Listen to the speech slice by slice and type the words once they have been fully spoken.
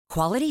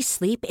Quality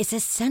sleep is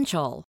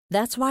essential.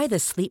 That's why the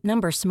Sleep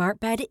Number Smart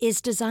Bed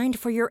is designed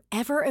for your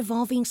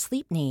ever-evolving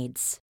sleep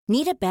needs.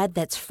 Need a bed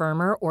that's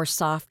firmer or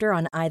softer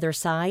on either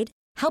side?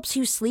 Helps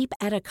you sleep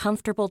at a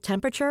comfortable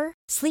temperature?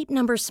 Sleep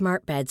Number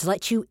Smart Beds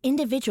let you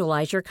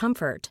individualize your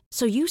comfort,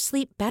 so you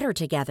sleep better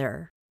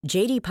together.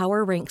 J.D.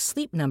 Power ranks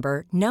Sleep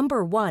Number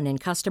number 1 in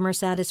customer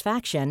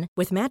satisfaction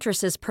with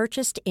mattresses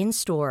purchased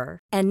in-store.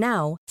 And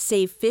now,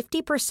 save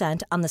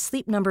 50% on the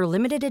Sleep Number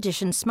Limited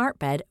Edition Smart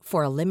Bed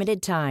for a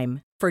limited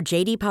time. For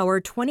J.D. Power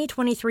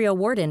 2023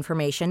 award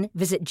information,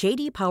 visit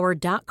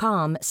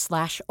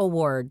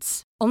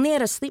jdpower.com/awards. Only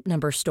at a Sleep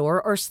Number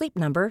store or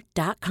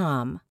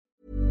sleepnumber.com.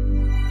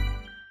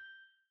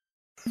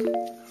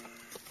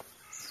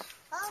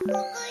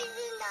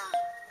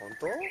 本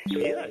当？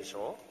見えないでし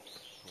ょ？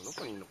ど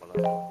こにいるのかな？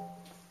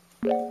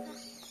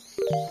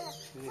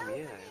見えない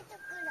よ。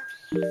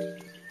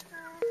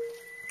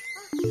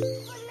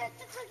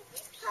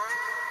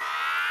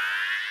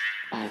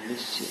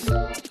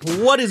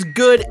What is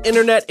good,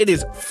 Internet? It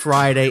is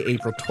Friday,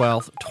 April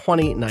 12th,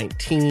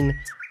 2019.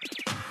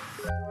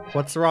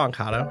 What's wrong,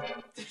 Kato?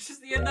 It's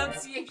just the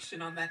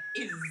enunciation on that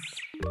is.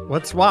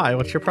 What's why?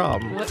 What's your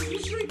problem? What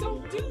usually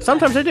don't do that.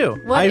 Sometimes I do.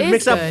 What I is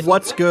mix up good?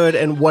 what's good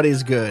and what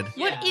is good.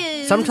 What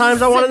is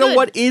Sometimes I want to know good?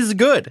 what is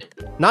good.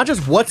 Not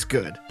just what's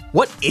good.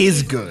 What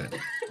is good?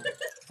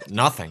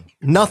 Nothing.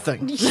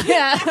 Nothing.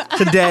 Yeah.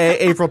 Today,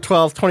 April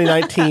 12th,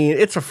 2019.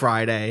 It's a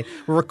Friday.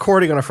 We're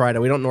recording on a Friday.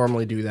 We don't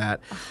normally do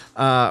that.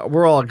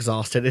 We're all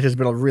exhausted. It has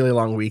been a really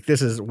long week.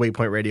 This is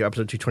Waypoint Radio,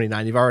 episode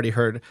 229. You've already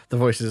heard the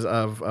voices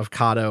of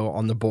Kato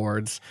on the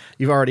boards.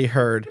 You've already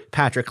heard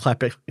Patrick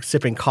Klepek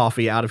sipping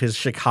coffee out of his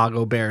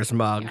Chicago Bears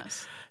mug.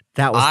 Yes.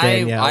 That was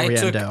Danielle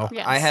Riendo.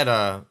 I had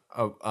a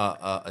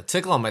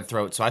tickle on my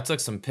throat, so I took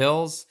some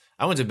pills.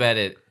 I went to bed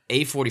at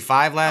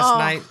 8:45 last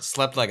night.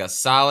 Slept like a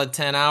solid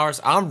 10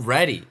 hours. I'm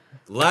ready.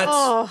 Let's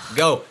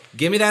go.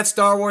 Give me that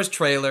Star Wars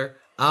trailer.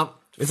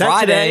 Is that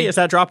today? Is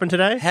that dropping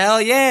today?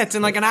 Hell yeah, it's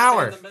in like an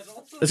hour. It's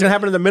going to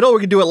happen in the middle. We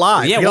can do it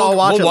live. Yeah, we can all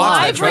watch it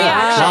live. Live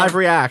reaction. Live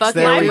reacts. Fuck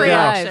There live we go.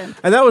 reaction.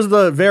 And that was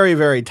the very,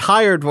 very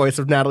tired voice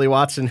of Natalie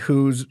Watson,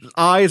 whose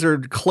eyes are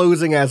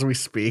closing as we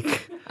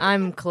speak.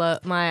 I'm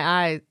my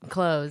eye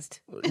closed.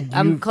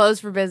 I'm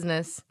closed for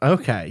business.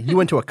 Okay. You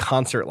went to a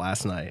concert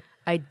last night.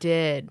 I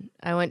did.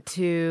 I went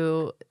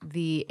to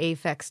the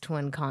Aphex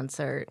Twin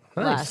concert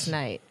last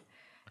night.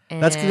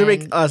 And That's going to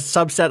make a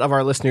subset of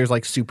our listeners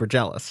like super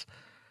jealous.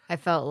 I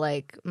felt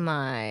like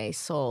my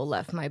soul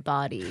left my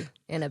body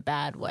in a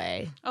bad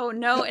way. Oh,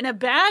 no, in a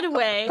bad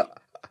way.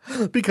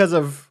 Because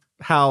of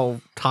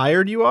how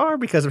tired you are?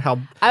 Because of how...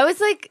 I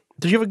was like...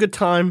 Did you have a good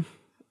time?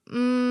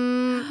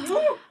 I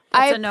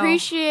a no.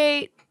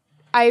 appreciate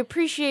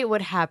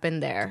what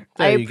happened there.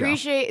 There I you go.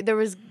 appreciate there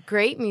was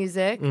great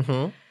music.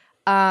 Mm-hmm.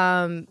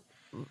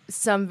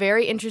 Some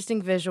very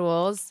interesting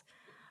visuals.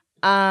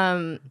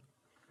 Are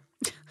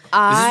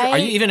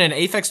you even an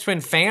Aphex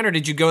Twin fan, or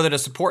did you go there to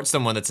support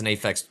someone that's an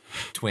Aphex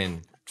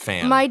Twin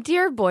fan? My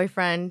dear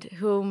boyfriend,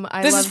 whom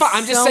I This love is fine.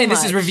 I'm just so saying this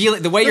is much.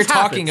 revealing the way This you're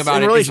talking happens about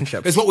in it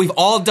relationships. is what we've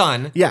all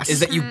done. Yes. Is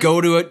that you go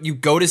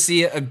to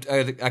see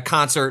a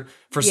concert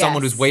for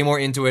someone Yes. who's way more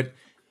into it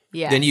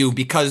Yes. than you,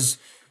 because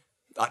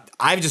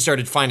I've just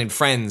started finding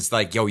friends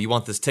like, yo, you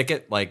want this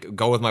ticket? Like,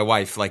 go with my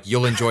wife. Like,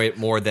 you'll enjoy it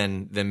more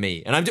than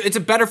me. And it's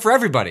better for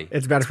everybody.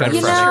 It's better for You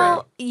everybody.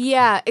 know,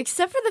 yeah,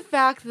 except for the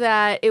fact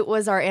that it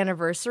was our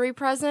anniversary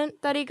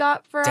present that he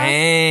got for us.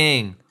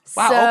 Dang.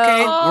 Wow, So,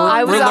 okay.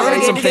 I was We're learning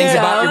obligated some to things go.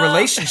 about your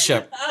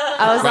relationship.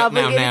 I was right now,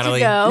 obligated Natalie.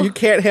 to go. You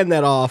can't hand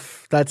that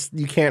off.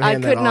 You can't I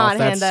hand that could off. not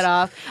hand that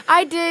off.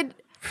 I did,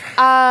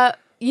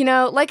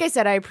 like I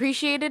said, I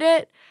appreciated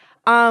it.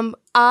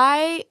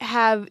 I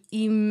have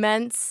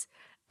immense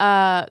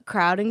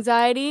crowd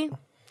anxiety.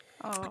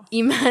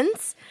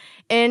 Immense.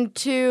 And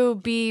to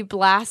be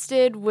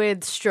blasted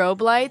with strobe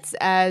lights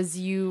as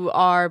you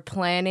are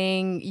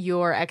planning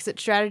your exit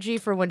strategy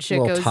for when shit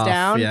A little goes tough,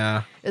 down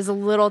yeah. is a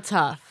little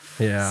tough.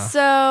 Yeah.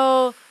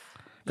 So,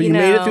 But you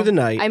made it through the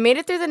night. I made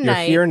it through the You're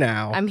night. here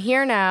now. I'm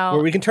here now.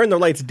 Where we can turn the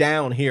lights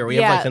down here. We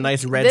have like the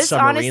nice red this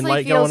submarine honestly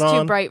light feels going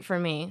on. too bright for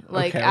me.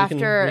 Like Okay, we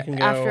can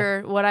go-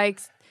 after what I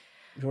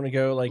You want to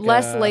go like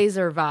less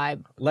laser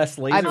vibe. Less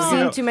laser. I've You seen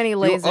know- too many you-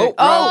 lasers.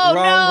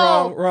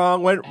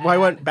 Wrong. I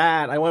went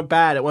bad.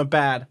 It went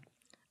bad.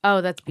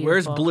 Oh, that's beautiful.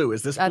 Where's blue?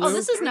 Is this That's- blue? Oh,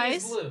 this is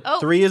nice.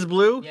 Oh, 3 is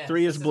blue? Yes,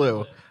 3 is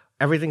blue.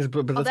 Everything's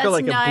blue. But let's go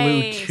that's like a blue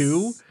nice.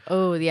 2.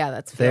 Oh, yeah,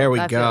 that's There we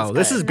that go. feels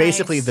This good. is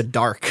basically Nice. the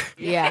dark.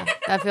 Yeah,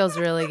 that feels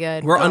really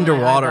good. We're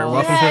underwater. eyeballs.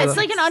 Welcome yeah, to it's the-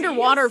 like an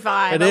underwater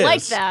vibe. It I like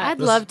is. that. I'd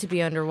love to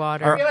be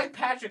underwater. Our- I feel like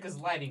Patrick is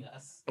lighting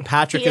us.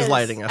 Patrick He is is,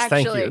 lighting us.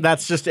 Thank you. actually.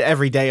 That's just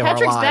every day of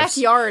Patrick's our lives.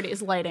 backyard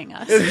is lighting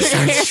us.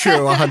 That's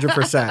true,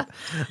 100%.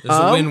 There's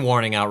a wind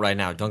warning out right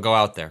now. Don't go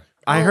out there.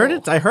 I heard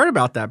it. I heard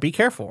about that. Be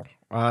careful.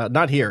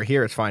 Not here.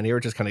 Here it's fine. Here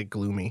it's just kind of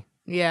gloomy.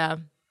 Yeah.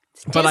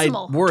 But I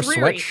dismal, wore a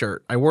dreary. sweatshirt.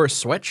 I wore a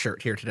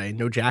sweatshirt here today.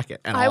 No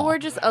jacket at all. I wore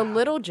just a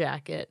little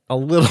jacket. a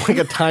little, like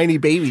a tiny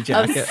baby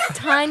jacket.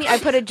 Tiny. I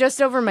put it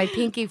just over my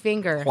pinky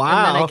finger.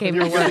 Wow. And then I came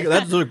to work.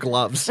 Those are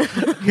gloves.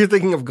 You're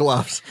thinking of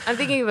gloves. I'm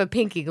thinking of a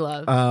pinky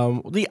glove.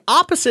 The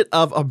opposite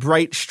of a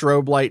bright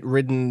strobe light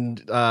ridden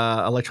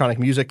electronic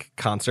music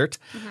concert,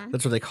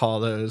 that's what they call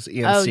those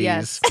EMCs, Oh,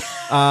 yes.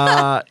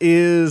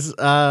 is,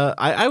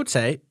 I would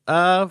say,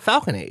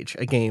 Falcon Age,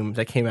 a game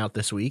that came out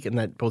this week and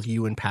that both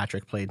you and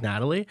Patrick played,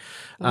 Natalie.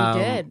 We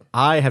did.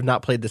 I have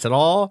not played this at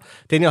all.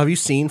 Danielle, have you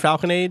seen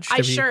Falcon Age? I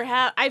Have you- sure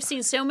have. I've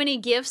seen so many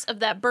gifs of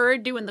that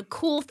bird doing the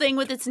cool thing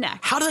with its neck.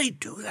 How do they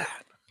do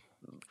that?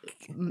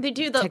 They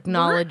do the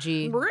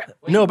Technology.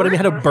 No, but I mean,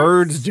 how do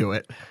birds do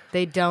it?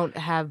 They don't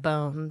have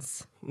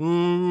bones.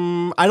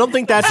 I don't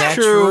think that's Is that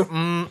true.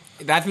 true?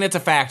 I think that's a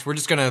fact. We're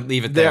just gonna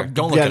leave it there.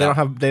 Don't look yeah, it they up.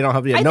 don't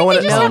have. Yeah, I no think one.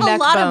 they just no have one- a neck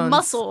lot of bones.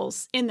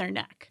 muscles in their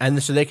neck.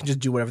 and so they can just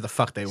do whatever the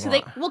fuck they So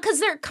want. because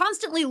they're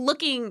constantly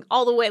looking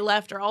all the way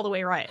left or all the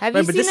way right. Have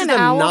Right, you but this seen is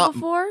an a owl not-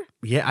 before?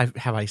 Yeah,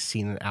 have I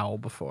seen an owl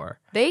before?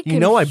 They You can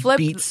know I flip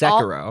beat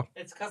all- Sekiro.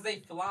 It's because they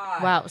fly.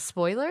 Wow,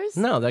 spoilers?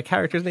 No, that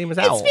character's name is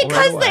Owl. It's because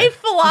right away. they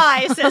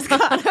fly, says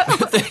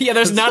Connor. Yeah,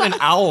 there's not an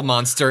owl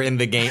monster in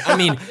the game. I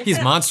mean, he's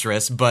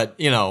monstrous, but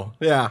you know,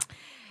 Yeah,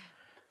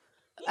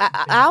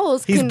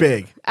 Owls he's can,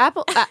 big.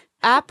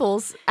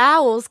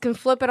 Owls can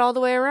flip it all the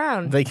way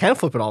around. They can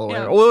flip it all the way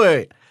Yeah. around.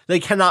 Wait. They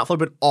cannot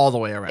flip it all the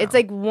way around. It's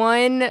like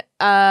one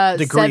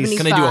Degrees. 75.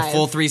 can they do a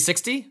full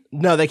 360?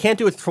 No, they can't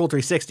do a full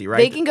 360, right?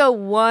 They can go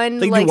one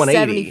They can like do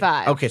 180.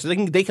 75. Okay, so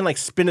they can like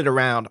spin it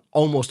around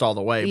almost all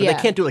the way, but Yeah.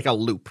 they can't do like a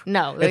loop.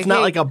 No, they it's not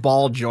can't- like a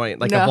ball joint,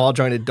 like a No. ball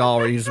jointed doll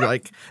where you just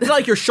like it's not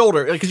like your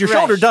shoulder, because your Right.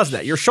 shoulder does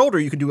that. Your shoulder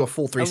you can do a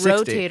full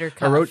 360. rotator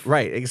cuff.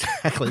 Right,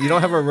 exactly. You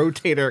don't have a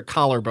rotator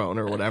collarbone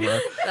or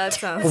whatever. That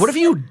sounds. But what if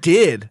you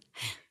did?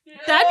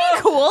 That'd be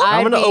cool.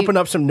 I'm going to be- open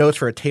up some notes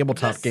for a The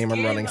tabletop game I'm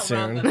skin running around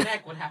soon. The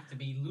neck would have to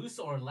be loose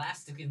or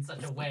elastic in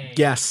such a way.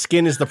 Yes,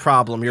 skin is the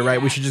problem. You're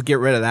right. We should just get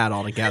rid of that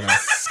altogether.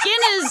 Skin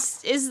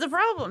is the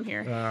problem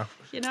here.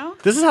 You know?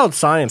 This is how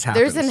science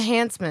happens. There's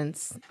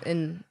enhancements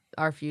in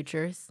our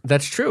futures.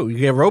 That's true. You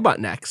get robot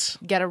necks,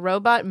 Get a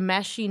robot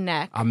meshy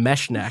neck, a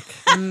mesh neck.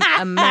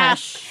 a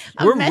mesh.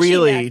 We're meshy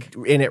really neck.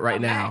 in it right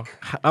now.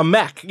 A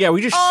mech. Yeah,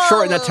 we just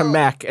shorten that to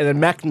mech, and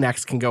then mech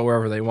necks can go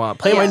wherever they want.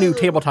 Play my new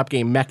tabletop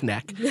game, Mech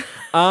Neck.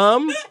 Tell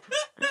me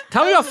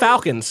about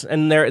falcons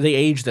and the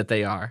age that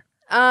they are.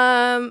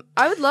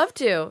 I would love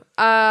to.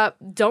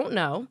 Don't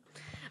know.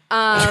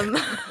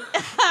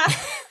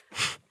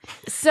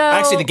 So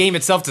Actually, the game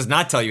itself does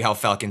not tell you how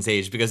falcons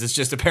age because it's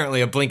just apparently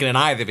a blink in an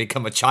eye they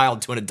become a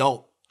child to an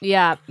adult.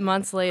 yeah,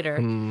 months later.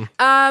 Hmm.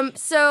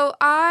 So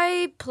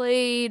I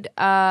played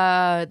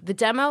the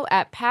demo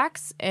at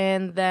PAX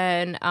and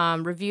then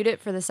reviewed it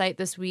for the site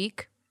this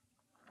week.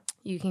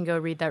 You can go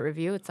read that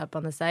review. It's up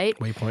on the site.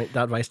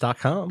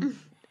 Waypoint.vice.com.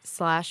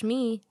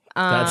 /me.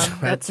 That's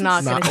That's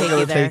not going to take gonna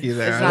you there. take you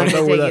there. It's I not don't going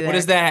know to where take that- you there. What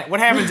is that? What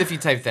happens if you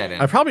type that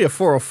in? Probably a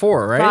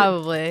 404, right?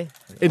 Probably.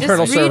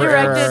 Internal Just server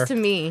redirect error. it to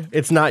me.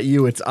 It's not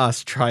you, it's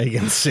us. Try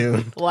again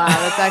soon. Wow,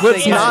 that's actually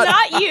It's good. not-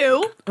 Not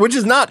you. Which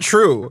is not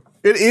true.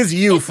 It is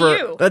you It's for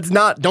you. that's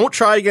not don't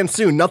try again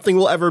soon. Nothing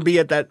will ever be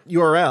at that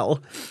URL.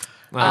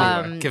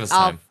 Well, anyway, give us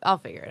time. I'll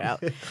figure it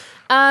out.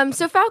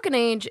 So Falcon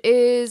Age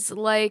is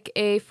like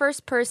a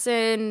first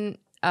person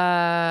sort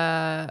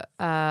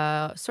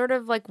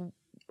of like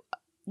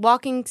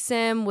walking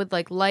sim with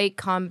like light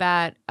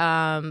combat,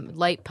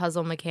 light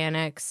puzzle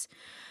mechanics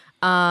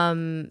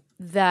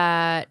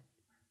that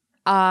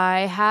I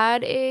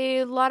had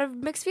a lot of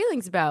mixed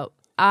feelings about.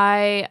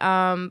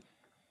 I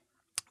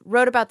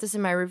wrote about this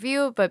in my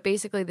review, but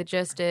basically the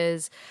gist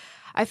is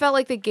I felt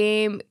like the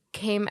game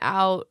came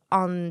out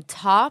on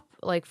top,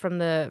 like from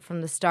the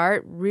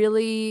start,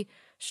 really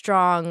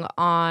strong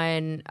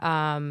on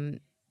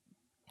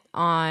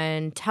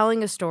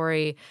telling a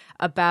story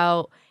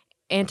about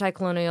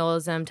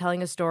anti-colonialism,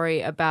 telling a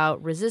story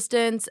about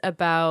resistance,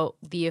 about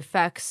the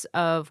effects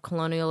of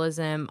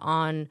colonialism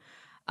on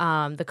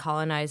the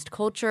colonized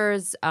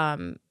cultures,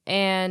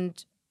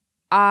 and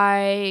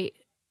I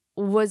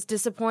was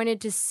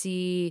disappointed to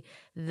see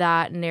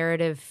that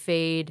narrative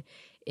fade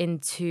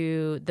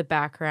into the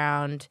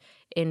background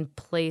in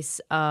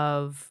place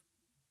of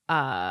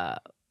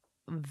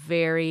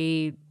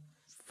very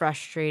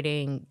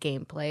frustrating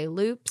gameplay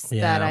loops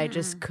that I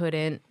just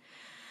couldn't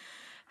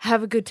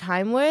have a good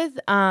time with.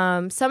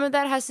 Some of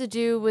that has to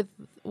do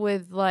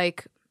with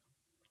like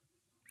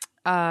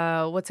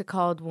what's it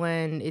called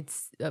when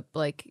it's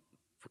like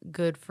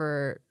good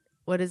for,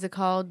 what is it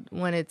called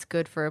when it's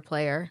good for a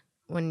player?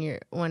 When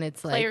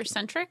it's like Player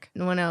centric.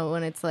 when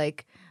it's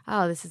like,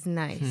 oh, this is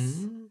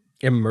nice.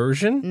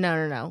 Immersion?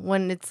 No.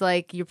 When it's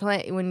like you're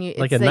playing, when you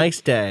Like it's a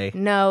nice day.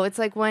 No, it's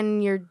like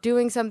when you're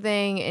doing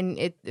something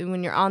and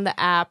when you're on the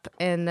app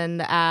and then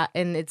the app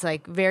and it's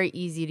like very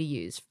easy to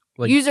use,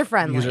 Like user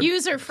friendly.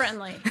 User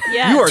friendly.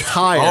 Yeah. You are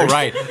tired. All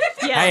right.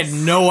 I had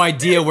no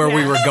idea where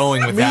we were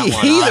going with that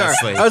one. either.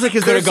 Honestly. I was like,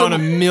 is could there have gone a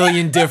some-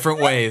 million different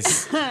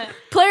ways.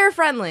 Player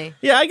friendly.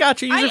 Yeah, I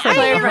got you. User friendly.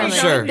 Player hear friendly.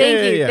 you. Sure.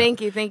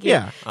 Thank you.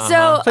 Yeah.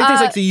 So It's like things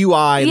like the UI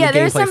and yeah, the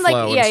there's gameplay some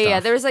flow like and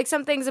stuff. there's like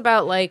some things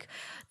about like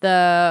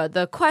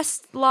the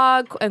quest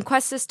log and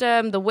quest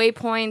system, the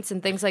waypoints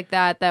and things like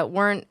that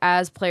weren't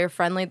as player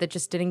friendly, that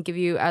just didn't give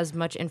you as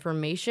much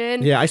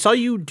information. Yeah, I saw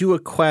you do a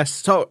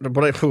quest. So,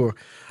 but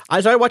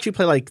I watched you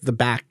play like the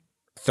back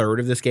third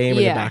of this game or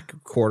the Yeah. back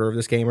quarter of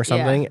this game or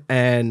something,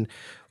 and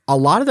a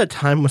lot of that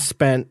time was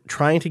spent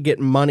trying to get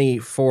money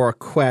for a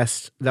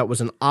quest that was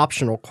an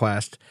optional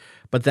quest,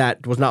 but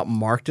that was not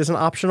marked as an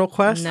optional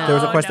quest. No. There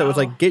was a quest that was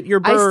No. like, get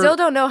your I bird. still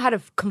don't know how to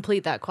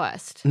complete that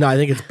quest. No, I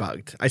think it's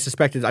bugged. I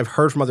suspect I've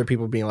heard from other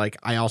people being like,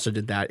 I also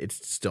did that.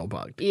 It's still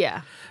bugged.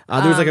 Yeah.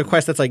 There was like a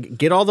quest that's like,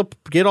 get all the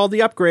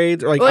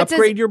upgrades or like Well, it says-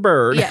 upgrade your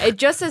bird. Yeah, it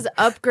just says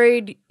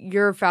upgrade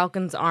your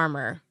falcon's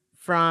armor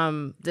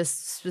from this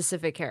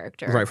specific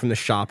character. Right, from the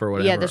shop or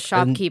whatever. Yeah, the And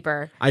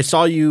shopkeeper. I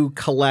saw you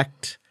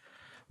collect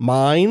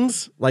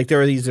mines. Like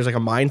there's like a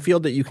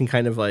minefield that you can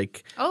kind of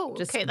like Oh,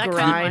 Just okay, that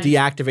grind. kind of one.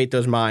 deactivate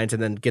those mines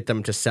and then get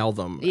them to sell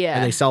them. Yeah.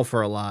 And they sell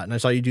for a lot. And I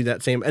saw you do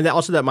that same. And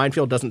also that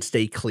minefield doesn't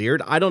stay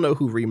cleared. I don't know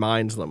who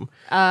remines them.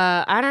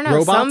 I don't know.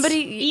 Robots? Somebody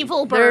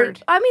Evil there-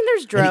 bird. I mean,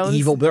 there's An drones.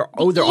 evil. There are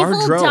Evil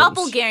drones.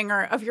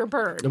 doppelganger of your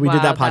bird. We did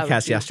Wow, that that podcast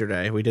would be-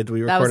 yesterday. We That was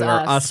recorded our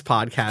us. Us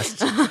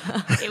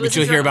podcast. It Which was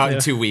you'll a hear drone. about in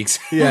 2 weeks.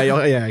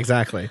 yeah,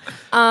 exactly.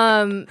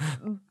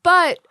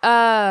 But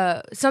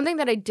something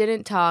that I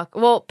didn't talk.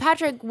 Well,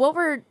 Patrick, what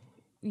were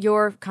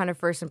your kind of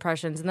first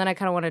impressions? And then I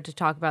kind of wanted to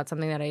talk about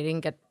something that I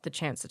didn't get the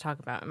chance to talk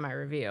about in my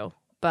review.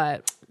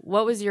 But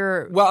what was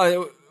your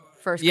Well,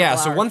 first? yeah.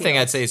 couple So hour one thing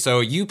feel? I'd say. So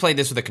you played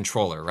this with a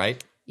controller,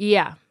 right?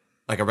 Yeah.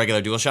 Like a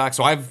regular DualShock.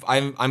 So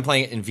I'm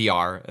playing it in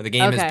VR. The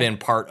game has Okay. been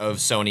part of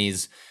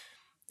Sony's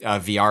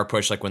VR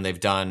push. Like when they've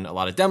done a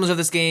lot of demos of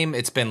this game,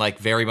 it's been like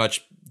very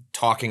much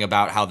talking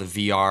about how the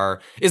VR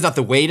is not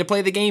the way to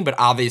play the game, but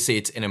obviously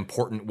it's an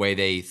important way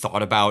they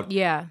thought about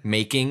Yeah.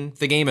 making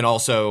the game. And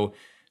also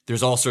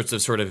there's all sorts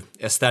of sort of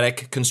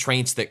aesthetic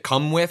constraints that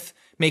come with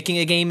making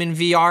a game in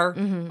VR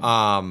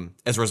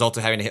as a result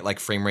of having to hit like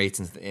frame rates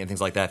and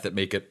things like that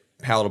make it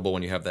palatable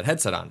when you have that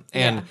headset on.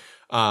 And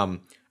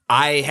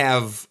I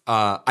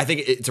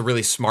think it's a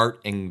really smart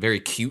and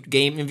very cute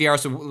game in VR.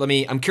 So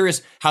I'm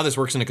curious how this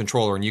works in a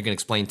controller, and you can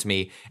explain to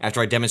me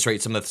after I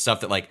demonstrate some of the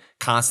stuff that like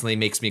constantly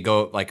makes me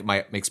go like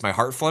makes my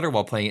heart flutter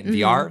while playing it in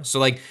VR. So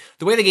like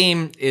the way the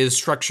game is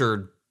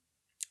structured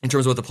in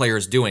terms of what the player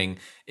is doing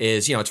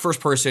is, it's first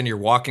person, you're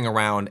walking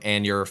around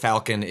and your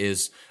falcon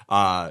is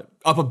up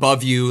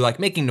above you, like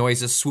making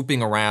noises,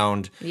 swooping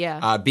around,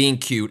 being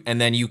cute. And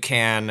then you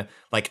can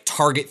like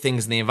target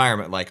things in the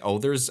environment, like, oh,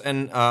 there's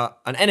an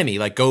enemy,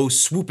 like go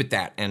swoop at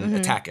that and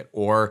attack it.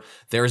 Or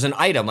there's an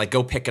item, like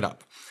go pick it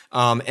up.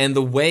 And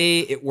the way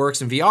it works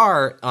in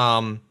VR,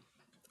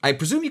 I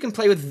presume you can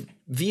play with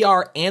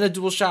VR and a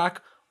DualShock,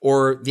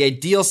 or the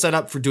ideal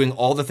setup for doing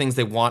all the things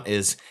they want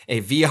is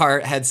a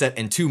VR headset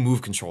and 2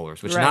 Move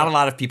controllers, which not a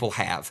lot of people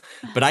have,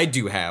 but I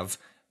do have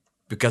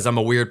because I'm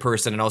a weird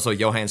person. And also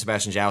Johann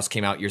Sebastian Joust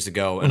came out years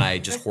ago and I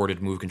just hoarded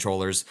Move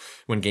controllers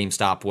when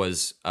GameStop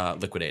was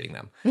liquidating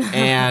them.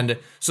 And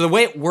so the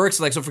way it works,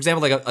 like, so for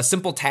example, like a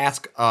simple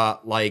task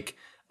like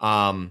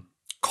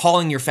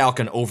calling your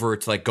falcon over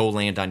to like go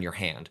land on your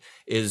hand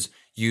is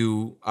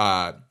you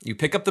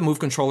pick up the Move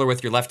controller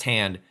with your left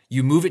hand,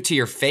 you move it to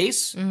your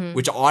face,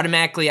 which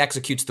automatically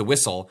executes the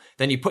whistle.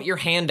 Then you put your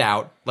hand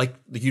out, like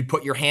you'd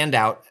put your hand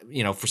out,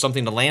 for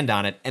something to land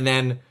on it, and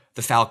then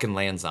the falcon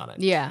lands on it.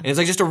 Yeah. And it's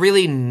like just a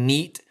really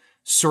neat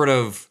sort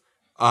of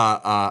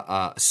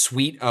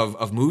suite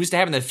of moves to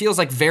have, and that feels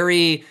like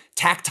very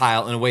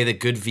tactile in a way that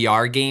good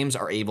VR games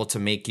are able to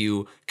make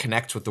you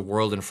connect with the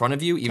world in front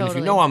of you. Even if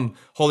you know I'm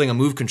holding a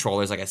Move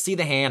controller, it's like I see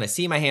the hand, I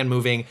see my hand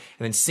moving, and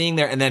then seeing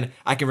there, and then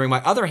I can bring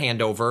my other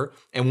hand over.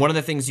 And one of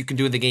the things you can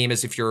do in the game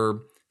is if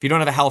you don't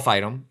have a health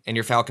item and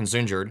your falcon's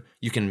injured,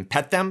 you can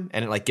pet them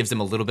and it like gives them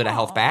a little bit of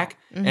health back.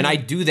 And I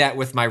do that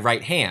with my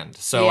right hand.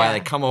 So I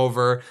like come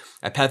over,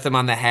 I pet them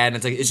on the head, and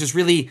it's like it's just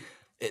really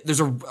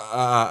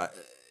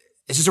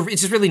it's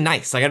just really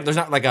nice. Like there's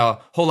not like a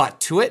whole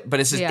lot to it, but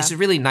it's just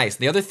really nice.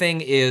 The other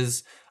thing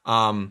is,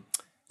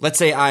 let's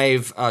say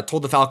I've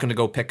told the falcon to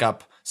go pick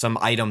up some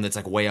item that's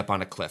like way up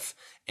on a cliff,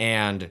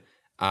 and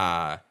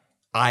I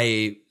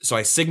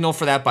signal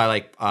for that by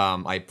like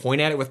I point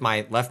at it with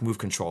my left Move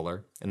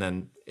controller, and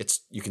then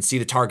you can see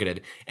the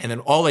targeted, and then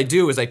all I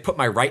do is I put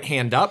my right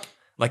hand up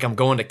like I'm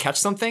going to catch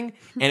something,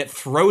 and it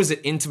throws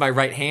it into my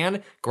right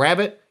hand, grab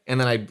it, and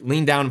then I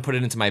lean down and put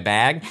it into my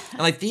bag. And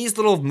like these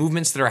little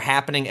movements that are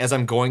happening as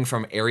I'm going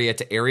from area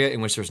to area in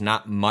which there's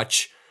not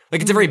much,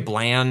 like it's a very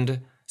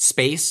bland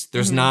space.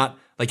 There's not,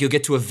 like you'll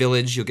get to a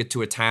village, you'll get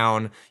to a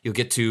town, you'll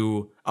get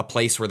to a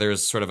place where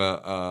there's sort of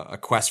a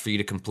quest for you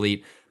to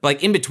complete. But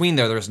like in between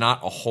there's not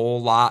a whole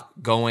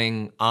lot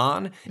going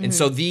on. And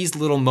so these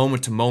little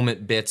moment to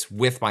moment bits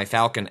with my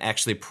falcon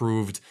actually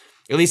proved,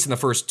 at least in the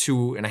first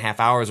 2.5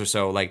 hours or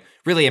so, like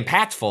really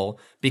impactful,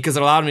 because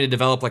it allowed me to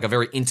develop like a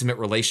very intimate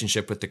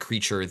relationship with the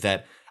creature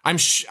that I'm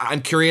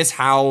curious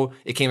how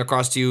it came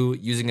across to you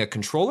using a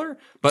controller,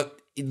 but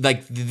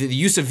like the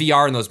use of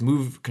VR and those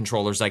Move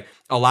controllers like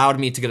allowed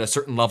me to get a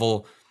certain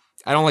level.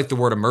 I don't like the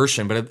word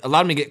immersion, but it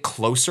allowed me to get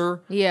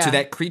closer to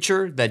that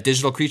creature, that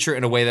digital creature,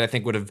 in a way that I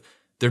think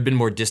there'd been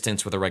more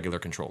distance with a regular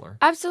controller.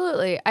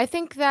 Absolutely. I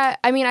think that,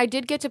 I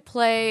did get to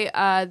play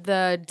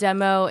the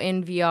demo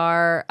in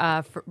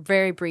VR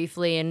very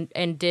briefly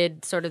and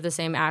did sort of the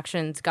same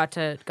actions, got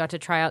to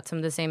try out some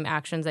of the same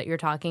actions that you're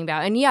talking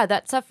about. And yeah,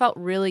 that stuff felt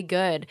really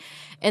good.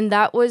 And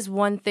that was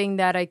one thing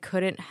that I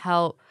couldn't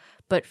help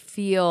but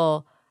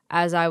feel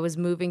as I was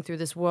moving through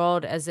this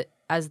world, as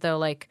though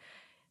like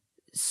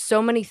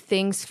so many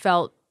things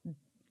felt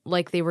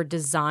like they were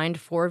designed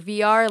for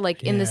VR,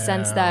 like in the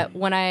sense that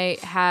when I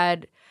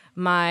had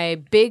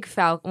my big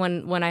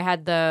Falcon, when I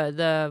had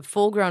the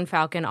full-grown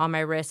Falcon on my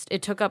wrist,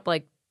 it took up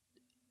like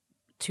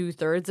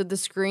 2/3 of the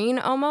screen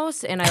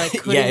almost, and I like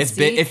couldn't it's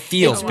see. big. It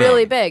feels it's big.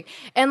 really big.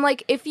 And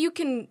like if you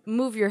can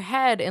move your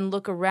head and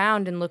look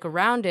around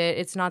it,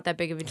 it's not that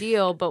big of a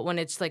deal. But when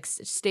it's like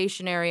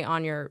stationary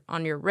on your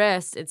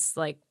wrist, it's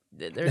like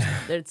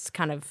there's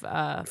kind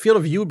of Field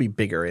of view would be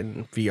bigger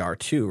in VR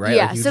too, right?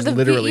 Yeah, like you so just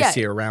literally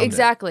see around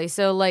exactly.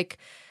 So like,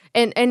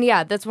 and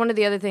yeah, that's one of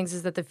the other things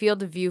is that the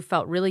field of view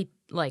felt really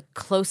like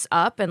close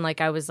up, and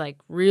like I was like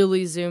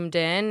really zoomed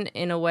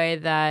in a way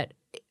that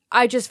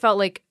I just felt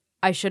like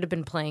I should have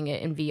been playing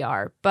it in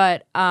VR.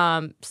 But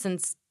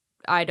since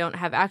I don't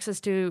have access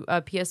to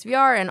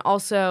PSVR and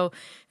also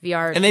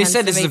VR, and they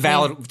said this is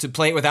valid to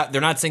play it without.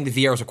 They're not saying the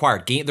VR is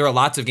required. There are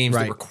lots of games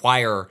that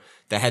require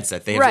the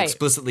headset. They have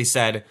explicitly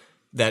said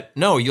that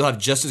no, you'll have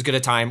just as good a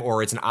time,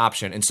 or it's an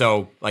option. And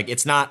so, like,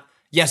 it's not.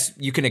 Yes,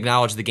 you can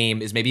acknowledge the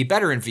game is maybe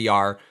better in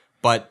VR,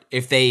 but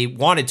if they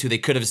wanted to, they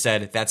could have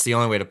said that's the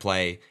only way to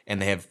play,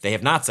 and they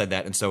have not said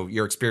that. And so,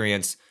 your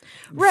experience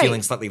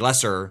feeling slightly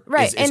lesser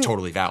is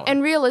totally valid.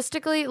 And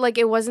realistically, like,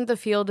 it wasn't the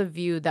field of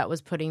view that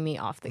was putting me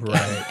off the game.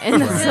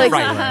 And it's like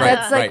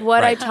that's like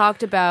what I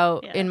talked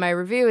about in my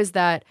review is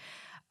that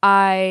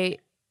I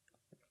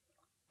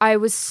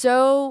was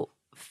so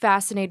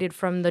fascinated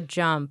from the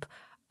jump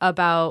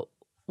about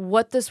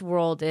what this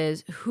world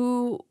is,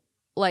 who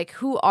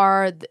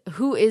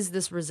is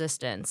this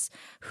resistance,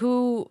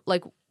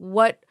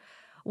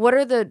 what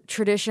are the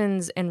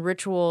traditions and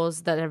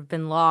rituals that have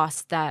been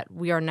lost that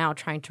we are now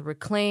trying to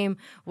reclaim?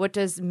 What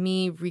does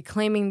me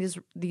reclaiming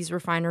these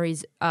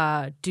refineries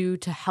do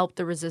to help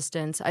the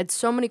resistance? I had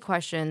so many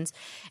questions,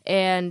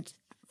 and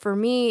for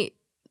me,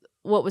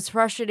 what was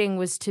frustrating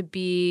was to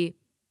be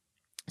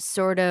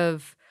sort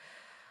of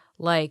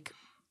like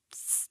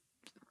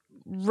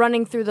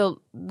running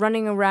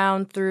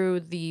around through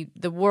the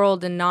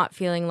world and not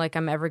feeling like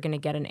I'm ever going to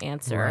get an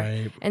answer.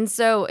 Right. And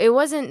so it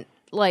wasn't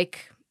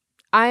like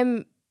I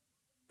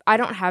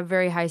don't have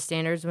very high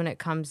standards when it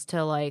comes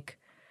to like,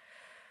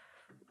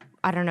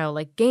 I don't know,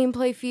 like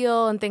gameplay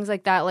feel and things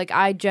like that. Like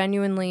I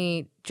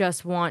genuinely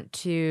just want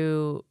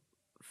to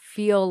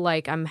feel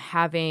like I'm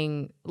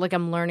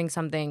learning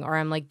something, or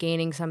I'm like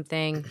gaining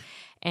something,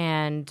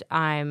 and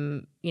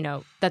I'm,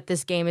 that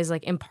this game is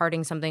like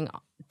imparting something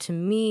to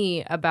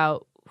me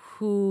about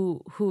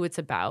who it's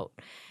about.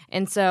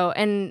 And so,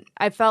 and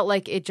I felt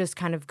like it just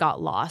kind of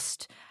got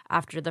lost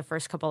after the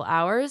first couple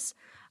hours.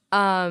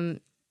 One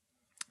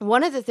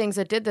of the things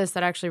that did this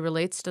that actually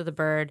relates to the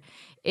bird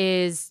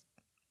is,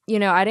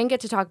 I didn't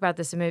get to talk about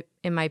this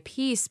in my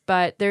piece,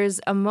 but there's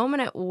a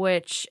moment at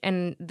which,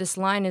 and this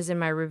line is in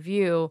my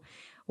review,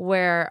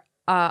 where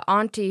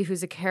Auntie,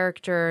 who's a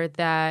character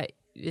that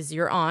is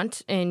your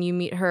aunt, and you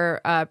meet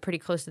her pretty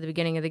close to the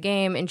beginning of the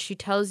game, and she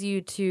tells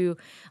you to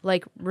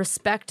like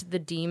respect the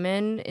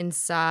demon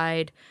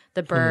inside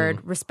the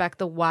bird, respect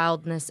the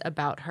wildness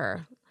about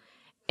her.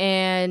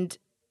 And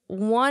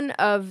one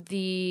of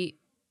the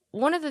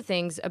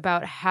things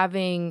about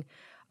having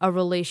a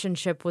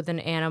relationship with an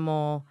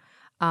animal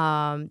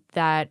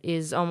that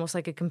is almost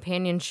like a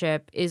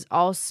companionship is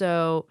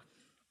also,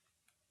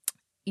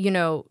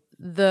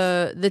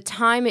 the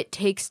time it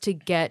takes to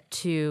get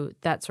to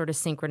that sort of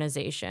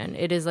synchronization.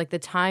 It is like the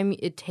time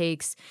it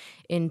takes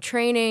in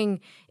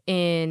training,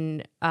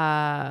 in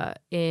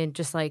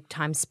just like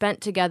time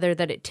spent together,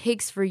 that it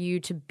takes for you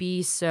to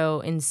be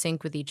so in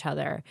sync with each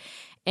other.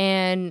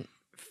 And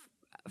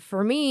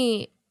for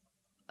me,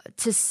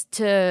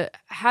 to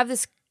have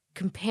this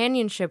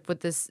companionship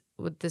with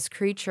this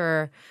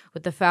creature,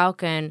 with the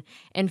falcon,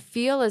 and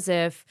feel as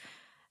if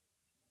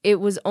it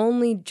was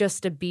only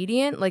just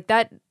obedient, like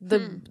that.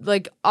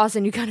 Like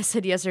Austin, you kind of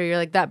said yesterday, you're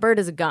like, that bird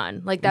is a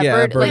gun. Like that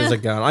bird. That bird is a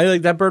gun. I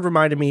like that bird.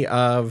 Reminded me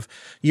of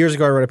years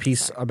ago. I wrote a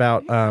piece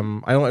about.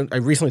 I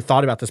recently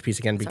thought about this piece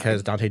again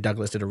because Dante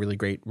Douglas did a really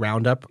great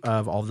roundup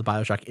of all of the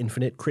BioShock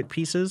Infinite crit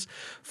pieces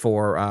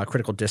for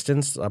Critical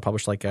Distance,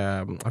 published like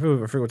I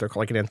forget what they're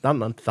called, like not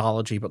an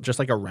anthology, but just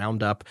like a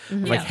roundup.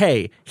 Like,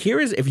 hey, here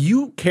is, if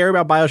you care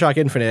about BioShock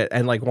Infinite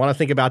and like want to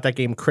think about that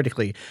game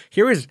critically,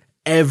 here is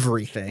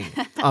everything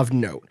of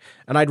note.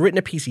 And I'd written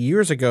a piece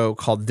years ago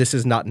called "This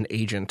Is Not an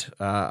Agent"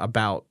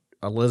 about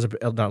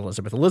Elizabeth.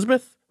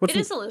 Elizabeth. It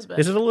is Elizabeth.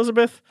 Is it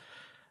Elizabeth?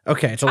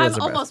 Okay, it's I'm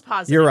Elizabeth. almost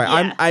positive. You're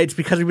right. Yeah. It's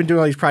because we've been doing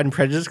all these Pride and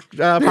Prejudice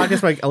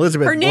podcasts. Like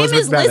Elizabeth. Her name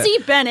Elizabeth is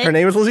Lizzie Bennet. Her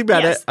name is Lizzie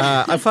Bennet.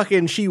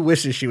 Yes. She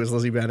wishes she was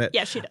Lizzie Bennet.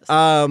 Yeah, she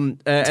does.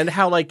 And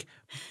how like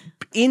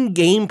in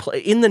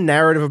gameplay, in the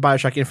narrative of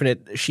Bioshock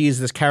Infinite, she's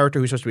this character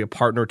who's supposed to be a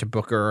partner to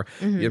Booker,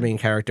 the main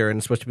character,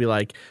 and supposed to be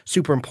like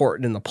super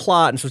important in the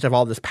plot and supposed to have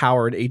all this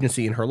power and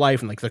agency in her life.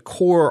 And like the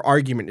core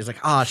argument is like,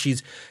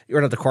 she's, or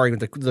not the core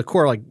argument, the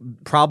core like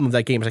problem of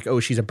that game is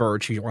like, she's a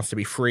bird, she wants to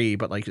be free,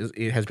 but like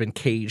it has been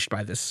caged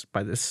by this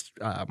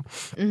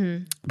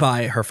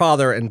by her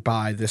father and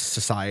by this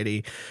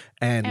society.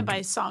 And by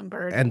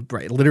Songbird. And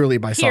literally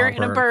by Here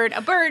Songbird. in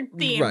a bird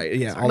theme. Right,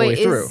 yeah, all the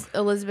way through. Is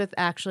Elizabeth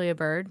actually a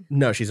bird?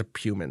 No, she's a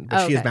human,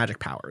 but she has Okay. magic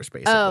powers,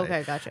 basically. Oh,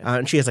 okay, gotcha.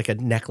 And she has like a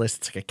necklace.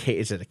 It's like a cage.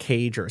 Is it a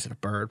cage or is it a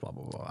bird? Blah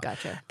blah blah.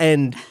 Gotcha.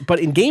 But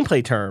in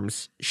gameplay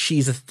terms,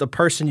 she's the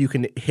person you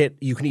can hit.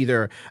 You can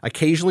either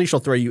occasionally she'll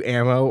throw you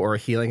ammo or a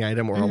healing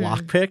item or a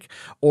lockpick,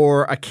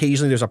 or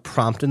occasionally there's a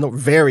prompt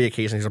very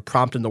occasionally there's a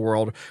prompt in the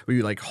world where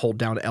you like hold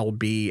down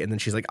LB and then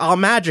she's like, I'll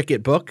magic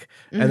it, book,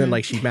 and then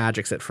like she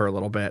magics it for a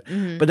little bit.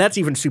 But that's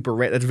even super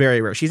rare. That's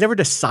very rare. She's never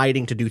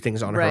deciding to do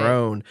things on her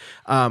own.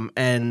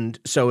 And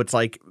so it's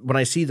like when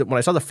I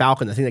saw the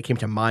Falcon, the thing that came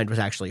to mind was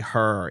actually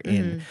her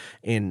in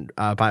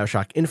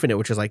Bioshock Infinite,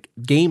 which is like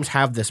games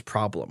have this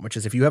problem, which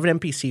is if you have an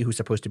NPC who's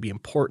supposed to be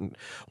important,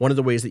 one of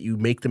the ways that you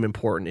make them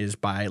important is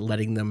by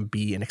letting them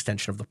be an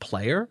extension of the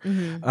player.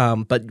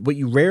 But what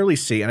you rarely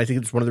see, and I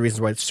think it's one of the reasons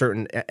why it's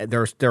certain,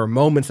 there are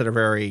moments that are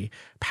very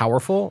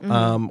powerful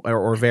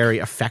or very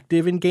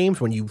effective in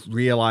games when you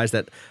realize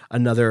that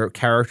another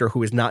character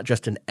who is not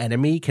just an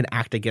enemy can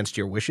act against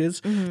your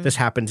wishes. This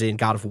happens in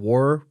God of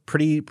War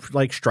pretty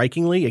like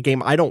strikingly. A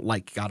game I don't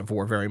like God of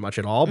War very much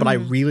at all, but I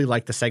really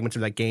like the segments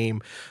of that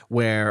game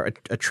where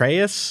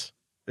Atreus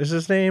is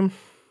his name.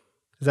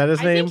 Is that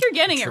his name? I think you're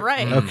getting it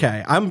right.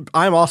 Okay, I'm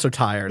also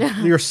tired.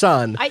 Your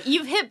son.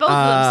 You've hit both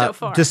of them so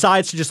far.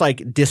 Decides to just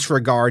like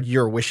disregard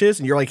your wishes,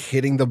 and you're like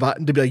hitting the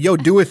button to be like, "Yo,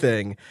 do a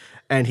thing,"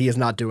 and he is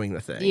not doing the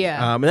thing.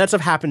 Yeah. And that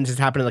stuff happens. Has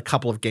happened in a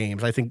couple of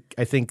games. I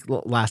think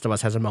Last of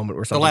Us has a moment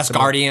where The something. Last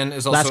similar- Guardian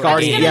is also Last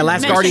Guardian. a game. Yeah,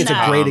 Last mention Guardian's a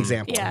that. great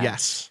example. Yeah.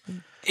 Yes.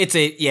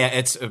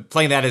 It's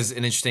playing that is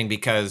an interesting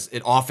because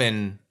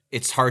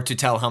it's hard to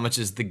tell how much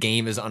is the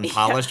game is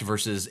unpolished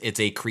versus it's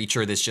a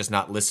creature that's just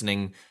not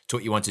listening to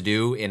what you want to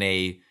do in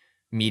a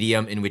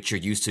medium in which you're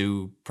used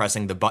to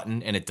pressing the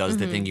button and it does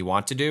the thing you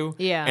want to do.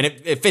 Yeah. And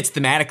it fits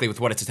thematically with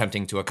what it's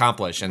attempting to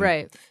accomplish. And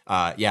Right.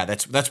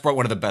 That's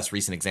one of the best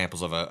recent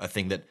examples of a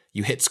thing that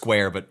you hit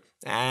square, but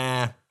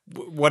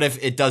what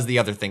if it does the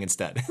other thing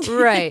instead?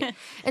 Right.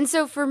 And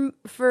so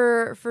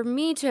for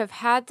me to have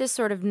had this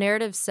sort of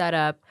narrative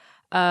setup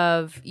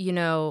of, you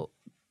know,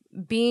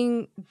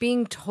 being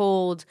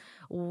told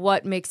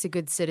what makes a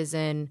good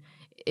citizen,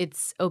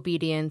 it's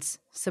obedience,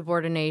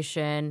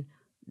 subordination,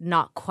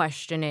 not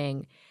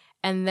questioning,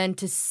 and then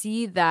to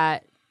see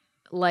that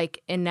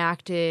like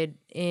enacted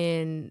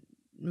in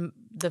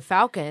the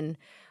Falcon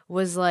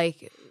was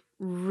like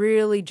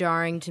really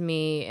jarring to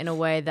me in a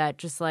way that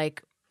just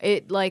like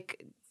it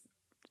like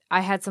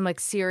I had some like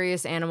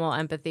serious animal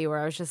empathy where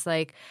I was just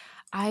like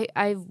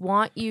I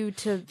want you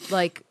to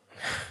like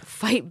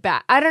fight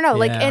back. I don't know.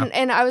 Like Yeah.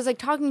 and I was like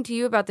talking to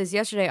you about this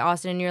yesterday,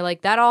 Austin, and you're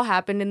like, that all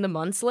happened in the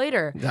months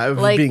later. I was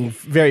like, being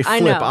very I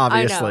flip, know,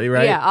 obviously, I know.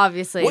 right? Yeah,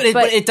 obviously.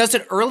 But it does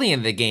it early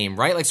in the game,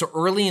 right? Like, so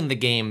early in the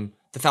game,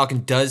 the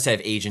Falcon does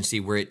have agency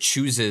where it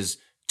chooses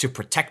to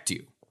protect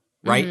you,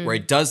 right? Where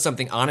it does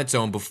something on its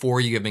own before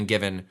you have been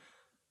given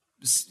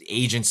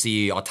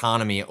agency,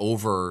 autonomy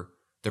over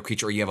the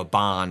creature, or you have a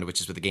bond,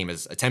 which is what the game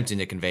is attempting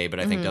to convey, but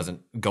I think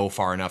doesn't go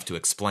far enough to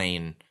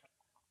explain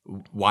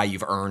why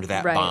you've earned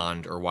that Right.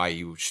 bond or why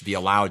you should be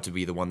allowed to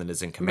be the one that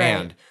is in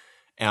command.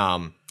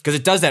 Because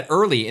it does that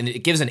early and it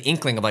gives an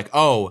inkling of like,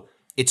 oh,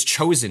 it's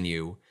chosen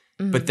you.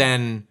 But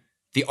then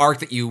the arc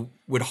that you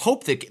would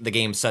hope that the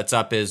game sets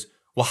up is,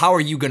 well, how are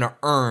you going to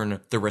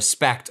earn the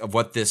respect of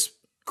what this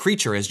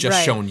creature has just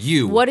Right. shown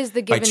you What is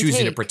the by give and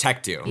choosing to take?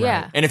 protect you?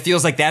 Yeah. And it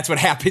feels like that's what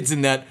happens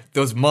in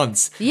those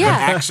months. Yeah.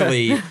 When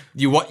actually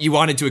you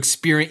wanted to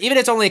experience, even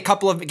if it's only a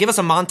couple of, give us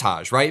a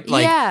montage, right?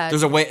 Like Yeah.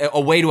 there's a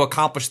way to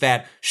accomplish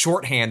that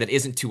shorthand that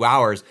isn't 2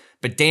 hours.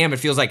 But damn, it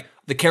feels like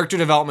the character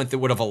development that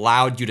would have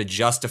allowed you to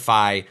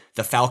justify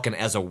the Falcon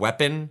as a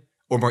weapon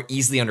or more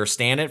easily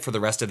understand it for the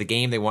rest of the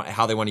game,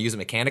 how they want to use it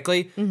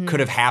mechanically,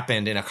 could have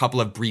happened in a couple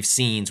of brief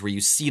scenes where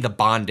you see the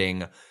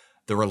bonding,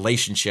 the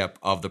relationship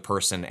of the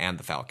person and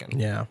the Falcon.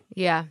 Yeah.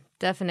 Yeah,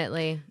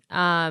 definitely.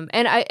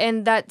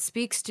 And that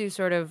speaks to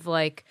sort of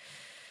like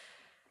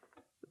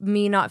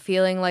me not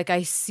feeling like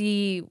I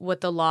see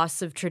what the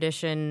loss of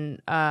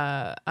tradition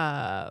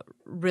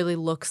really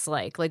looks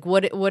like. Like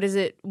what does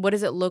it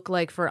look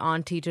like for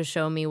Auntie to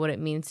show me what it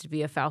means to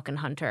be a falcon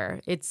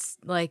hunter? It's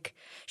like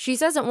she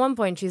says at one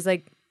point, she's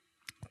like,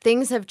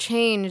 things have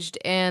changed,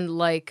 and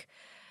like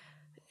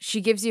she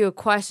gives you a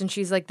quest and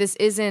she's like, this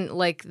isn't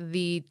like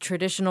the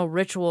traditional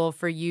ritual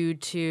for you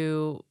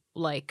to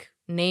like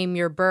name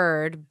your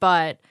bird,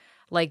 but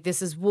like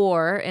this is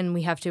war and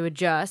we have to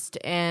adjust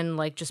and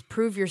like just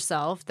prove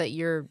yourself that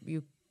you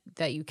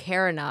you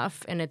care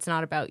enough and it's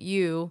not about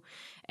you,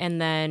 and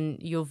then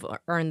you've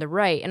earned the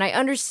right. And I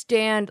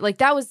understand, like,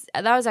 that was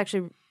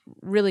actually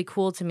really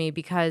cool to me,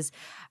 because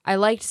I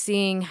liked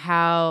seeing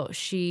how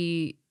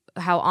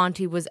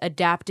Auntie was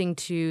adapting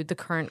to the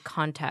current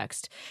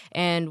context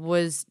and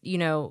was, you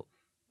know,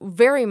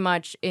 very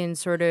much in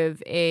sort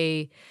of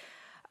a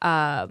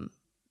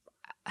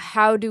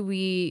how do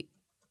we,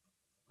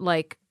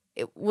 like,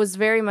 it was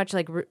very much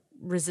like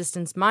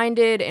resistance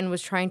minded, and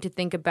was trying to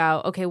think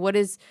about, okay, what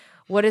is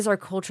our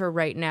culture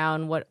right now,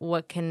 and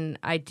what can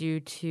I do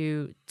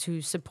to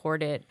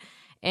support it.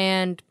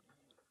 And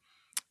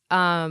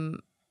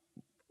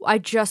I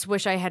just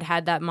wish I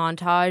had that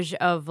montage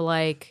of,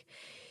 like,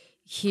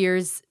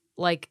 here's,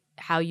 like,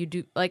 how you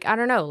do, like, I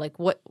don't know, like,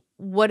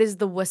 what is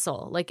the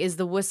whistle? Like, is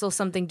the whistle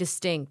something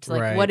distinct?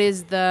 Like, Right. what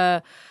is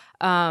the,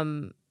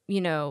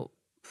 you know,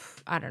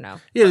 I don't know.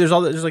 Yeah,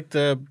 there's like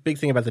the big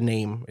thing about the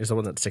name is the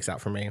one that sticks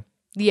out for me.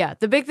 Yeah,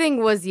 the big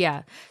thing was,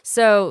 yeah.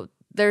 So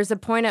there's a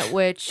point at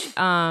which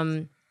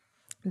after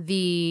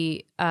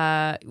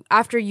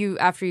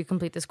you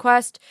complete this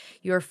quest,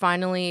 you're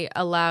finally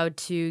allowed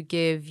to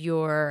give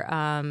your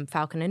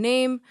falcon a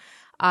name.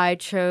 I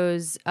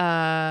chose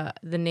the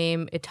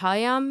name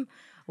Italiam,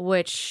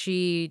 which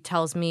she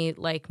tells me,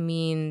 like,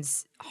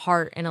 means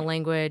heart in a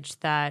language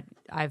that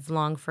I've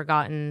long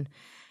forgotten.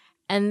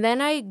 And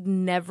then I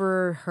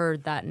never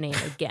heard that name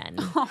again.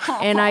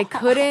 And I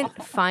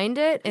couldn't find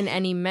it in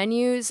any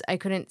menus. I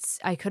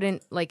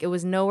couldn't, like, it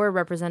was nowhere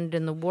represented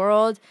in the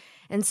world.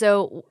 And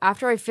so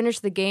after I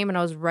finished the game and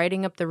I was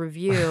writing up the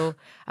review,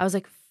 I was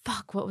like,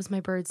 fuck, what was my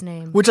bird's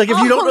name? Which, like, if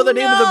you don't know the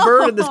name of the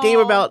bird in this game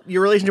about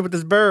your relationship with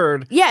this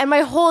bird. Yeah, and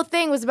my whole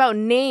thing was about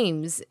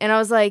names. And I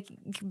was like,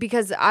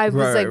 because I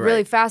was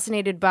really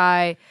fascinated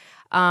by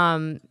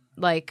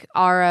like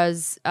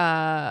Ara's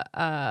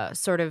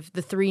sort of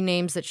the three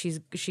names that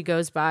she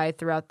goes by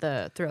throughout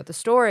the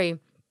story.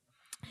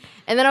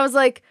 And then I was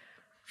like,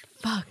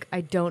 fuck,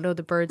 I don't know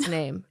the bird's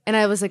name. And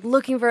I was like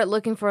looking for it. And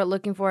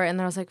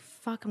then I was like,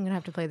 fuck, I'm going to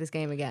have to play this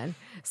game again.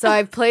 So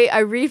I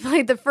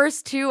replayed the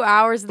first 2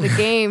 hours of the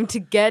game to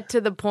get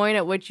to the point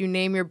at which you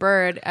name your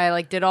bird. I,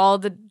 like, did all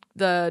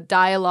the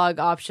dialogue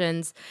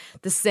options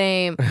the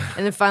same,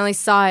 and then finally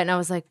saw it, and I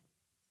was like,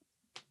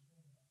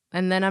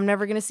 and then I'm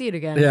never gonna see it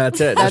again. Yeah,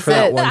 that's it. Just for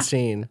that one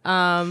scene.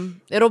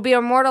 It'll be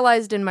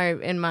immortalized in my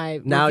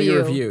now review.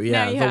 your review.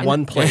 Yeah, you the have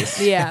one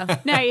place. Yeah,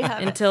 Now you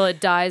have it. until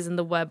it dies in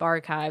the web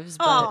archives.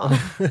 But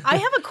Oh, I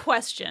have a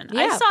question.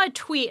 I Yeah. saw a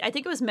tweet. I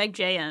think it was Meg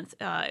Jayanth.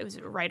 It was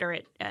a writer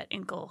at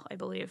Inkle, I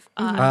believe.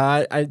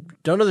 I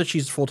don't know that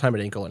she's full time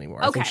at Inkle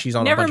anymore. I think she's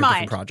on never a bunch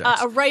mind. of different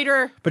projects. A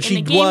writer But in she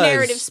the game was-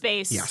 narrative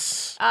space.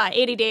 Yes.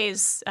 80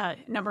 days,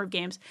 number of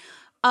games.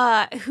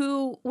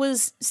 Who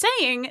was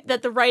saying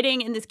that the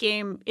writing in this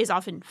game is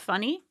often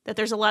funny, that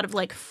there's a lot of,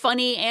 like,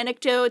 funny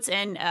anecdotes,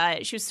 and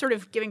she was sort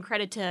of giving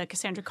credit to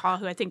Cassandra Call,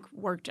 who I think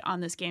worked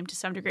on this game to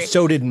some degree.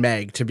 So did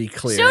Meg, to be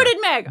clear. So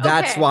did Meg, okay.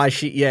 That's why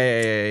she. Yeah.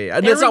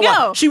 And There that's we not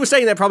why go. she was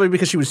saying that, probably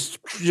because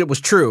it was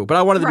true. But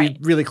I wanted to Right.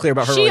 be really clear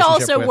about her She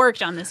relationship also with-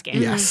 worked on this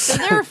game. Yes. So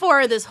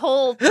therefore, this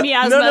whole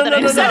miasma that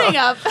I'm setting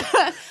up,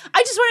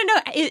 I just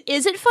want to know,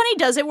 is it funny?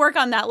 Does it work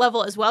on that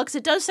level as well? Because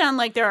it does sound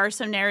like there are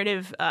some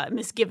narrative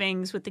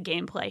misgivings with the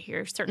gameplay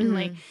here,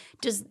 certainly.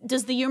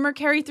 Does the humor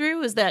carry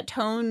through? Is that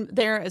tone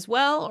there as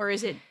well? Or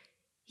is it...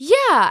 yeah,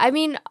 I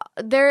mean,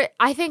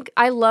 I think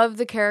I love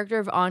the character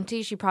of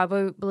Auntie. She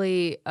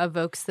probably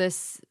evokes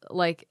this,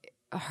 like,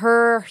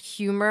 her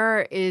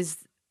humor is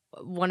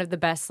one of the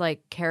best,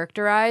 like,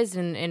 characterized,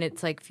 and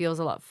it's, like, feels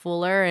a lot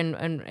fuller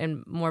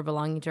and more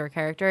belonging to her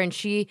character. And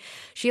she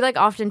like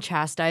often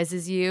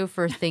chastises you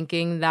for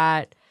thinking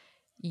that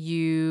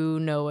you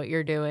know what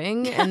you're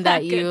doing and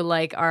that you,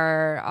 like,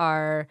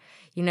 are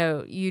you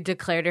know, you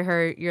declare to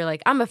her, you're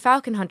like, I'm a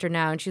falcon hunter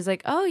now. And she's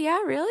like, oh, yeah,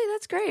 really?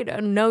 That's great.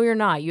 No, you're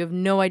not. You have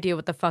no idea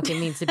what the fuck it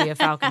means to be a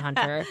falcon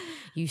hunter,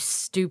 you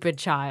stupid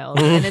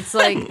child. And it's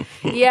like,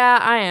 yeah,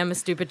 I am a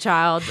stupid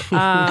child.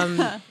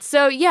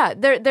 So, yeah,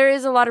 there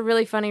is a lot of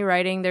really funny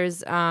writing.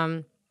 There's,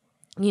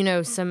 you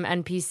know, some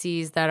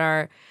NPCs that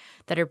are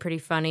pretty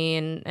funny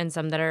and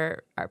some that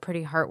are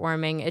pretty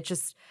heartwarming.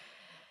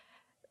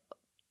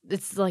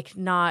 It's like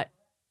not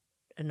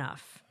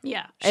enough.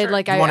 Yeah, It, sure.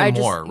 like, You I wanted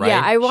just, more, right?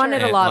 Yeah, I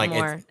wanted Sure. a lot Like,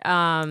 more.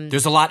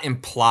 There's a lot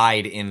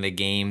implied in the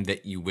game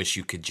that you wish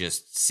you could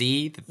just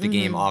see, that the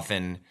game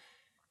often,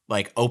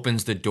 like,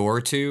 opens the door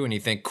to, and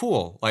you think,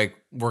 cool, like,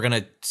 we're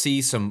gonna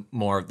see some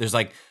more. There's,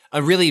 like,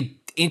 a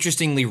really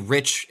interestingly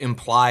rich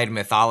implied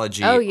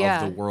mythology Oh,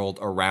 yeah. of the world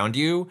around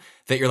you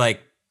that you're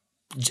like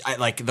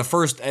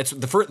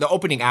the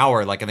opening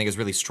hour, like, I think is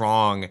really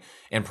strong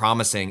and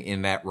promising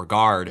in that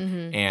regard.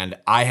 And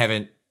I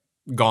haven't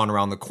gone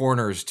around the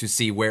corners to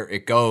see where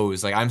it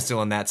goes. Like, I'm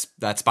still in that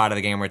spot of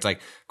the game where it's like,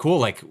 cool,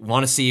 like,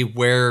 want to see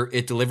where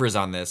it delivers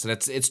on this. And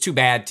it's too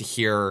bad to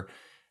hear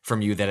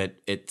from you that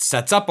it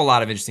sets up a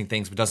lot of interesting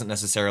things, but doesn't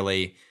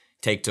necessarily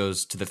take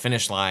those to the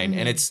finish line.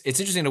 And it's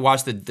interesting to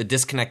watch the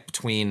disconnect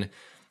between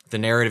the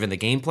narrative and the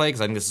gameplay,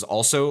 because I think this is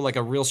also, like,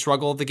 a real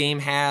struggle the game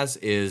has,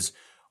 is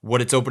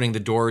what it's opening the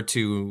door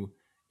to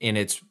in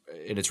its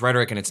its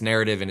rhetoric and its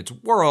narrative and its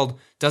world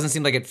doesn't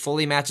seem like it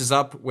fully matches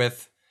up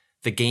with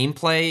the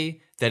gameplay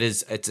that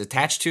it's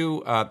attached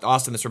to.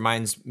 Austin, this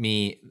reminds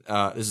me,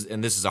 this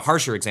is a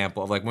harsher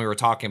example of like when we were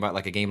talking about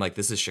like a game like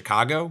This Is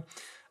Chicago,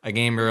 a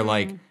game where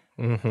like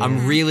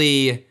I'm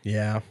really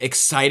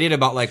excited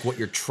about like what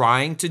you're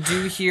trying to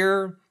do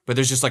here, but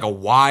there's just like a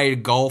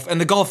wide gulf, and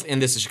the gulf in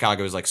This Is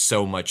Chicago is like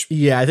so much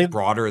I think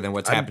broader than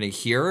what's happening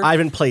here. I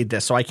haven't played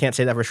this, so I can't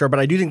say that for sure, but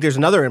I do think there's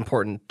another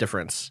important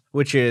difference,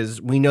 which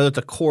is we know that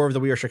the core of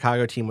the We Are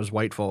Chicago team was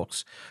white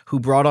folks who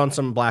brought on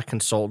some black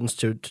consultants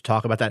to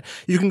talk about that.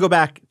 You can go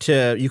back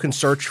to, you can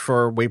search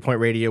for Waypoint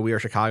Radio, We Are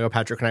Chicago.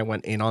 Patrick and I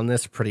went in on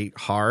this pretty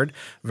hard.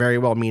 Very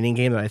well-meaning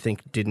game that I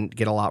think didn't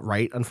get a lot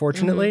right,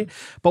 unfortunately.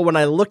 But when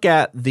I look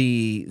at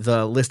the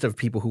list of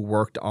people who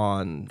worked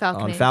on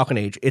Falcon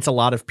Age, it's a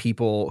lot of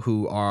people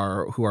who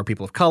are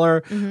people of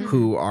color,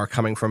 who are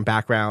coming from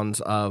backgrounds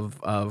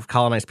of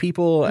colonized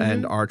people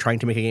and are trying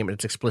to make a game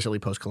that's explicitly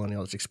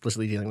post-colonial, it's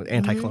explicitly dealing with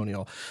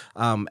anti-colonial,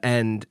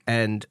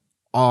 and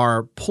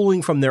are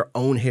pulling from their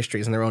own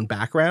histories and their own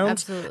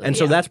backgrounds. Absolutely, and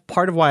so that's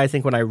part of why I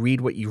think when I read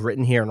what you've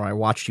written here and when I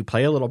watched you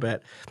play a little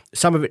bit,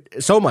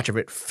 so much of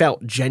it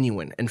felt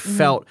genuine and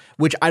felt,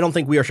 which I don't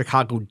think We Are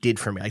Chicago did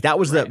for me. Like that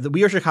was the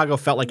We Are Chicago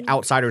felt like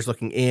outsiders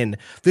looking in.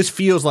 This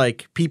feels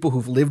like people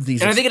who've lived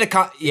these and I think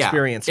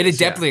experiences. It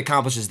definitely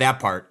accomplishes that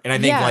part. And I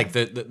think like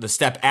the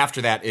step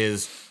after that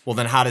is, well,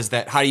 then how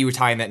do you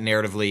tie in that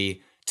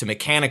narratively to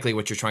mechanically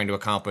what you're trying to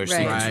accomplish so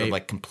you can sort of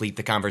like complete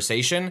the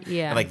conversation?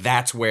 Yeah. And like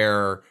that's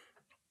where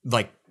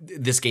like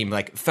this game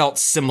like felt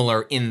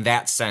similar in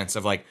that sense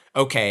of like,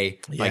 okay,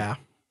 like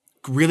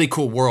really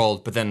cool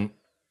world, but then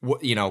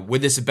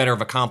would this be better have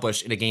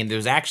accomplished in a game that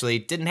was actually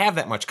didn't have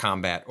that much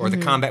combat, or the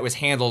combat was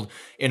handled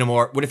in a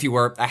more, what if you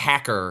were a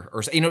hacker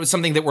or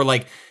something that were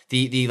like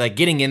the like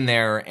getting in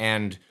there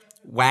and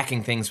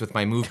whacking things with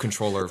my move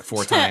controller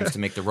 4 times to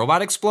make the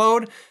robot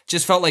explode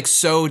just felt like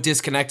so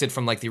disconnected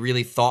from like the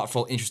really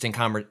thoughtful, interesting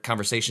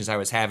conversations I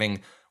was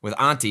having with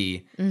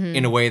Auntie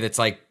in a way that's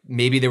like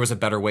maybe there was a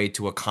better way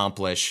to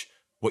accomplish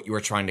what you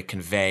were trying to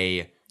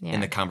convey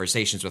in the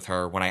conversations with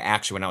her when I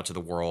actually went out to the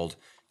world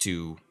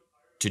to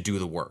do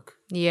the work.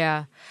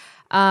 Yeah.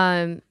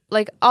 I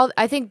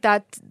think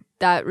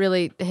that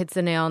really hits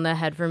the nail on the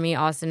head for me,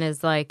 Austin,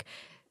 is like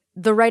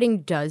the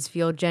writing does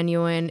feel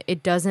genuine.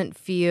 It doesn't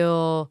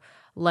feel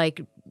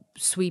like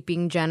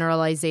sweeping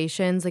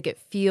generalizations. Like it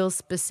feels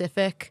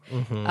specific.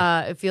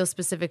 It feels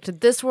specific to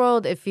this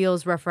world. It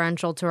feels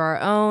referential to our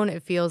own.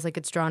 It feels like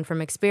it's drawn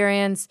from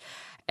experience.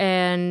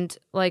 And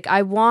like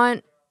I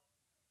want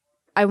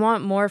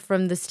more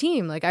from this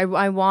team. Like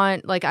I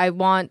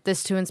want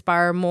this to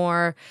inspire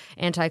more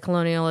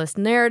anti-colonialist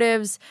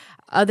narratives,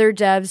 other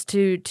devs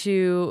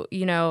to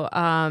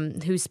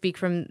who speak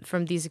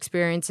from these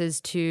experiences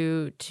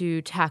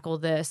to tackle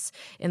this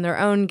in their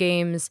own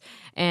games.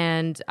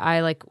 And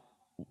I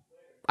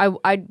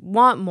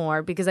want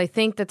more because I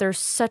think that there's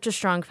such a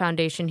strong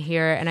foundation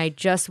here, and I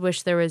just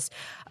wish there was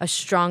a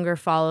stronger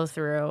follow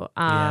through.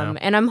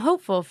 And I'm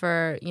hopeful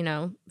for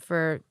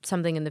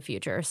something in the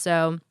future.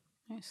 So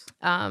Nice.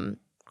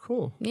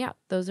 Cool. Yeah,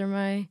 those are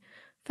my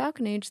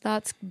Falcon Age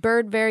thoughts.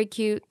 Bird, very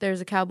cute. There's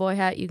a cowboy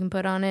hat you can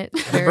put on it.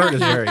 The bird is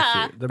very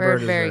cute. The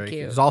bird is very very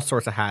cute. There's all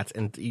sorts of hats,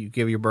 and you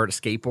give your bird a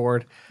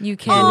skateboard. You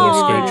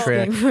can skate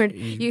trick.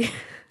 skateboard.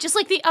 Just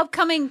like the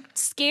upcoming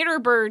Skater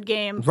Bird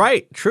game.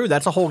 Right, true.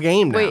 That's a whole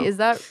game now. Wait, is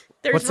that?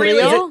 There's What's really.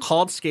 Is it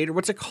called Skater?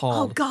 What's it Oh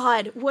called?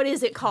 God, what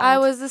is it called? I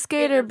was the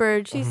skater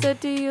bird. She said,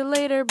 "Do you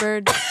later,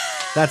 bird?"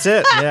 That's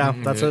it. Yeah,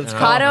 that's what it's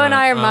called. Kato and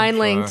I are mind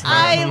linked.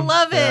 I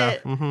love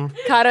it.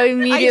 Kato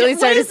immediately what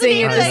started is the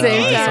singing name at of the that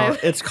same game? time.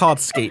 It's called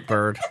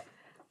Skatebird.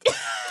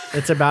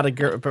 It's about a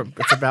girl.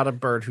 It's about a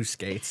bird who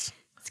skates.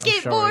 I'm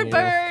showing Skateboard you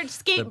bird,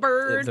 skate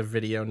bird. The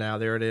video now.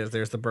 There it is.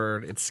 There's the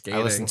bird. It's skating.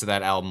 I listened to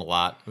that album a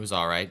lot. It was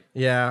all right.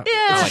 Yeah. Yeah.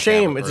 It's I a like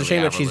shame. that It's a early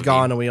shame that Avril she's Lavigne.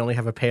 gone and we only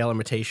have a pale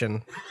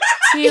imitation.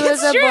 He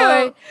was a true.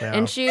 boy, Yeah.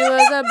 and she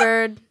was a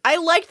bird. I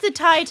liked the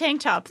tie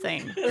tank top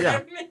thing.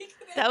 Yeah.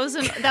 That was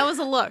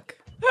a look.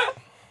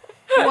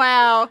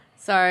 Wow.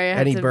 Sorry, I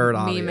had Any to bird,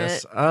 meme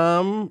obvious.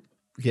 it.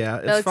 Yeah,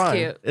 it's looks fine.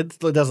 cute. It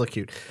does look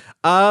cute.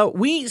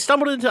 We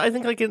stumbled into, I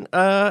think, like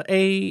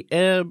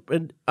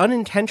an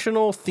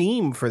unintentional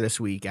theme for this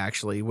week,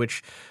 actually,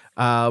 which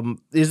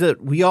is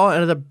that we all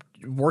ended up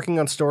working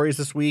on stories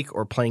this week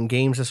or playing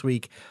games this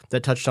week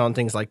that touched on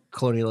things like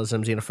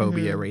colonialism,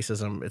 xenophobia,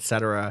 racism,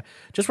 etc.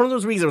 Just one of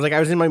those weeks. It was like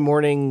I was in my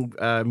morning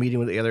meeting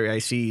with the other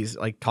AICs,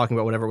 like talking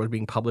about whatever was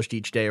being published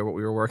each day or what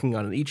we were working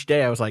on, and each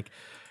day I was like,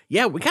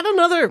 yeah, we're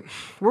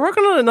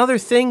working on another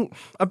thing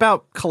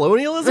about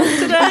colonialism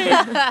today.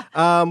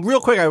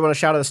 Real quick, I want to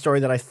shout out a story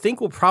that I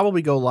think will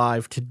probably go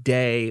live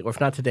today, or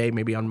if not today,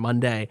 maybe on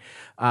Monday,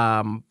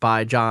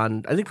 by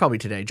John, I think probably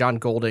today, John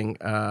Golding,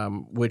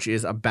 which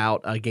is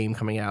about a game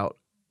coming out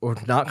or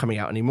not coming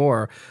out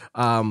anymore,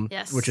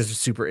 Yes. which is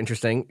super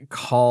interesting,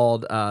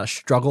 called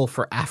Struggle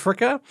for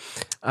Africa.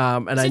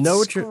 And Is I it know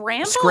what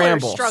you're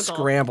Scramble or Struggle?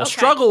 Scramble. Okay.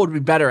 Struggle would be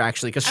better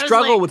actually, because I was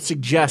struggle like- would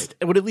suggest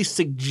it would at least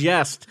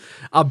suggest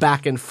a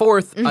back and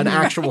forth, an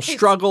actual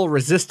struggle,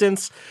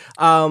 resistance.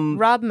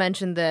 Rob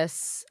mentioned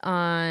this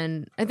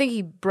on. I think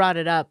he brought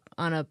it up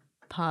on a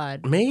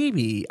pod.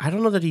 Maybe I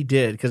don't know that he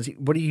did, because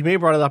he may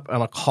have brought it up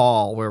on a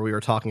call where we were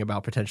talking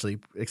about potentially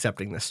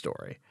accepting this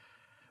story,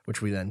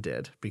 which we then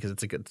did because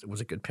it was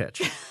a good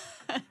pitch.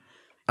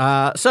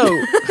 So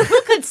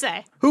Who could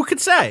say? who could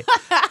say?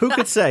 Who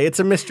could say? It's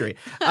a mystery.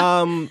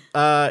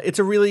 It's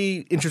a really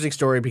interesting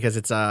story because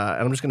it's and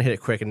I'm just going to hit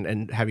it quick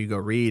and have you go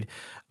read.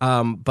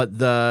 But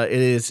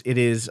it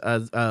is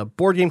a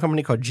board game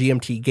company called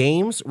GMT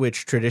Games,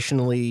 which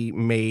traditionally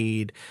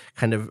made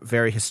kind of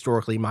very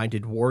historically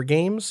minded war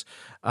games.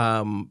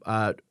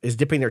 Is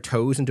dipping their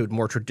toes into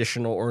more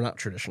traditional, or not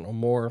traditional,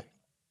 more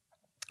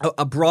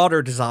a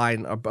broader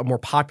design, a more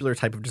popular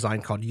type of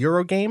design called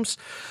Euro games.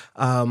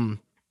 I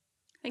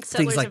think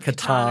Things Settlers like of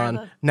Catan,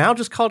 are now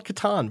just called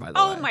Catan, by the way.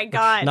 Oh my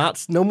God.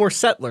 No more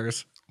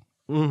Settlers.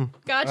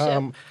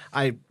 Gotcha.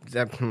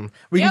 That's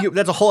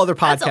a whole other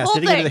That's a podcast. whole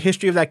Getting into thing. the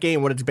history of that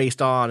game, what it's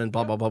based on, and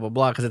blah blah blah blah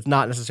blah. Because it's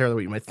not necessarily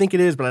what you might think it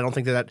is, but I don't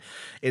think that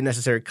it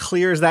necessarily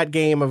clears that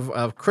game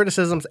of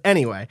criticisms.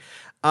 Anyway,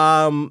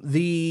 I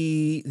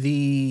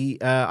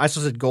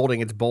still said Golding.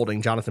 It's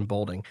Bolding. Jonathan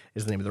Bolding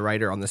is the name of the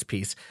writer on this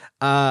piece.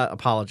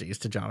 Apologies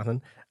to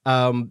Jonathan.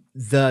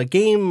 The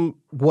game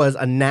was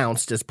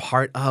announced as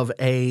part of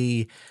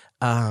a.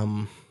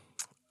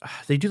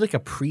 They do like a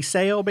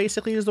pre-sale,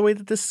 basically, is the way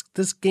that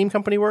this game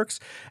company works.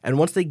 And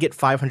once they get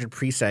 500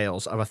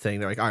 pre-sales of a thing,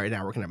 they're like, all right,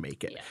 now we're going to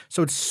make it. Yeah.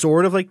 So it's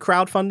sort of like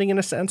crowdfunding in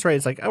a sense, right?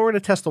 It's like, oh, we're going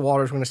to test the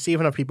waters. We're going to see if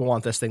enough people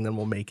want this thing, then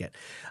we'll make it.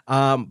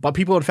 But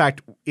people, in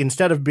fact,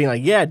 instead of being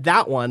like, yeah,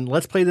 that one,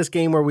 let's play this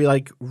game where we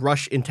like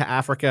rush into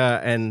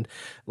Africa and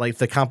like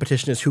the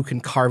competition is who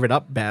can carve it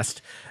up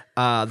best.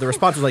 The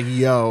response was like,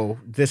 yo,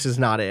 this is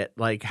not it.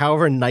 Like,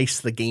 however nice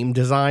the game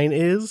design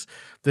is,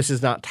 this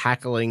is not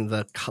tackling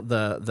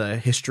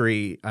the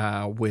history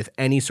with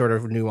any sort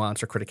of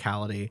nuance or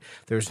criticality.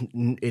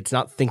 It's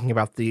not thinking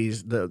about the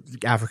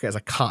Africa as a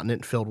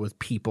continent filled with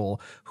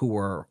people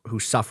who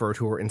suffered,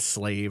 who were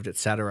enslaved,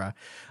 etc.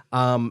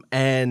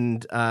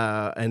 And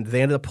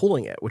they ended up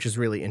pulling it, which is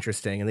really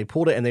interesting. And they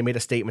pulled it and they made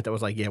a statement that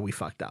was like, yeah, we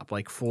fucked up,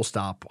 like full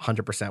stop,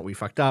 100%, we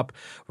fucked up.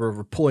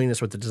 We're pulling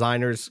this with the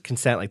designer's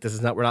consent. Like, this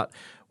is not,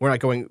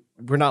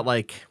 we're not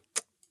like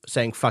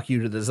saying fuck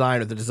you to the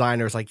designer. The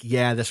designer is like,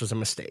 yeah, this was a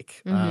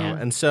mistake.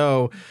 And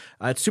so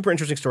it's a super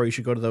interesting story. You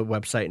should go to the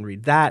website and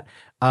read that.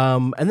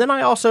 And then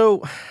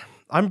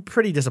I'm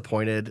pretty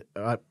disappointed.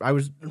 I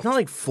was not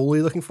like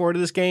fully looking forward to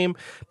this game,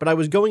 but I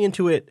was going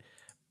into it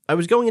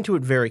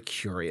very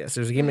curious.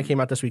 There's a game that came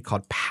out this week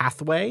called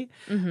Pathway,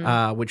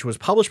 which was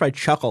published by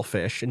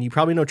Chucklefish. And you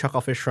probably know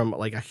Chucklefish from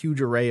like a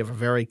huge array of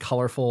very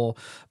colorful,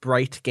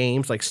 bright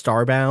games like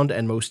Starbound,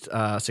 and most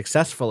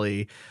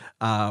successfully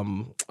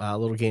a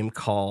little game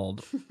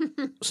called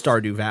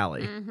Stardew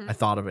Valley. I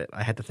thought of it.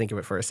 I had to think of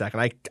it for a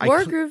second.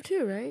 Wargroove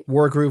too, right?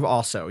 Wargroove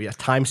also, yes.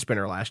 Time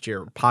Spinner last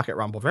year, Pocket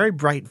Rumble, very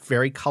bright,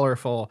 very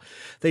colorful.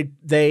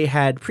 They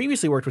had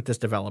previously worked with this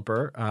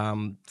developer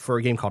for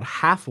a game called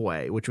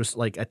Halfway, which was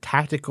like a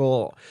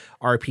tactical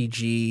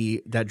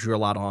RPG that drew a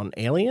lot on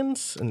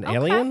Aliens and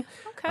Alien.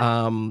 Okay.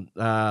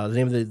 The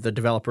name of the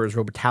developer is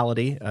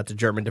Robotality. It's a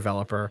German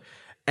developer.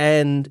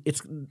 And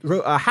it's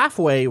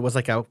Halfway was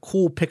like a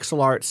cool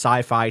pixel art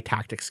sci-fi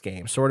tactics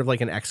game, sort of like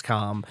an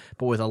XCOM,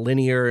 but with a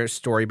linear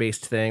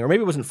story-based thing. Or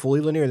maybe it wasn't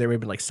fully linear. There may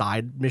have been like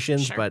side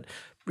missions, but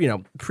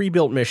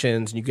pre-built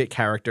missions, and you get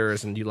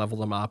characters and you level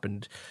them up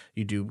and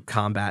you do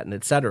combat and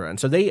etc. And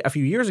so they, a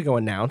few years ago,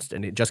 announced,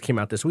 and it just came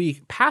out this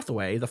week,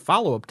 Pathway, the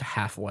follow-up to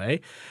Halfway,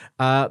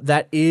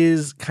 that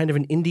is kind of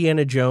an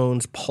Indiana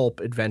Jones pulp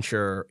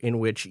adventure in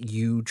which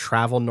you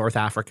travel North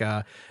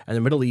Africa and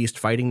the Middle East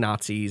fighting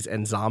Nazis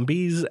and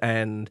zombies,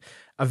 and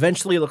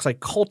eventually it looks like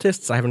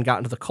cultists. I haven't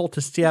gotten to the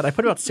cultists yet. I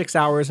put about 6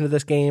 hours into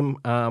this game,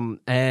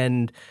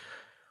 and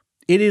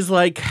it is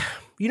like...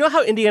 You know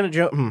how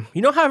you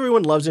know how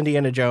everyone loves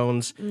Indiana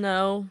Jones?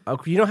 No.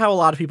 You know how a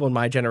lot of people in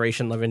my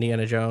generation love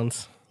Indiana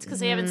Jones? It's because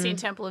they haven't seen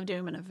Temple of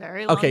Doom in a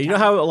very long time. Okay, you know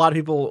how a lot of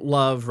people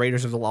love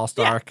Raiders of the Lost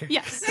Ark?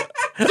 Yes.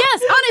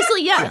 Yes,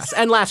 honestly, yes. Yes,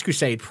 and Last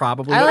Crusade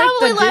probably. I like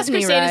Probably the Last Disney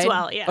Crusade as ride.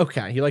 well, yeah.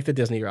 Okay, you like the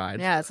Disney ride.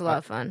 Yeah, it's a lot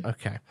of fun.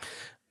 Okay.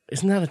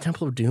 Isn't that a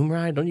Temple of Doom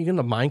ride? Don't you get in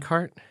the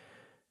minecart?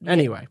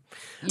 Anyway.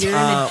 You're in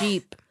a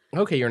Jeep.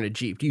 Okay, you're in a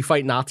Jeep. Do you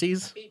fight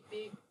Nazis?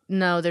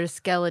 No, there's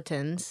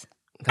skeletons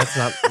That's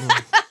not...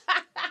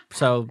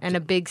 So and a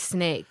big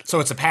snake. So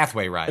it's a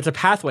pathway ride. it's a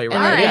pathway ride.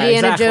 And then Yeah,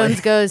 Indiana exactly.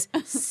 Jones goes,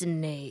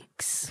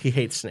 snakes. He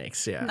hates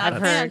snakes, yeah. Not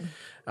I've a fan. heard.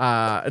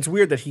 It's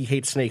weird that he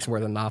hates snakes more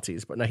than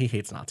Nazis, but no, he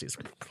hates Nazis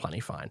plenty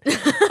fine. He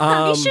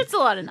shoots a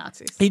lot of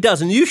Nazis. He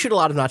does, and you shoot a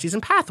lot of Nazis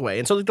in Pathway.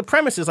 And so like, the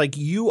premise is like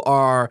you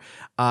are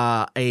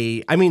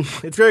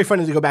it's very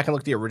funny to go back and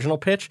look at the original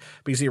pitch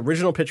because the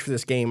original pitch for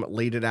this game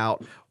laid it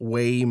out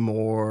way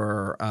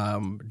more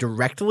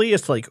directly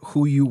as to like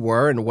who you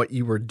were and what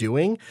you were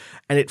doing.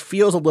 And it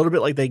feels a little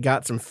bit like they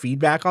got some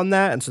feedback on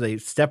that. And so they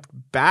stepped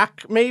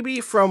back maybe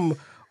from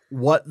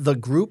what the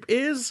group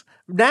is.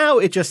 Now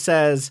it just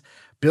says,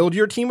 build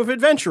your team of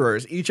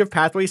adventurers. Each of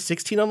Pathway's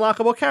 16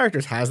 unlockable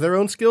characters has their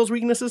own skills,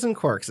 weaknesses, and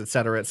quirks,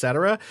 etc.,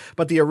 etc.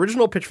 But the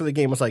original pitch for the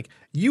game was like,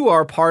 you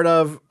are part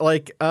of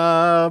like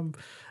a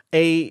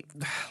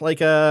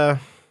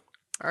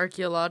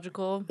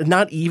Archaeological.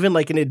 not even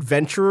like an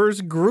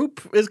adventurers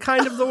group is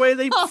kind of the way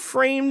they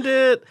framed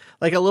it.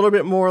 Like a little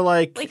bit more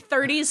like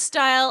 30s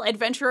style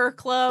adventurer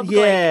club.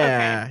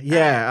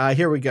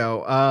 Here we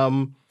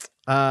go.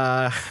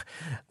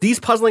 These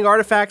puzzling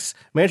artifacts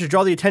manage to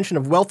draw the attention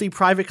of wealthy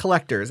private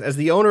collectors. As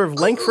the owner of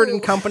Langford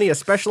 & Company, a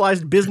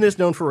specialized business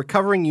known for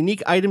recovering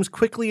unique items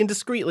quickly and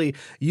discreetly,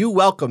 you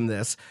welcome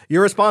this.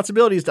 Your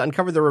responsibility is to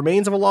uncover the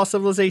remains of a lost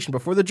civilization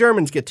before the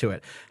Germans get to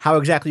it. How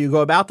exactly you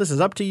go about this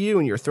is up to you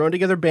and your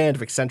thrown-together band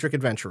of eccentric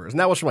adventurers. And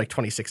that was from like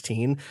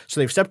 2016, so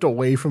they've stepped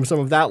away from some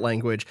of that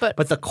language,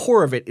 but the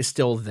core of it is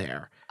still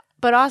there.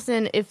 But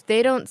Austin, if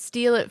they don't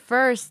steal it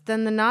first,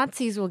 then the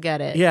Nazis will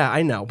get it. Yeah,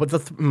 I know. But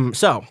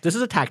so this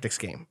is a tactics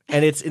game,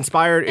 and it's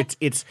inspired.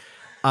 It's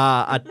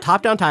a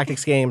top-down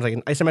tactics game, like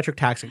an isometric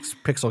tactics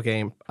pixel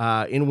game,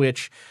 in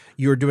which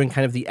you're doing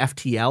kind of the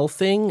FTL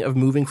thing of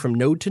moving from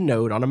node to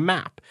node on a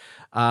map.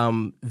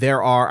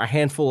 There are a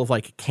handful of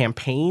like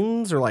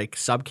campaigns or like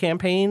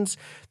sub-campaigns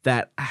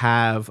that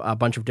have a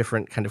bunch of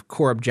different kind of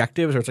core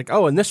objectives. Or it's like,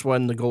 oh, in this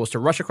one, the goal is to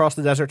rush across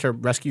the desert to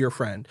rescue your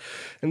friend.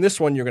 In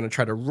this one, you're going to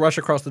try to rush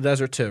across the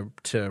desert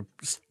to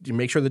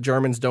make sure the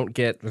Germans don't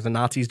get, or the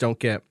Nazis don't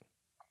get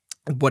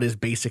what is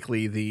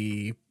basically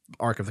the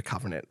Ark of the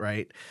Covenant,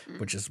 right?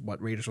 Which is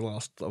what Raiders of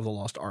the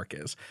Lost Ark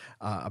is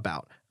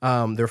about.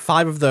 There are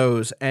 5 of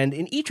those, and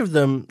in each of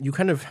them, you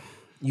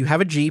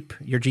have a Jeep,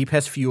 your Jeep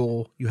has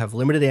fuel, you have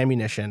limited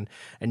ammunition,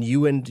 and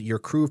you and your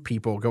crew of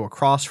people go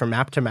across from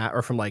map to map,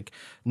 or from like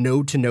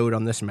node to node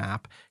on this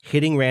map,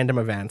 hitting random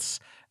events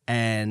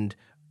and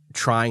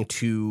trying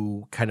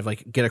to kind of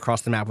like get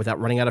across the map without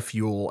running out of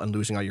fuel and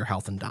losing all your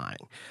health and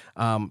dying.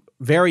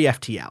 Very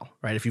FTL,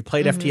 right? If you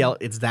played FTL,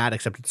 it's that,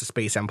 except it's a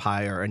space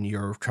empire and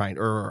you're trying,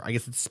 or I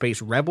guess it's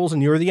space rebels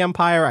and you're the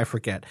empire, I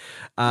forget.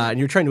 And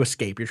you're trying to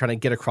escape. You're trying to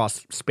get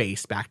across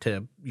space back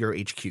to your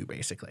HQ,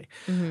 basically.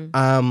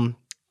 You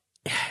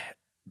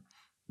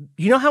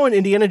know how in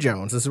Indiana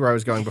Jones, this is where I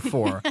was going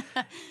before,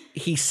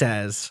 he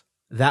says,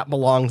 that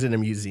belongs in a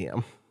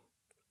museum.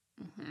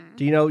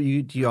 Do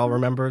you all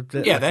remember?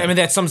 I mean,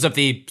 that sums up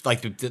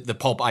the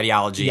pulp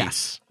ideology.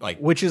 Yes. Like,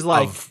 which is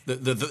like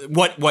of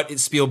what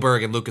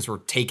Spielberg and Lucas were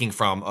taking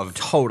from of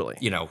totally,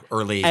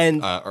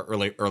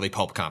 early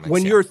pulp comics.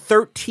 When you're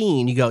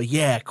 13, you go,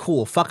 yeah,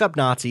 cool, fuck up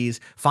Nazis,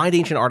 find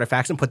ancient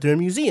artifacts and put them in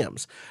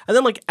museums. And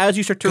then like as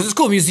you start to, because it's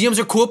cool, museums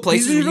are cool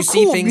places where you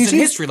see things in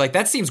history. Like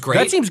that seems great.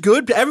 That seems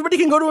good. Everybody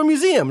can go to a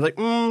museum. Like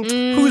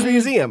whose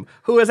museum?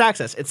 Who has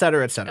access? Et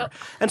cetera, et cetera.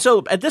 And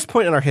so at this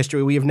point in our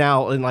history, we have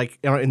now in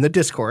the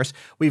discourse,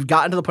 we've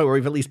gotten to the point where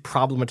we've at least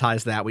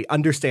problematized that. We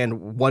understand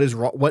what is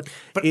wrong.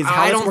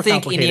 I don't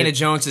think Indiana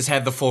Jones has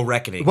had the full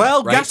reckoning.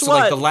 Well, right? guess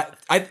what?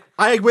 I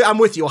agree. I'm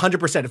with you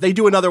 100%. If they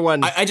do another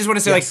one, I just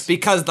want to say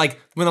because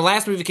when the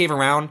last movie came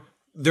around,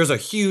 there's a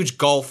huge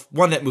gulf.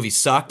 One, that movie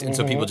sucked, and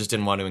so people just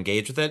didn't want to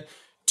engage with it.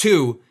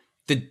 2,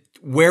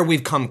 where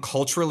we've come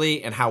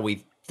culturally and how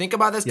we think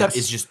about this stuff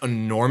is just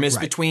enormous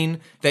between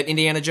that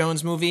Indiana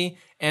Jones movie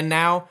and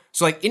now.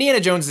 So like Indiana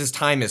Jones'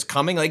 time is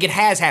coming. Like it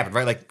has happened,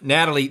 right? Like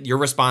Natalie, your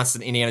response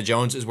to Indiana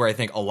Jones is where I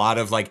think a lot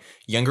of like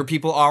younger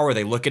people are, where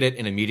they look at it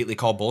and immediately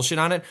call bullshit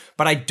on it.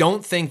 But I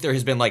don't think there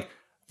has been like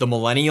the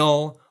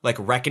millennial like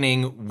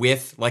reckoning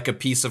with like a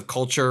piece of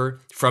culture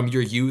from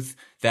your youth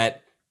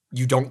that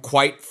you don't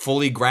quite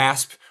fully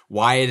grasp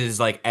why it is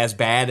like as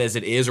bad as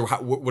it is, or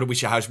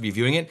how should be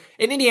viewing it.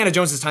 And Indiana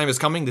Jones' time is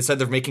coming. They said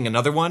they're making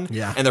another one,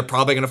 and they're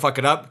probably going to fuck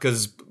it up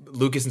because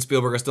Lucas and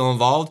Spielberg are still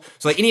involved.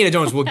 So like Indiana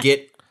Jones will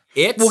get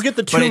it. We'll get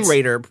the Tomb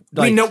Raider.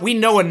 We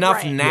know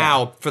enough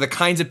now for the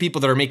kinds of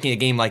people that are making a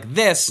game like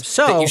this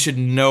that you should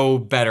know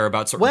better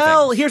about certain things.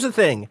 Well, here's the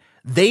thing.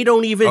 They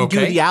don't even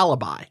do the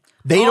alibi.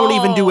 They don't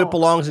even do it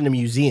belongs in a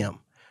museum.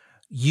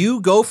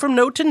 You go from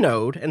node to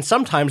node, and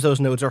sometimes those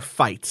nodes are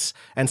fights,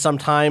 and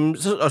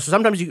sometimes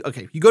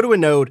you go to a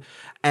node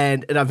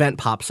and an event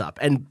pops up.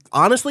 And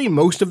honestly,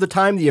 most of the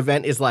time the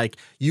event is like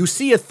you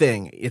see a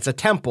thing, it's a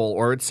temple,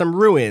 or it's some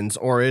ruins,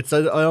 or it's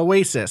an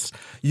oasis.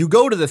 You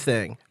go to the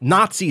thing,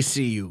 Nazis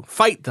see you,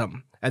 fight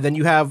them. And then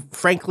you have,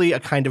 frankly, a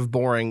kind of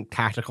boring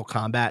tactical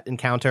combat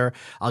encounter.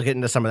 I'll get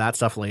into some of that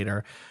stuff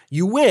later.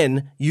 You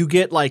win, you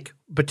get like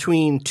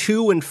between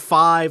 2 and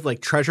 5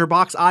 like treasure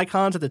box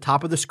icons at the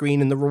top of the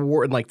screen in the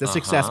reward and like the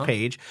success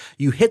page.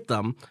 You hit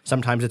them.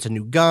 Sometimes it's a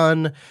new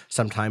gun.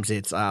 Sometimes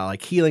it's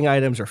like healing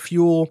items or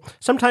fuel.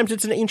 Sometimes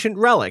it's an ancient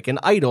relic, an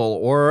idol,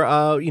 or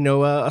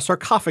a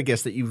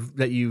sarcophagus that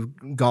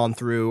you've gone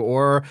through,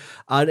 or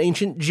an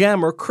ancient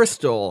gem or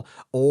crystal.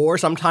 Or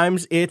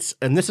sometimes it's,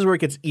 and this is where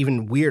it gets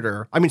even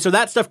weirder. I mean, so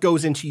that stuff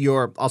goes into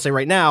your. I'll say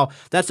right now,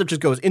 that stuff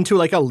just goes into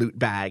like a loot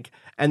bag.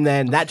 And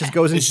then that just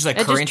goes into It's just like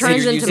It just currency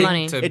turns you're into using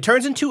money. to- it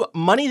turns into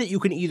money that you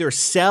can either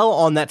sell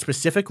on that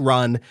specific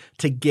run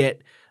to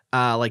get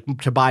like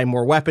to buy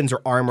more weapons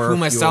or armor. Who or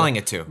am I fuel. selling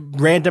it to?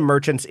 Random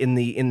merchants in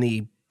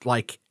the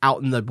like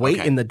out in the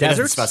Okay. in the It doesn't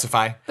deserts.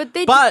 specify.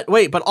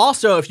 But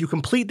also if you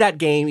complete that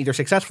game either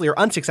successfully or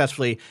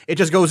unsuccessfully, it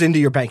just goes into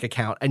your bank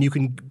account and you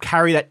can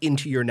carry that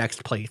into your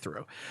next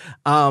playthrough.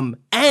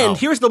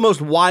 Here's the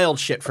most wild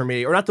shit for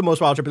me, or not the most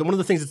wild shit, but one of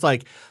the things that's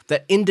like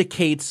that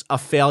indicates a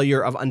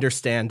failure of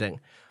understanding.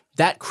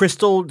 That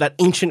crystal, that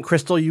ancient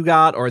crystal you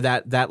got, or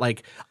that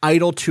like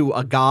idol to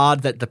a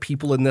god that the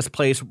people in this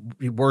place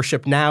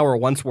worship now or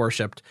once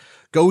worshipped,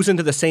 goes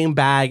into the same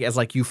bag as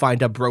like you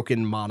find a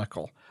broken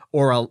monocle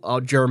or a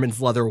German's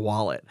leather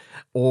wallet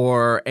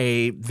or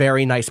a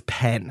very nice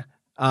pen.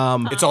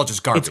 It's all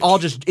just garbage.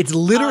 It's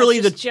literally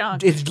it's just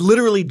junk. It's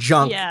literally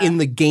junk Yeah. in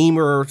the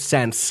gamer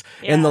sense.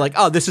 In the Yeah. like,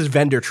 oh, this is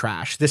vendor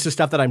trash. This is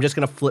stuff that I'm just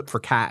gonna flip for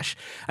cash.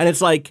 And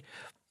it's like,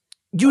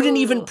 you didn't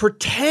even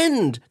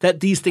pretend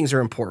that these things are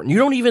important. You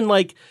don't even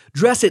like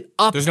dress it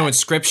up. There's no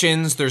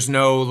inscriptions. There's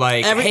no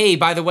like, hey,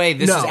 by the way,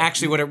 this is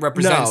actually what it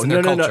represents in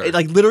their culture. No.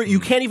 Like literally,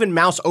 you can't even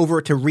mouse over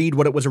it to read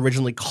what it was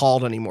originally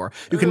called anymore.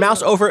 You can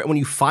mouse over it when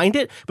you find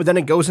it, but then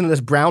it goes into this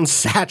brown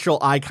satchel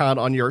icon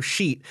on your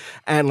sheet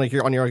and like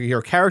on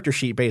your character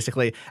sheet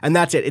basically, and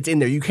that's it. It's in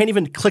there. You can't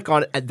even click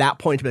on it at that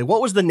point to be like,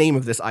 what was the name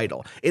of this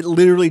idol? It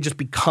literally just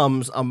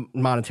becomes a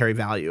monetary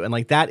value, and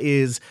like that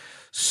is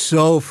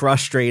so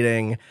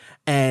frustrating.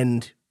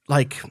 And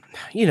like,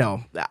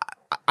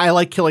 I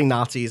like killing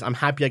Nazis. I'm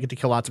happy I get to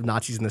kill lots of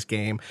Nazis in this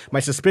game. My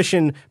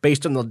suspicion,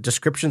 based on the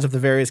descriptions of the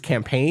various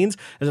campaigns,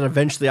 is that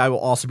eventually I will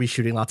also be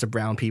shooting lots of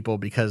brown people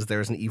because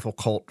there's an evil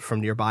cult from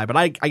nearby. But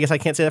I guess I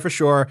can't say that for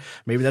sure.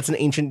 Maybe that's an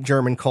ancient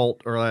German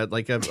cult or a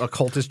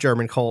cultist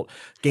German cult.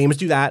 Games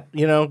do that,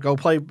 go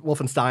play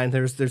Wolfenstein.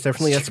 There's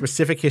definitely a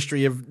specific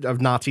history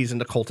of Nazis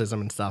and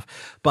occultism and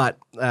stuff. But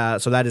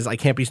so that is, I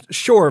can't be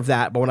sure of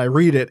that. But when I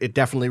read it, it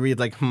definitely reads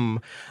like,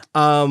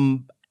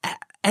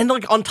 And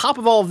like on top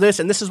of all of this,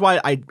 and this is why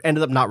I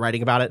ended up not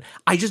writing about it,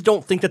 I just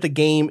don't think that the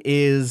game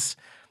is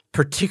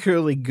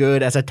particularly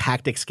good as a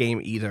tactics game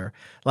either.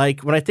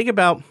 Like when I think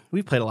about,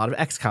 we've played a lot of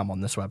XCOM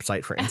on this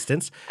website, for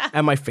instance,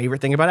 and my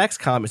favorite thing about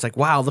XCOM is like,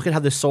 wow, look at how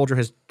this soldier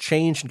has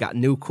changed and got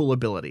new cool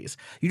abilities.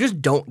 You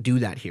just don't do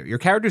that here. Your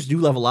characters do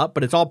level up,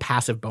 but it's all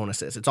passive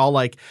bonuses. It's all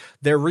like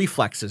their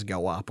reflexes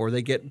go up, or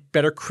they get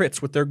better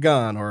crits with their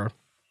gun, or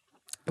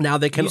now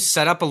they can you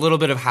set up a little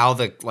bit of how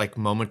the like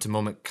moment to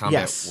moment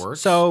combat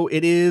works. So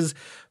it is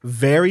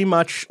very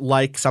much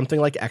like something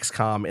like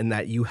XCOM in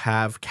that you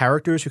have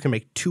characters who can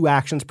make 2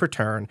 actions per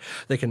turn.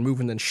 They can move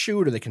and then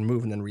shoot, or they can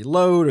move and then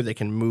reload, or they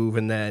can move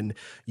and then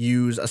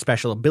use a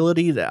special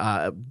ability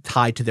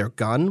tied to their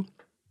gun.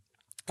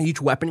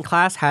 Each weapon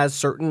class has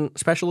certain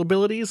special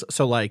abilities.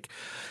 So like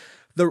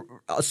the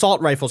assault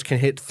rifles can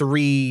hit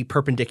 3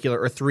 perpendicular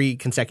or 3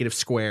 consecutive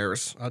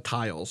squares,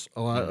 tiles.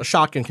 A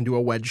shotgun can do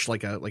a wedge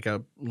like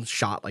a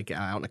shot like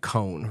out in a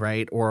cone,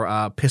 right?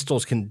 Or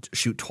pistols can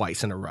shoot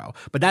twice in a row.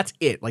 But that's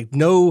it. Like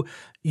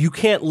you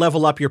can't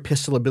level up your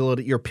pistol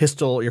ability, your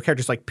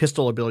character's like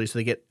pistol ability, so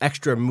they get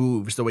extra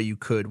moves the way you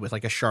could with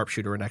like a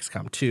sharpshooter in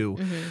XCOM 2.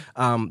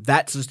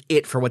 That's just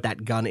it for what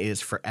that gun is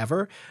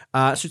forever.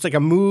 So it's like a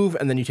move,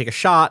 and then you take a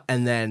shot,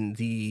 and then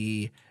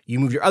you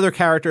move your other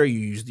character,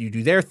 you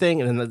do their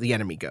thing, and then the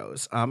enemy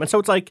goes. And so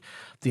it's like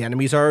the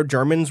enemies are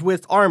Germans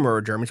with armor,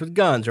 or Germans with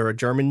guns, or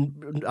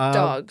German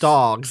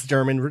dogs,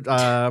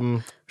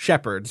 German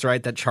shepherds,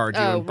 right, that charge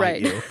you and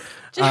bite you.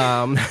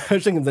 I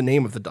was thinking of the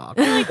name of the dog.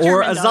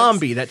 Or a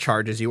zombie that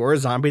charges you, or a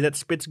zombie that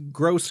spits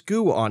gross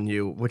goo on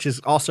you, which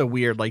is also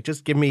weird. Like,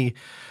 just give me...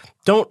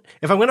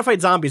 If I'm going to fight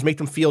zombies, make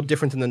them feel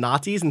different than the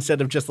Nazis instead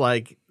of just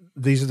like,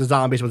 these are the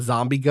zombies with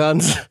zombie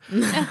guns,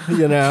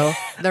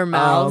 Their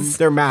mouths.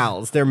 Their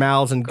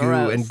mouths and goo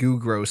Gross. and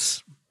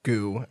gross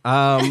goo.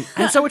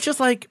 And so it's just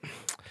like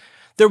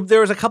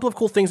there was a couple of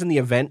cool things in the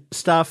event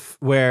stuff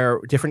where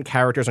different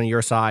characters on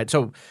your side.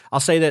 So I'll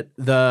say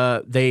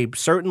that they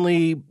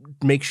certainly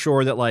make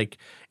sure that like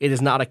it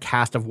is not a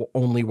cast of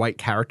only white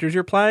characters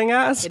you're playing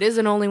as. It is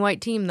an only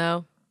white team,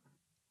 though.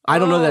 I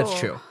don't know that's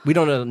true. We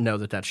don't know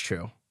that that's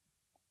true.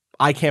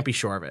 I can't be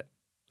sure of it,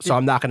 so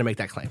I'm not going to make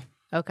that claim.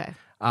 Okay.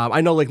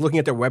 I know, like, looking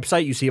at their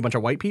website, you see a bunch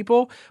of white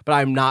people, but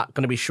I'm not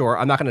going to be sure.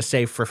 I'm not going to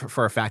say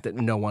for a fact that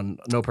no person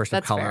of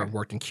That's color fair.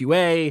 worked in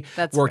QA,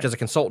 That's worked fair. as a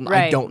consultant.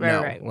 Right, I don't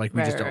know. right. Like,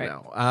 we just don't Right.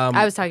 know.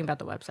 I was talking about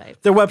the website.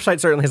 Their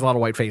website certainly has a lot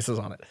of white faces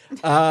on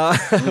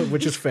it,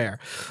 which is fair.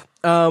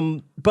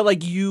 But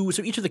like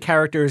so each of the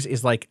characters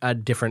is like a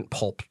different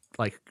pulp,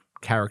 like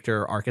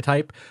character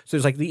archetype. So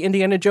there's like the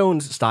Indiana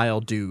Jones style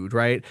dude,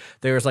 right?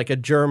 There's like a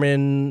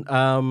German,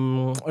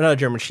 not a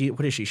German.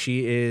 What is she?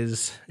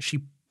 She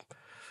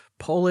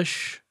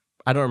Polish.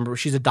 I don't remember.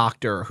 She's a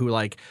doctor who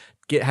like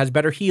has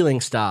better healing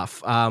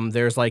stuff.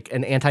 There's like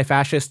an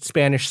anti-fascist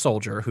Spanish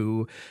soldier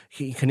who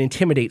he can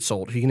intimidate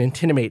soldiers. He can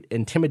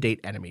intimidate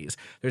enemies.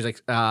 There's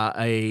like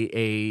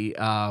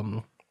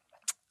an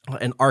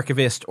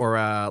archivist or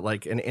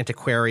like an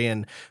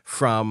antiquarian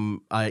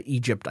from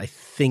Egypt, I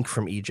think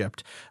from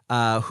Egypt,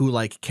 who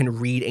like can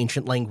read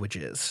ancient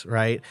languages,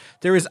 right?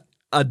 There is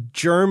a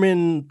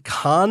German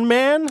con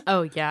man.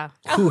 Oh yeah.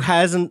 Who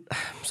hasn't?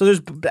 So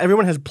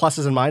everyone has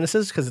pluses and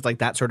minuses because it's like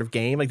that sort of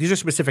game. Like these are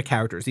specific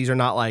characters. These are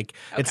not like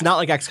it's not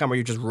like XCOM where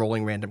you're just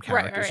rolling random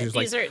characters.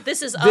 Right.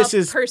 This is a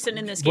person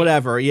in this game.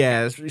 Whatever.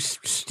 Yeah,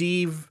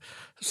 Steve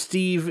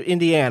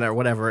Indiana or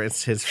whatever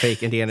it's his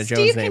fake Indiana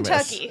Jones name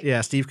Kentucky. is.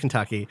 Yeah, Steve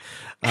Kentucky.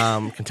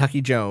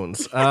 Kentucky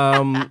Jones.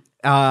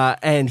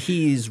 And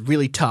he's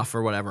really tough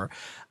or whatever.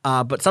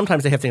 But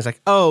sometimes they have things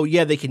like, oh,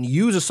 yeah, they can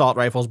use assault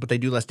rifles, but they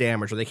do less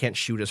damage or they can't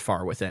shoot as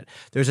far with it.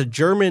 There's a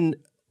German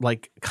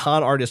like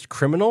con artist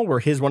criminal where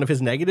one of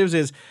his negatives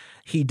is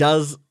he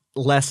does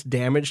less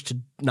damage to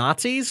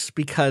Nazis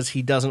because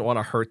he doesn't want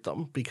to hurt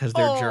them because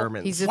they're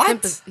Germans. He's okay.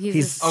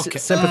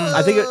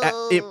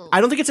 I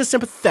don't think it's as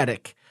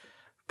sympathetic.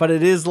 But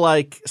it is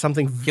like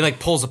something. He like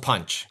pulls a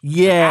punch.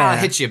 Yeah, I'll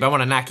hit you, but I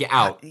want to knock you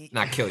out,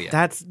 not kill you.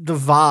 That's the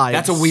vibe.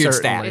 That's a weird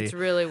certainly. stat. It's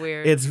really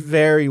weird. It's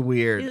very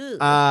weird.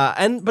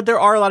 But there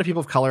are a lot of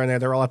people of color in there.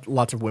 There are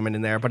lots of women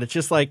in there. But it's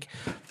just like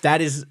that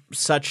is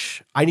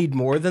such. I need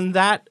more than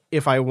that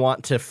if I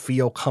want to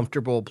feel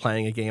comfortable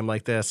playing a game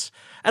like this.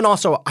 And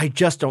also, I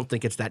just don't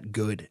think it's that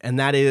good. And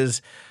that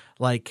is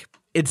like.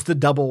 It's the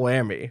double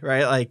whammy,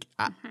 right? Like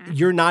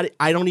you're not.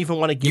 I don't even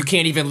want to. You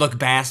can't even look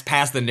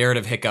past the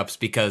narrative hiccups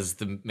because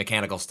the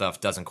mechanical stuff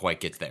doesn't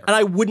quite get there. And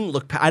I wouldn't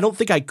look. I don't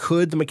think I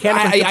could. The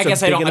mechanical. I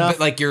guess I don't. Enough. But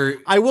like you're.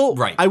 I will.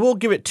 Right. I will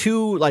give it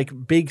two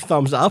like big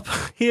thumbs up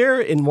here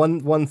in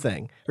one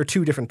thing or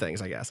two different things.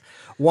 I guess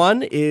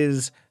one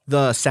is.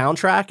 The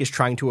soundtrack is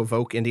trying to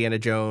evoke Indiana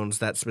Jones,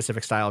 that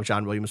specific style of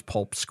John Williams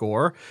pulp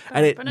score,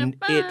 and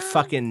it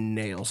fucking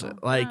nails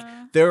it. Like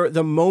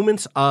the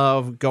moments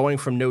of going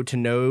from node to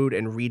node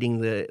and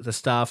reading the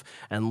stuff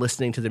and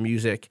listening to the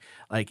music,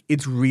 like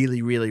it's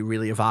really, really,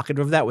 really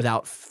evocative of that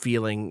without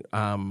feeling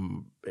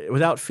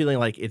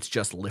like it's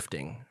just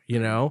lifting, you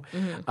know?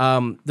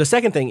 Mm-hmm. The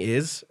second thing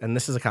is, and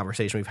this is a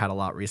conversation we've had a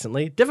lot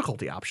recently,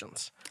 difficulty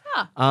options.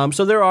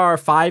 So there are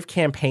 5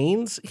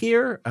 campaigns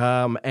here,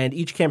 and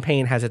each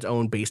campaign has its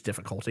own base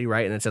difficulty,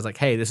 right? And it says like,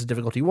 hey, this is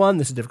difficulty 1,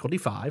 this is difficulty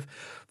 5.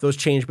 Those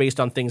change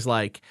based on things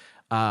like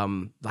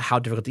how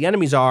difficult the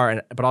enemies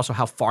are, but also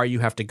how far you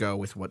have to go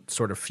with what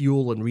sort of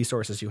fuel and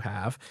resources you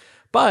have.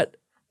 But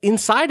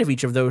inside of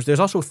each of those, there's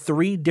also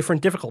 3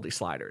 different difficulty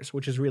sliders,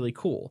 which is really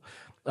cool.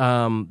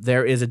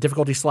 There is a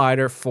difficulty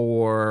slider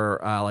for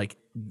like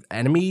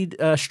enemy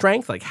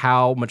strength, like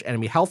how much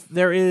enemy health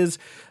there is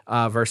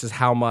versus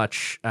how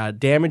much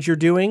damage you're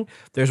doing.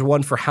 There's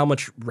one for how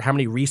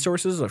many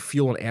resources of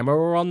fuel and ammo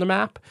are on the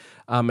map,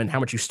 and how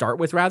much you start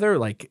with, rather.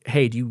 Like,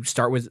 hey, do you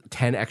start with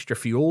 10 extra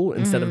fuel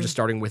instead of just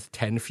starting with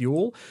 10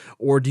 fuel?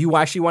 Or do you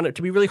actually want it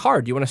to be really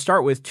hard? Do you want to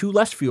start with 2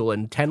 less fuel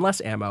and 10 less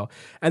ammo?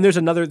 And there's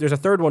a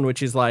third one,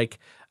 which is like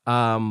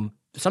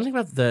something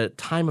about the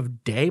time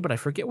of day, but I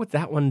forget what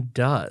that one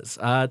does.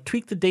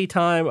 Tweak the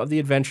daytime of the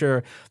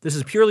adventure. This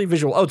is purely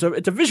visual. Oh,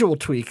 it's a visual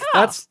tweak. Oh,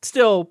 that's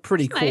still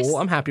pretty cool. Nice.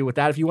 I'm happy with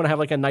that. If you want to have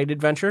like a night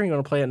adventure, you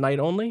want to play at night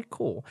only,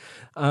 cool.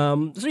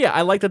 So yeah,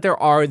 I like that there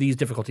are these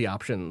difficulty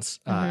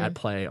options at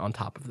play on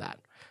top of that.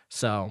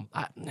 So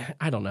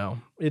I don't know.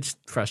 It's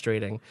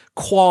frustrating.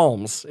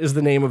 Qualms is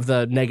the name of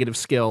the negative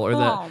skill or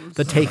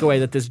the takeaway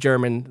that this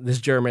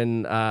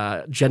German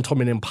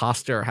gentleman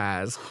imposter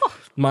has.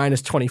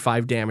 Minus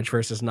 25 damage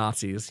versus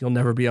Nazis. You'll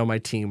never be on my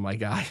team, my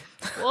guy.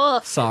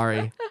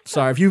 Sorry.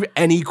 If you have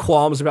any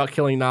qualms about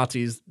killing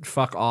Nazis,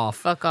 fuck off.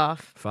 Fuck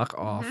off. Fuck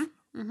off.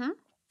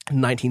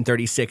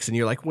 1936, and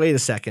you're like, wait a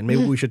second,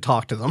 maybe we should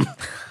talk to them.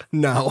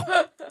 No.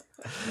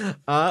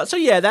 So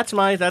yeah, that's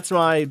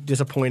my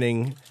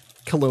disappointing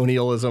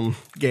colonialism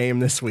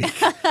game this week.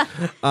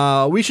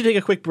 We should take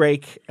a quick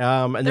break.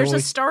 And there's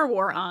a Star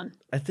War on.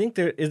 I think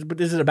there is, but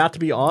is it about to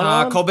be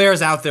on?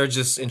 Colbert's out there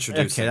just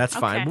introducing. Okay, that's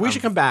fine. But we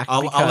should come back.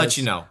 I'll let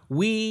you know.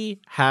 We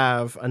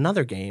have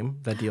another game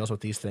that deals with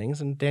these things,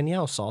 and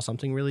Danielle saw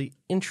something really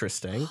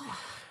interesting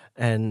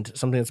and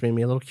something that's made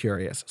me a little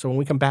curious. So when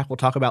we come back, we'll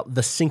talk about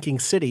The Sinking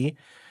City,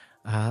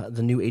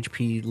 the new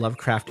H.P.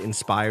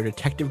 Lovecraft-inspired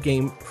detective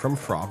game from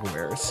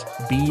Frogwares.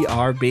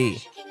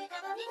 BRB.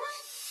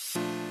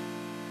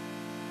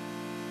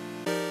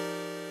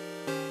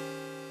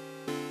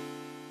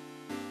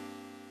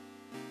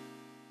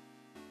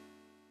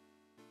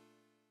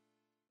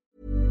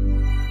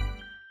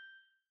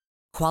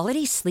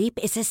 Quality sleep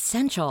is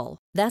essential.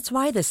 That's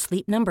why the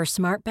Sleep Number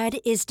Smart Bed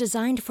is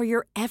designed for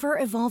your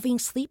ever-evolving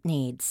sleep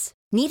needs.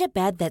 Need a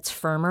bed that's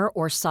firmer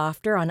or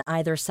softer on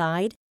either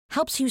side?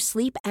 helps you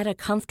sleep at a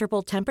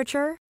comfortable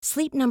temperature?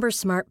 Sleep Number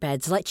Smart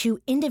Beds let you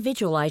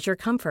individualize your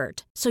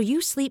comfort so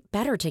you sleep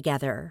better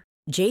together.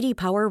 JD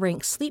Power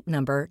ranks Sleep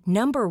Number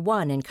number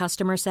 1 in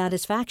customer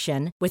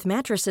satisfaction with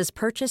mattresses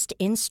purchased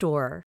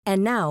in-store.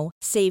 And now,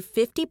 save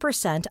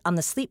 50% on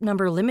the Sleep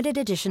Number Limited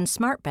Edition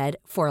Smart Bed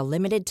for a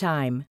limited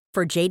time.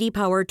 For JD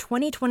Power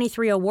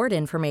 2023 award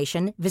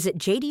information, visit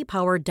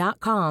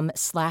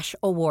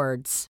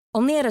jdpower.com/awards.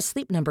 Only at a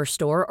Sleep Number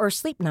store or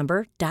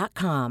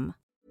sleepnumber.com.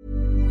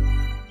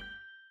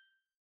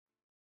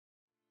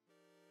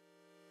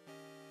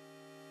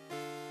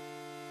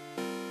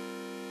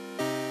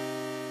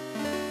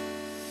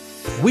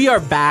 We are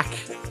back,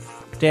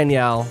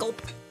 Danielle.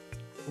 Gulp.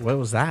 What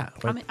was that?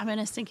 What- I'm in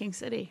a sinking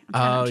city.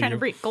 I'm trying to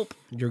breathe. Gulp.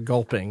 You're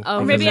gulping. Oh,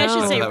 Or maybe I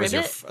should no. say I thought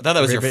ribbit.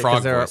 that was your Ribbit, frog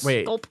is there- voice.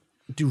 Wait, Gulp.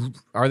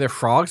 are there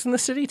frogs in the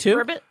city too?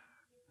 Ribbit.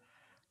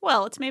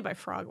 Well, it's made by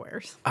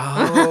Frogwares.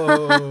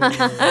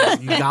 Oh,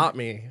 you got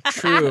me.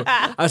 True.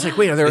 I was like,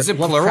 wait, are there Is it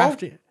plural?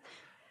 Lovecrafti-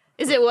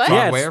 Is it what?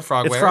 Yeah, Frogware? it's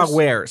Frogwares?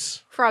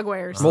 frogwares.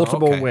 Frogwares.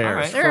 Multiple okay. wares. All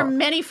right. There are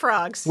many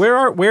frogs.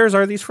 Where's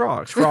are these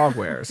frogs?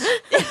 Frogwares.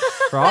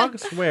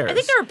 Frogs? Where? I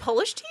think they're a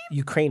Polish team?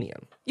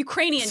 Ukrainian.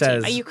 Ukrainian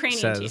Says, team. A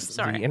Ukrainian says team.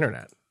 Sorry. the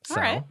internet. All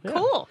right. yeah.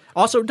 Cool.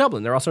 Also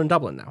Dublin. They're also in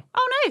Dublin now.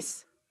 Oh,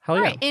 nice. Hell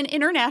All yeah. right. An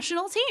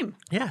international team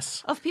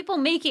Yes. of people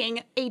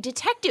making a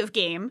detective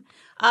game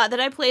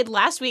that I played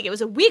last week. It was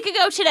a week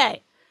ago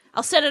today.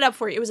 I'll set it up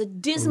for you. It was a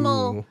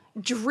dismal,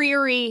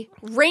 dreary,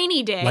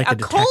 rainy day, Like a a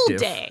cold detective.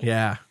 day.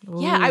 Yeah.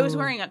 Yeah, I was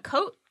wearing a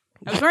coat.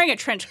 I was wearing a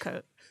trench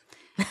coat.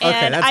 Okay,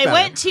 And that's I better.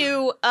 went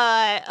to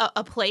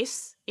a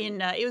place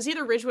in, it was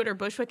either Ridgewood or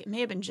Bushwick. It may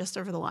have been just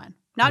over the line.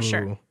 Not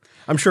sure. Ooh.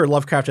 I'm sure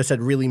Lovecraft has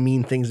said really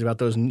mean things about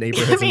those I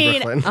neighborhoods mean,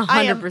 in Brooklyn.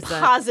 I am 100%.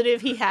 positive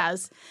he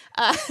has.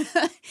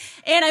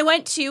 And I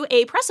went to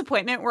a press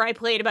appointment where I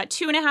played about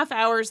 2.5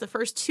 hours, the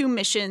first 2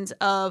 missions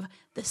of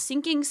The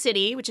Sinking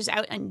City, which is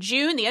out in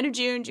June, the end of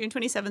June, June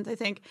 27th, I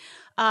think,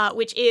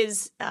 which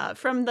is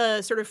from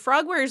the sort of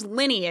Frogwares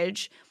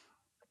lineage.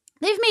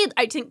 They've made,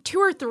 I think, 2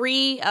 or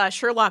 3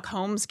 Sherlock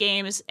Holmes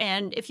games,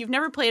 and if you've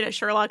never played a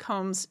Sherlock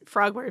Holmes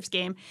Frogwares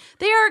game,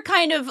 they are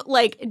kind of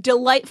like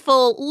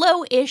delightful,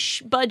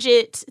 low-ish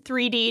budget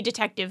 3D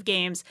detective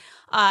games.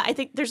 I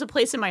think there's a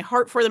place in my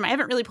heart for them. I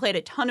haven't really played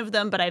a ton of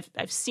them, but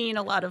I've seen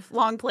a lot of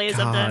long plays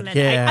of them, God, and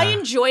yeah. I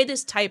enjoy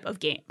this type of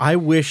game. I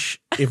wish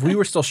if we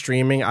were still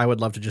streaming, I would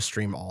love to just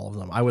stream all of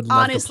them. I would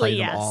love to Honestly, play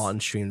them yes. all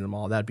and stream them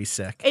all. That'd be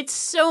sick. It's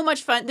so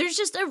much fun. There's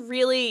just a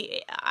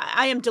really,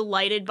 I am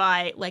delighted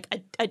by like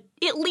a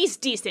at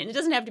least decent. It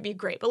doesn't have to be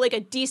great, but like a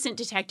decent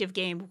detective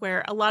game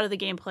where a lot of the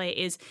gameplay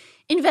is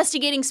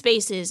investigating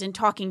spaces and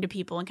talking to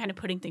people and kind of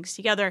putting things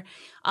together.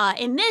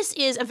 And this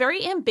is a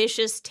very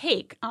ambitious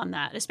take on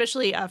that,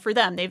 especially for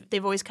them.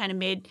 They've always kind of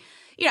made,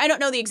 you know, I don't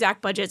know the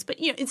exact budgets,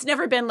 but you know, it's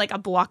never been like a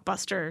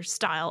blockbuster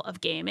style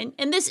of game.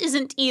 And this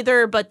isn't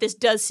either, but this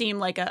does seem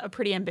like a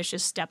pretty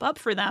ambitious step up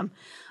for them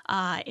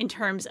in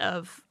terms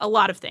of a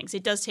lot of things.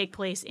 It does take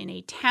place in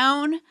a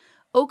town,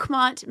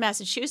 Oakmont,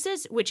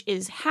 Massachusetts, which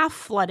is half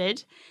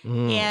flooded,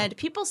 and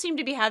people seem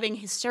to be having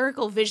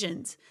hysterical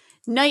visions,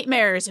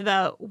 nightmares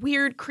about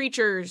weird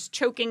creatures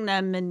choking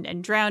them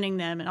and drowning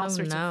them and all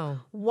sorts of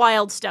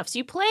wild stuff. So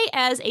you play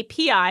as a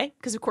PI,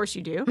 because of course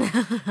you do,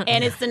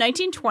 and it's the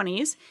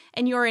 1920s,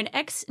 and you're an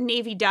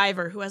ex-Navy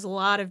diver who has a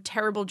lot of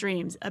terrible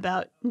dreams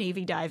about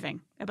Navy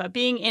diving, about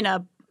being in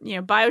a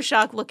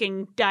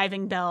BioShock-looking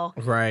diving bell,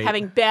 Right.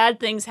 having bad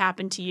things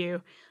happen to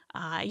you.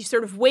 You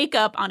sort of wake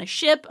up on a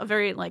ship, a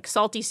very like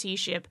salty sea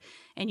ship,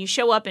 and you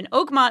show up in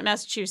Oakmont,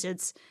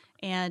 Massachusetts,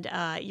 and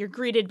you're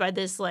greeted by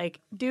this like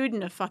dude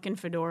in a fucking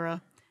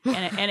fedora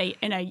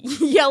and a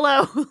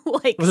yellow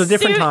like. It was a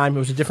different suit. time. It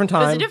was a different It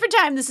was time. a different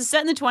time. This is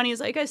set in the 20s,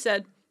 like I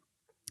said.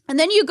 And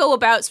then you go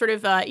about sort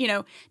of,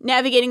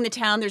 navigating the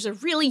town. There's a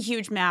really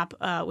huge map,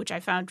 which I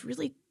found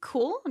really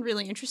cool and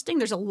really interesting.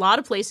 There's a lot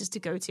of places to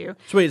go to.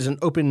 So wait, is it an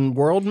open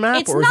world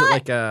map or is it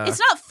like a? It's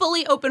not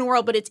fully open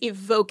world, but it's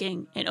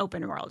evoking an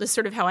open world. Is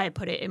sort of how I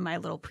put it in my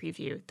little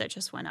preview that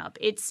just went up.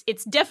 It's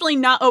definitely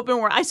not open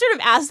world. I sort of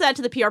asked that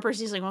to the PR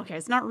person. He's like, okay,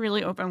 it's not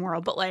really open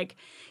world, but like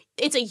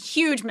it's a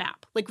huge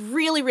map, like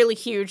really, really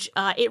huge.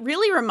 It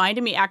really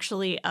reminded me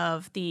actually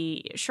of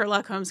the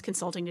Sherlock Holmes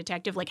Consulting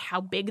Detective, like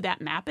how big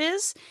that map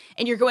is.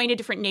 And you're going to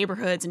different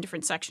neighborhoods and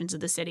different sections of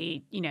the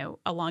city,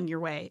 along your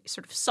way,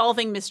 sort of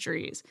solving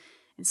mysteries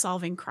and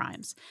solving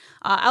crimes.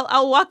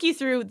 I'll walk you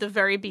through the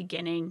very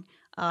beginning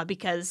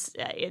because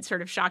it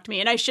sort of shocked me.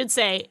 And I should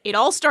say, it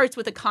all starts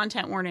with a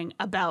content warning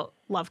about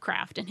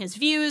Lovecraft and his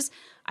views.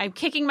 I'm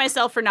kicking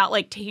myself for not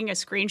like taking a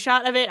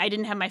screenshot of it. I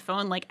didn't have my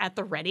phone like at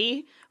the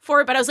ready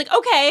for it, but I was like,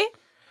 okay,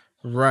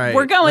 Right.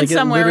 We're going like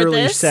somewhere it with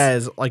literally this.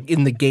 says, like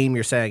in the game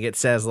you're saying, it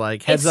says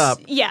like, heads It's- up,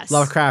 yes.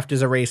 Lovecraft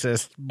is a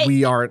racist.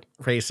 We aren't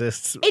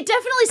racists. It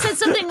definitely said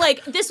something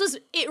like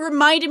it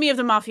reminded me of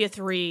the Mafia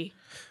 3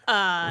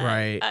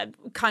 right.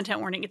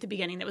 content warning at the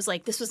beginning that was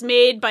like, this was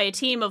made by a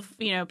team of,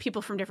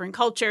 people from different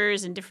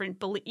cultures and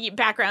different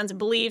backgrounds and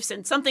beliefs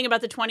and something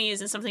about the 20s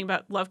and something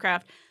about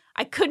Lovecraft.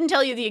 I couldn't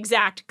tell you the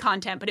exact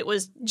content, but it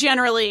was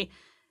generally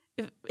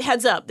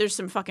heads up, there's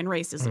some fucking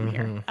racism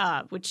here,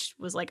 which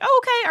was like,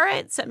 oh, okay, all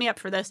right, set me up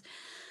for this.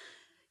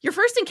 Your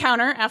first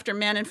encounter after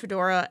Man in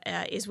Fedora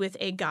is with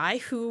a guy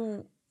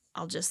who,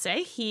 I'll just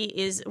say, he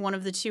is one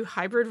of the two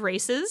hybrid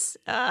races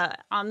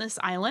on this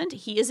island.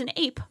 He is an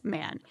ape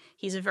man.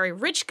 He's a very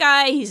rich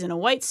guy. He's in a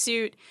white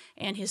suit,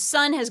 and his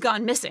son has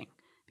gone missing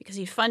because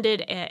he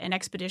funded an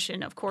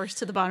expedition, of course,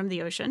 to the bottom of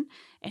the ocean,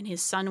 and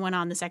his son went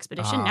on this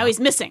expedition. Now he's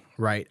missing.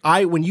 Right.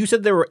 When you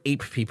said there were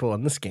ape people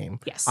in this game,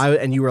 Yes.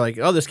 And you were like,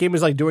 oh, this game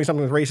is like doing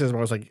something with racism,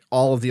 I was like,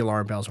 all of the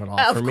alarm bells went off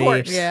Of for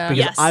course. me. Yeah.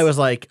 Because Yes. I was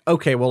like,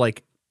 okay, well,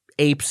 like,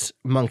 apes,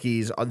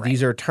 monkeys,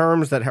 these are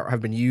terms that have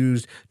been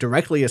used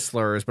directly as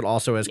slurs, but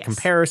also as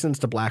comparisons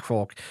to black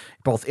folk,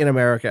 both in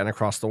America and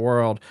across the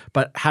world.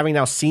 But having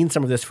now seen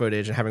some of this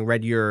footage and having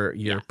read your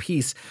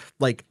piece,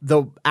 like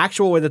the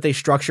actual way that they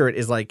structure it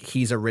is like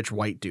he's a rich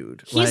white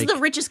dude. He's like, the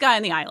richest guy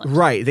on the island.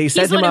 right. They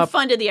set He's the him one who up.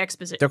 funded the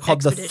expedition. They're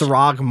called the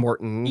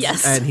Throgmortons.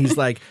 Yes. And he's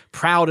like,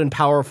 proud and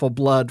powerful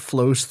blood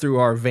flows through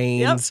our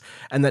veins.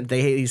 And that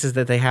he says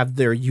that they have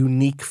their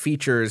unique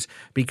features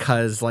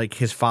because like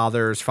his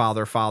father's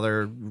father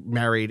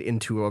married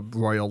into a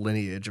royal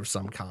lineage of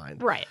some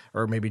kind. Right.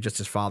 Or maybe just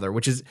his father,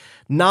 which is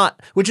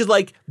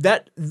like,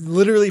 that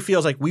literally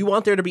feels like we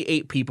want there to be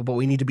 8 people, but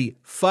we need to be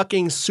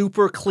fucking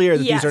super clear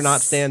that these are not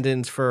Yes.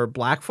 stand-ins for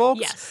black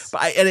folks. Yes.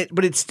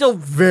 But it's still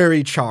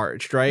very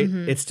charged, right?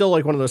 It's still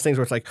like one of those things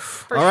where it's like,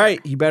 all right,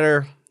 you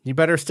better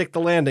stick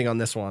the landing on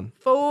this one.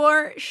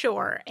 For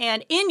sure.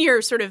 And in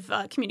your sort of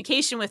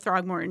communication with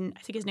Throgmorton,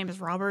 I think his name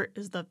is Robert,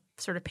 is the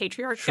sort of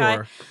patriarch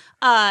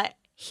guy.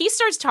 He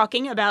starts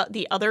talking about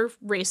the other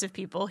race of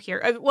people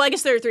here. Well, I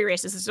guess there are 3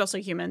 races. There's also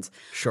humans.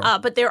 Sure.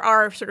 But there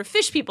are sort of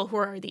fish people who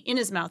are the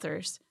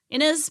Innismouthers.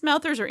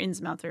 Innismouthers or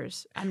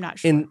Innsmouthers? I'm not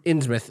sure.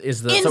 Innsmouth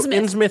is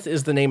Innsmouth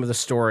is the name of the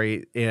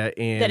story that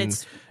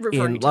it's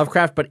referring in to.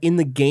 Lovecraft, but in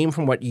the game,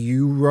 from what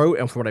you wrote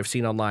and from what I've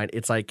seen online,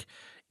 it's like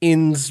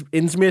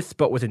Innsmouth,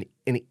 but with an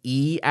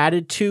E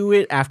added to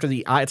it after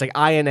the I. It's like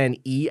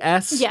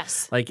INNES.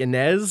 Yes. Like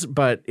Inez,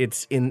 but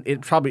is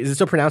it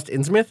still pronounced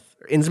Innsmouth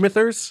or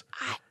Innsmouthers?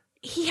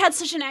 He had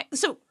such an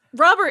so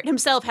Robert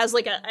himself has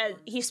like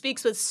he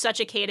speaks with such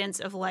a cadence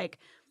of like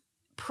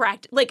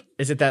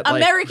Is it that like,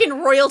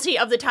 American royalty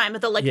of the time, but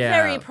the like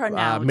very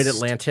pronounced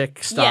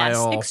mid-Atlantic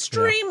style? Yes,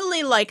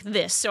 extremely like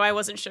this. So I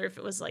wasn't sure if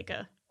it was like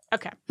a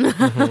okay.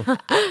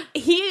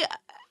 He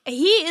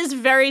is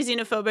very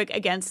xenophobic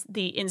against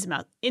the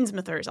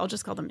Innsmouthers. I'll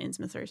just call them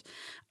Innsmouthers,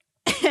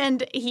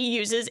 and he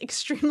uses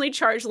extremely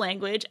charged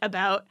language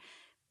about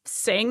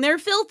saying they're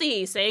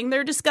filthy, saying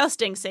they're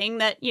disgusting, saying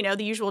that,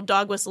 the usual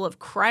dog whistle of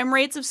crime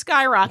rates have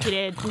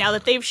skyrocketed now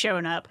that they've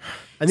shown up.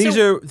 And the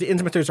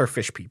Innsmouthers are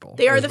fish people.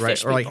 They are the right?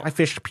 fish Or people. like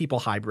fish people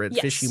hybrids,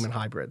 Yes. fish-human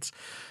hybrids.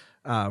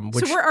 So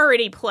we're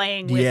already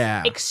playing with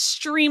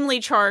extremely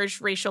charged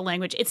racial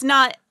language. It's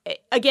not,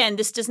 again,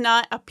 this does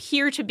not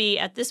appear to be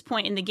at this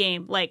point in the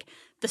game like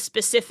the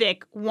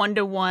specific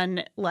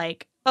one-to-one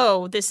like,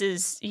 oh, this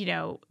is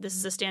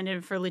a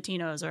stand-in for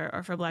Latinos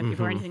or for Black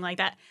people or anything like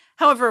that.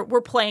 However, we're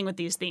playing with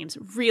these themes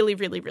really,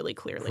 really, really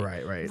clearly.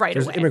 Right.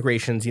 There's away.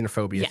 immigration,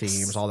 xenophobia Yes.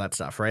 themes, all that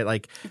stuff, right?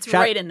 Like It's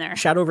right in there.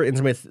 Shadow over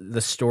Innsmouth,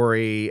 the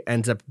story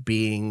ends up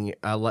being.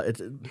 I'm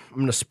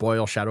going to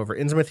spoil Shadow over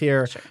Innsmouth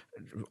here. Sure.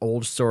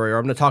 Old story, or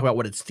I'm going to talk about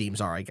what its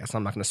themes are. I guess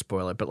I'm not going to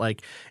spoil it, but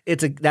like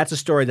that's a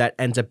story that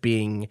ends up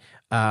being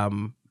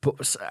anti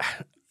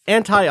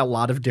a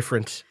lot of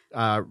different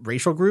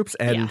racial groups,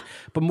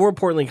 but more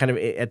importantly, kind of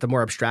at the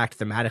more abstract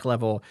thematic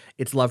level,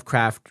 it's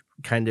Lovecraft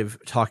kind of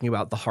talking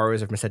about the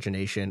horrors of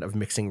miscegenation, of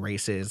mixing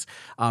races,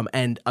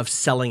 and of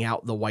selling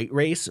out the white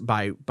race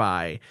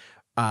by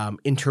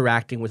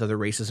interacting with other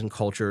races and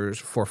cultures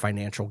for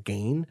financial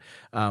gain.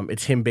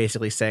 It's him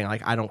basically saying,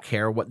 like, I don't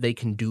care what they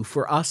can do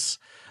for us.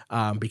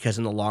 Because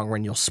in the long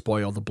run, you'll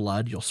spoil the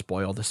blood, you'll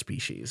spoil the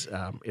species.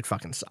 It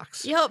fucking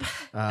sucks. Yep.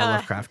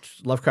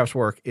 Lovecraft's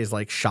work is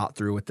like shot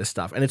through with this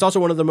stuff, and it's also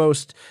one of the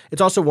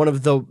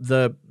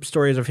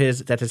stories of his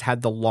that has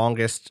had the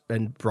longest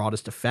and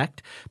broadest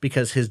effect,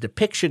 because his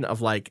depiction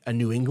of like a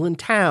New England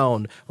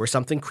town where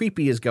something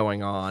creepy is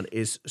going on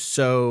was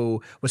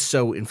so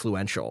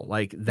influential.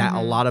 Like that,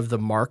 a lot of the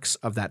marks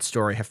of that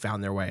story have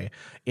found their way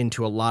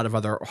into a lot of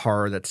other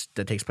horror that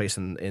takes place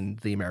in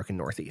the American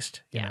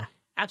Northeast. Yeah.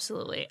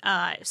 Absolutely.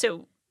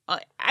 So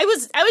I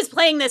was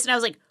playing this and I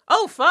was like,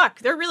 oh fuck,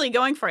 they're really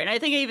going for it. And I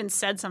think I even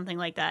said something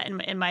like that.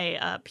 And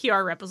my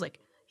PR rep was like,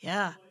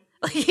 yeah.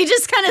 Like he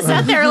just kind of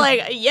sat there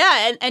like,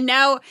 yeah. And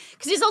now,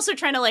 because he's also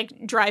trying to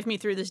like drive me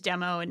through this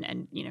demo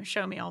and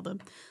show me all the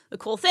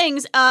cool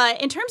things.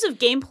 In terms of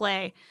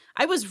gameplay,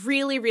 I was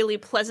really, really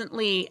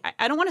pleasantly,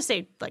 I don't want to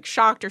say like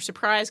shocked or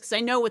surprised, because I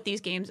know what these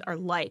games are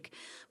like,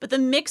 but the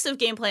mix of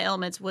gameplay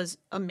elements was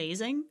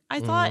amazing,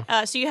 I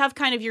thought. So you have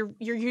kind of your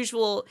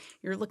usual,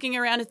 you're looking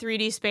around a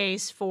 3D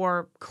space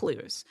for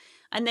clues.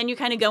 And then you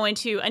kind of go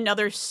into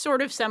another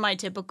sort of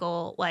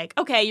semi-typical, like,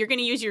 okay, you're going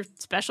to use your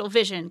special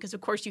vision because,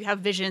 of course, you have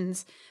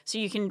visions so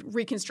you can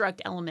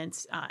reconstruct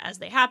elements as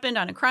they happened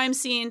on a crime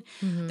scene.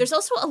 There's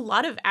also a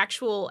lot of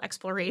actual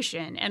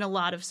exploration and a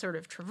lot of sort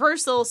of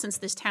traversal since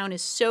this town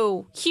is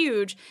so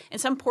huge and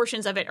some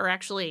portions of it are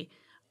actually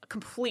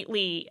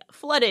completely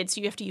flooded,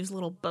 so you have to use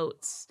little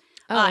boats.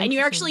 And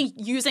you're actually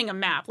using a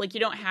map. Like,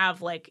 you don't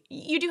have, like,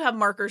 you do have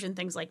markers and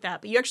things like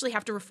that, but you actually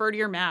have to refer to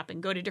your map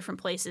and go to different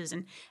places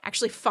and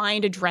actually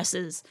find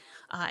addresses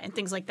and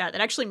things like that.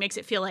 That actually makes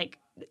it feel like,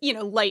 you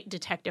know, light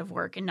detective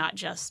work and not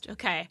just,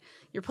 okay,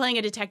 you're playing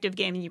a detective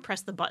game and you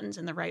press the buttons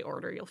in the right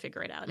order, you'll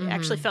figure it out. It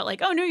actually felt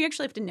like, oh, no, you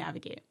actually have to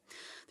navigate.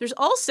 There's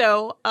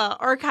also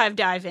archive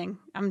diving.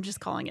 I'm just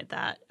calling it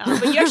that.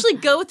 But you actually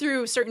go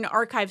through certain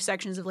archive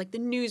sections of, like, the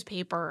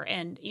newspaper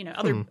and, you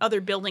know, other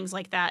buildings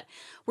like that,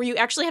 where you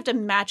actually have to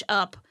match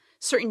up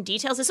certain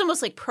details. It's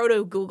almost like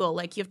proto-Google.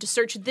 Like, you have to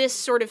search this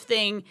sort of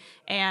thing.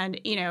 And,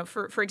 you know,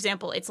 for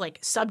example, it's like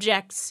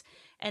subjects.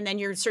 And then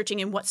you're searching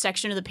in what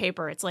section of the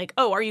paper. It's like,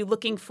 oh, are you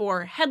looking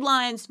for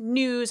headlines,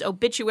 news,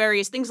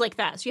 obituaries, things like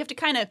that. So you have to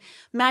kind of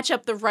match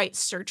up the right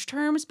search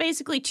terms,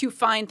 basically, to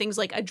find things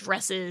like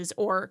addresses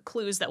or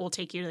clues that will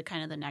take you to the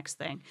kind of the next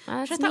thing.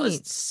 That's which I thought was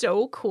neat.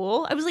 so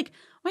cool. I was like,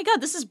 oh my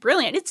God, this is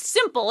brilliant. It's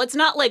simple. It's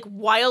not like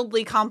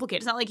wildly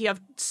complicated. It's not like you have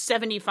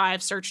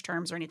 75 search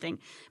terms or anything.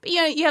 But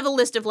yeah, you have a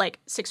list of like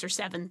 6 or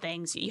 7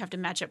 things. You have to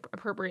match up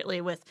appropriately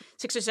with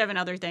 6 or 7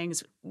 other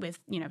things with,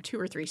 you know, 2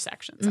 or 3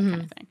 sections, that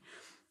kind of thing.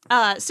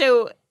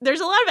 So there's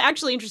a lot of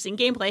actually interesting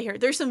gameplay here.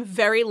 There's some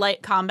very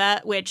light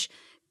combat, which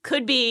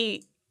could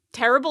be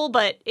terrible,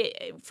 but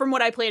from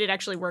what I played, it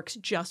actually works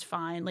just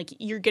fine. Like,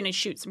 you're going to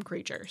shoot some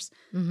creatures.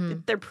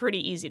 They're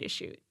pretty easy to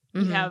shoot.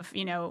 You have,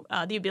 you know,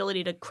 the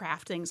ability to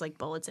craft things like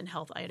bullets and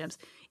health items.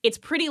 It's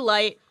pretty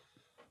light.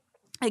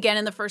 Again,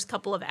 in the first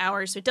couple of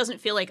hours, so it doesn't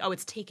feel like, oh,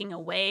 it's taking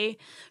away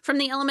from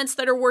the elements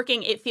that are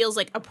working. It feels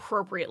like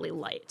appropriately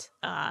light,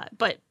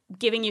 but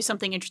giving you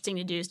something interesting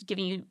to do, is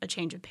giving you a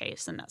change of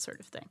pace and that sort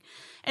of thing.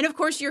 And of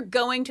course, you're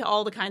going to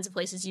all the kinds of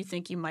places you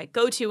think you might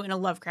go to in a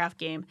Lovecraft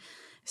game.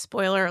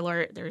 Spoiler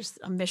alert: there's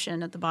a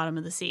mission at the bottom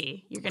of the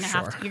sea. You're gonna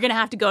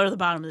have to go to the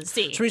bottom of the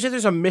sea. So when you say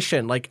there's a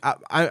mission, like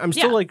I'm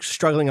still like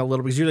struggling a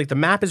little because you're like the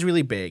map is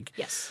really big.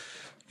 Yes.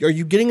 Are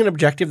you getting an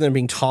objective then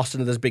being tossed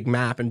into this big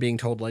map and being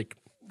told like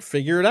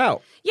figure it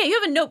out? Yeah, you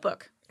have a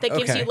notebook that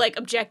gives Okay. you like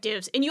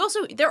objectives, and you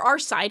also there are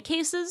side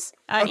cases.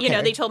 You know,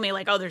 Okay. they told me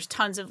like, oh, there's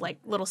tons of like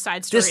little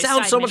side stories. This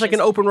sounds side so much like an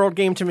missions. open world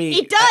game to me.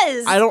 It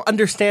does. I don't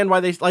understand why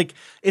they like.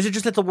 Is it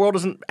just that the world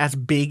isn't as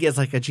big as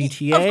like a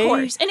GTA? Of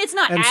course, and it's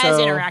not And as so-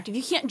 interactive.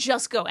 You can't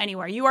just go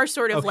anywhere. You are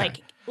sort of Okay.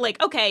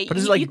 like okay, But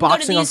is it you like can go to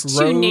boxing these off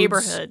 2 roads?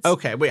 neighborhoods.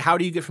 Okay, wait. How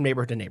do you get from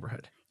neighborhood to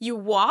neighborhood? You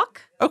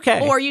walk,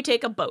 Okay. or you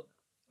take a boat.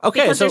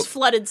 Okay, because so there's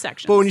flooded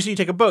sections. but when you say you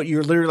take a boat,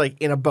 you're literally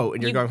like in a boat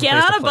and you're you going from get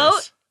place on to a place.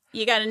 boat.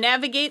 You got to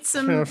navigate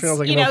some. It feels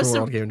like you an know, open some.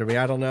 world game to me.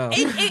 I don't know.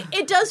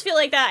 It does feel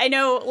like that. I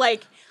know,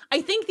 like.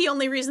 I think the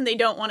only reason they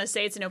don't want to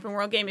say it's an open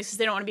world game is because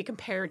they don't want to be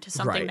compared to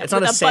something Right. that's It's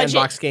not with a a budget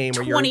sandbox game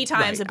where you're 20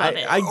 times right. above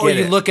it. I Or get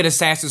you it. look at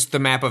the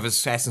map of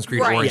Assassin's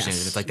Creed Right. Origins, Yes.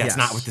 and it's like, that's Yes.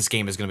 not what this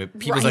game is going to be.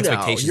 People's Right. No,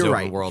 expectations you're of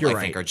right. the world, You're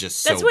I think, right. are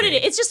just That's so what big.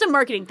 it is. It's just a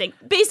marketing thing.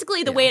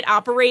 Basically, the way it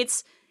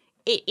operates,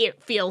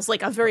 it feels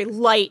like a very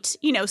light,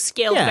 you know,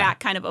 scaled Yeah. back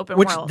kind of open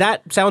Which world.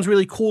 that sounds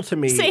really cool to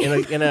me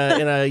Same. in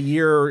a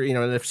year, you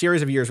know, in a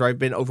series of years where I've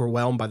been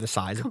overwhelmed by the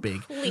size of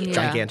big, Completely.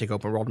 gigantic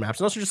open world maps,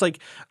 and also just like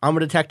I'm a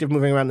detective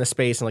moving around this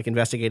space and like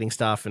investigating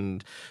stuff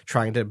and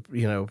trying to,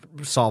 you know,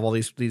 solve all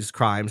these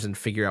crimes and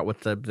figure out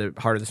what the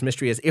heart of this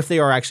mystery is. If they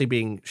are actually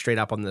being straight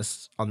up on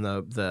this or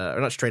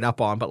not straight up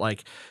on, but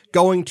like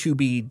going to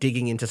be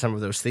digging into some of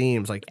those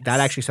themes, like that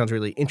actually sounds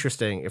really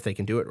interesting if they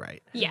can do it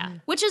right. Yeah,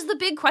 which is the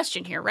big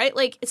question here, right?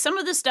 Like, some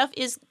of this stuff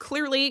is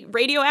clearly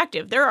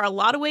radioactive. There are a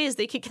lot of ways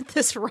they could get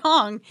this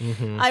wrong.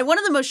 One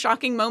of the most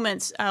shocking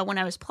moments when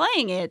I was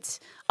playing it,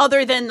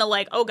 other than the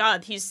like, oh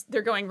God,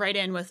 they're going right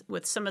in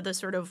with some of the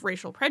sort of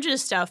racial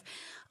prejudice stuff,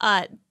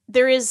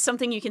 there is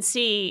something you can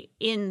see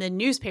in the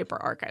newspaper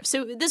archive.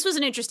 So this was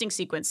an interesting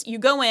sequence. You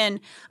go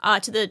in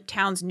to the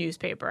town's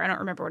newspaper. I don't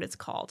remember what it's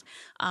called.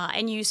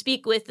 And you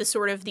speak with the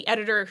sort of the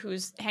editor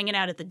who's hanging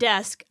out at the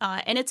desk.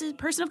 And it's a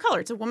person of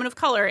color. It's a woman of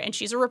color. And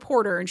she's a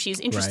reporter. And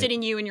she's interested Right.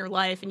 in you and your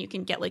life. And you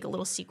can get like a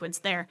little sequence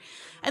there.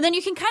 And then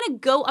you can kind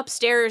of go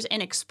upstairs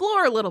and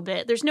explore a little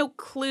bit. There's no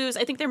clues.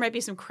 I think there might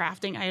be some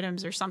crafting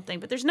items or something.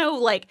 But there's no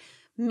like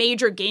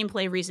major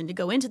gameplay reason to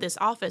go into this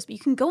office, but you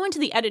can go into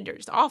the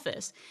editor's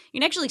office. You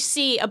can actually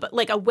see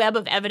a web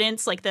of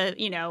evidence, like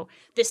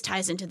this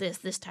ties into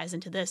this ties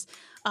into this.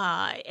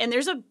 And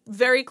there's a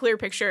very clear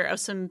picture of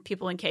some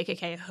people in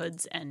KKK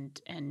hoods and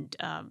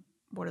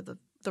what are the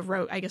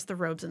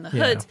robes and the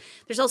hoods.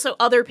 There's also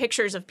other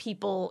pictures of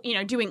people, you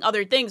know, doing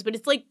other things, but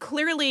it's like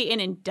clearly an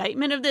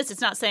indictment of this.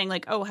 It's not saying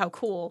like, oh, how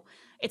cool.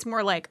 It's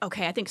more like,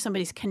 okay, I think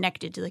somebody's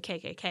connected to the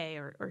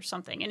KKK or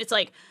something. And it's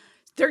like,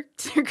 they're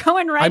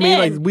going right I mean, in.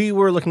 like we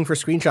were looking for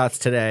screenshots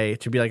today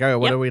to be like, oh,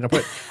 what are we gonna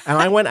put? And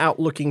I went out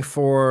looking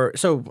for.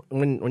 So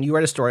when you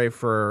write a story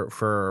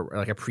for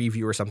like a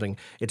preview or something,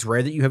 it's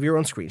rare that you have your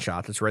own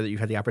screenshots. It's rare that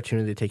you've had the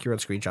opportunity to take your own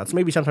screenshots.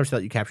 Maybe sometimes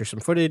you capture some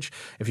footage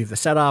if you have the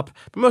setup.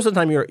 But most of the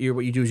time, what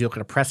you do is you look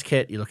at a press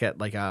kit, you look at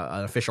like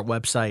an official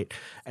website,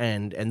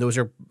 and those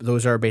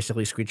are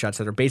basically screenshots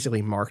that are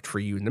basically marked for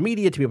you in the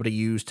media to be able to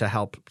use to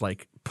help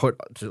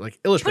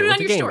illustrate with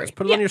the gamers.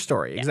 Put it on your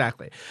story,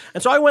 exactly.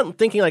 And so I went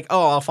thinking like,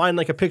 oh, I'll find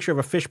like a picture of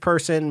a fish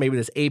person, maybe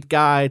this ape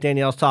guy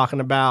Danielle's talking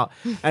about.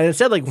 And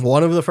instead, like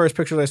one of the first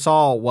pictures I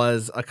saw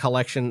was a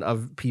collection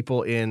of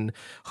people in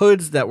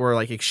hoods that were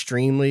like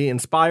extremely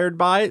inspired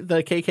by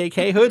the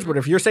KKK hoods. But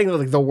if you're saying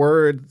like the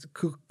word,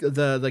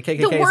 the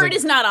KKK, the word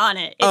is not on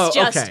it. It's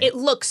okay. it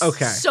looks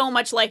so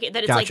much like it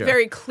that it's Gotcha. like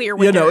very clear.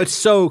 What it's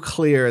so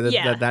clear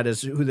that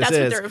is who this That's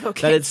is. what they're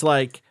evoking. That it's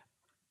like,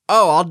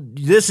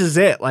 this is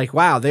it. Like,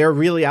 wow, they're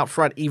really out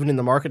front even in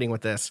the marketing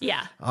with this.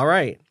 Yeah. All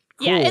right.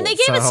 Yeah, Cool. and they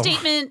gave a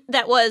statement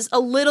that was a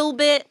little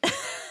bit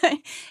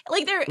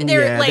like they're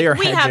like,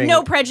 we have hedging.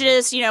 no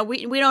prejudice. You know,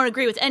 we don't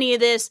agree with any of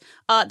this.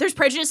 There's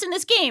prejudice in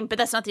this game, but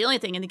that's not the only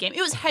thing in the game.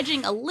 It was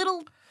hedging a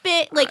little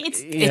bit. Like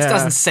It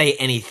doesn't say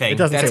anything. It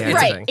doesn't say anything.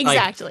 right.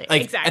 Exactly.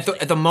 Like exactly.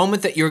 At the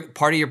moment that you're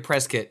part of your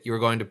press kit, you're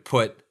going to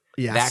put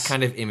Yes. that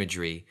kind of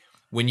imagery.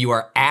 When you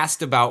are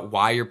asked about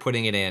why you're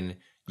putting it in,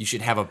 you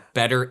should have a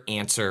better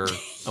answer,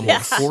 a more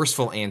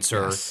forceful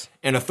answer,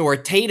 an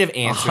authoritative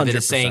answer that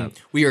is saying,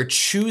 we are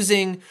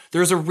choosing.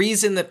 There's a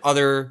reason that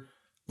other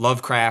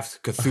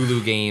Lovecraft,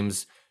 Cthulhu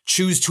games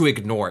choose to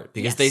ignore it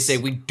because they say,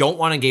 we don't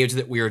want to engage with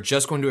it. We are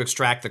just going to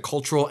extract the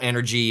cultural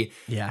energy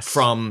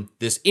from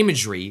this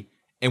imagery,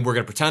 and we're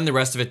going to pretend the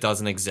rest of it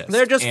doesn't exist.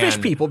 They're just fish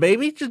people,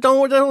 baby. Just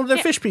they're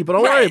fish people.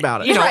 Don't worry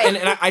about it. You know,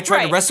 and I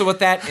tried to wrestle with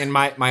that in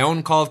my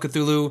own Call of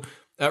Cthulhu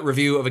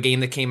review of a game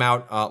that came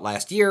out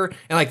last year,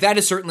 and like that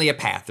is certainly a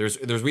path. There's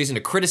reason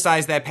to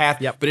criticize that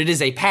path, but it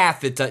is a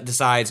path that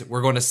decides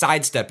we're going to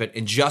sidestep it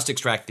and just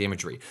extract the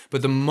imagery.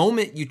 But the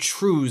moment you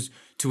choose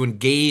to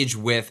engage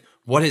with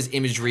what his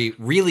imagery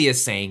really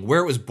is saying, where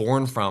it was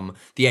born from,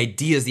 the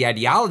ideas, the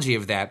ideology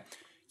of that,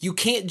 you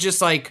can't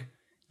just like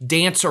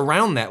dance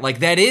around that. Like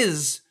that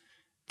is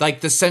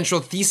like the central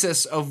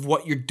thesis of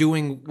what you're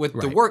doing with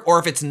the work. Or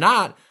if it's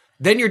not,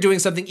 then you're doing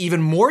something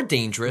even more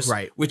dangerous,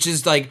 which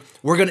is like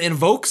we're going to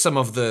invoke some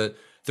of the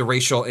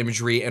racial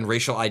imagery and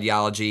racial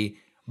ideology,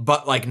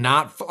 but like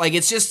not like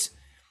it's just,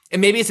 and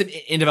maybe it's an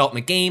in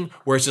development game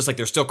where it's just like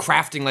they're still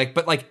crafting like,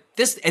 but like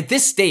this at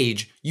this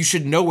stage, you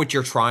should know what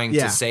you're trying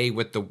to say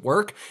with the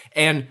work,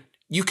 and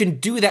you can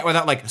do that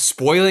without like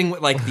spoiling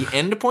what like the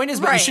end point is,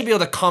 but you should be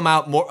able to come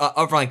out more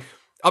up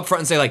front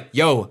and say like,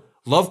 yo,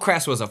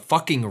 Lovecraft was a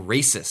fucking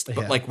racist,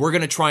 but like we're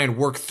gonna try and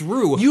work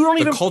through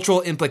the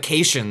cultural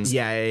implications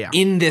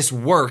in this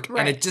work,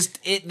 and it just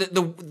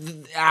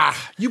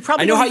you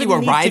probably I know don't how even you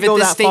need arrive to go at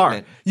this that far.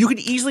 statement. You could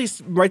easily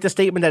write the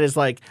statement that is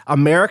like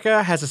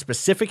America has a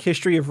specific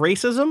history of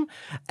racism,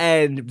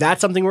 and that's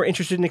something we're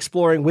interested in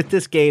exploring with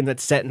this game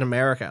that's set in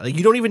America. Like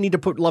you don't even need to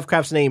put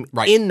Lovecraft's name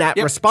in that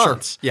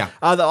response. Sure. Yeah,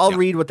 I'll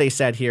read what they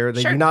said here.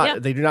 They do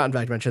not. They do not in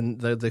fact mention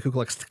the Ku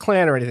Klux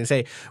Klan or anything.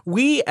 They say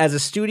we as a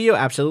studio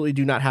absolutely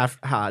do not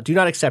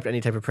accept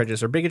any type of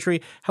prejudice or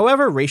bigotry.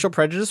 However, racial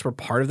prejudice were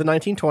part of the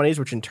 1920s,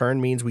 which in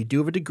turn means we do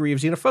have a degree of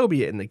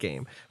xenophobia in the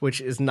game,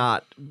 which is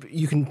not.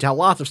 You can tell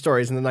lots of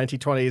stories in the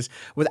 1920s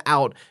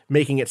without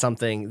making it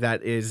something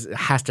that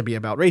has to be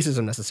about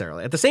racism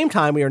necessarily. At the same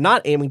time, we are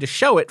not aiming to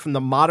show it from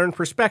the modern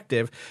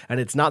perspective, and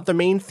it's not the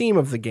main theme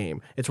of the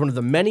game. It's one of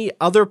the many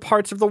other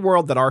parts of the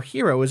world that our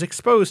hero is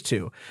exposed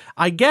to.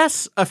 I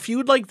guess a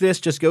feud like this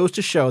just goes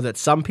to show that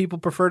some people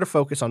prefer to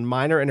focus on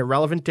minor and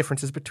irrelevant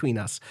differences between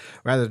us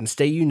rather than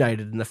stay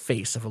united in the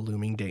face of a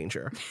looming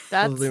danger.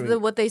 That's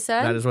what they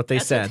said? That is what they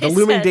said. they The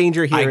looming said.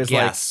 danger here I is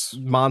guess.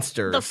 like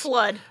monsters. The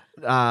flood.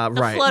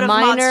 Right. Flood of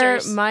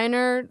monsters.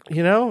 Minor.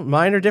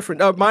 Minor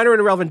and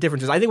irrelevant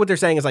differences. I think what they're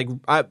saying is like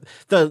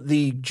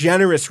the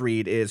generous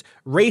read is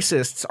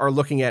racists are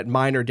looking at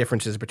minor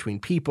differences between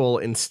people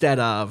instead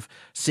of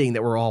seeing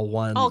that we're all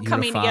one, All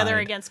coming unified. together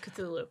against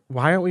Cthulhu.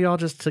 Why aren't we all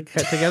just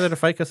together to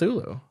fight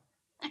Cthulhu?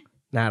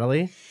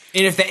 Natalie?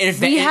 We have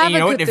you a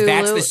know what, Cthulhu. if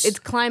that's It's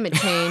climate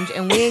change,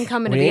 and we ain't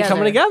coming We together. ain't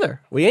coming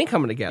together. We ain't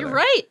coming together. You're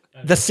right.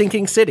 The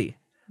sinking city.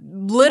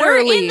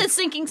 Literally, We're in the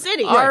sinking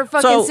city. our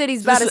fucking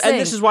city's about to sink. And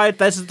this is why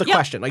this is the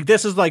question. Like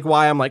this is like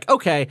why I'm like,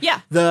 okay,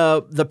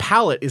 the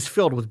palette is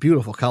filled with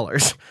beautiful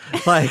colors.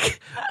 Like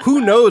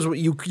who knows what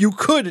you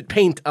could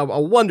paint a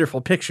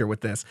wonderful picture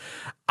with this.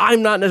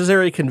 I'm not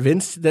necessarily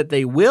convinced that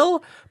they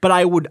will, but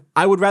I would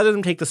rather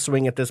them take the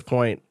swing at this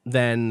point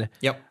than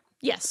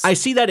Yes. I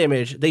see that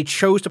image. They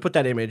chose to put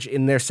that image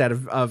in their set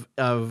of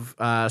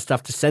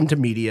stuff to send to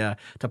media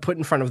to put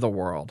in front of the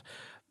world.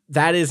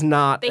 That is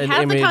not They an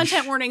have image. the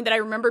content warning that I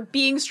remember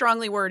being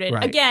strongly worded.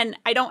 Right. Again,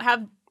 I don't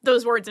have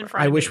those words in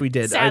front I of me. wish we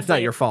did. Sadly. It's not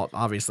your fault,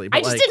 obviously. But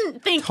I just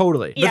didn't think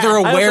totally. Yeah. But they're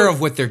aware also-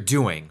 of what they're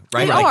doing,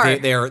 right? They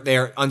like are.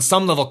 they're on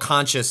some level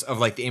conscious of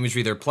like the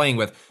imagery they're playing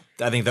with.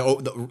 I think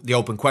the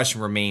open question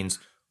remains: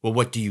 well,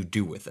 what do you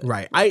do with it?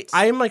 Right. I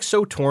am like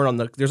so torn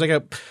on there's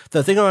like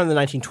the thing on in the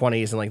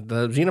 1920s and like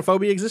the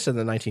xenophobia existed in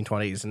the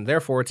 1920s and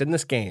therefore it's in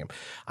this game.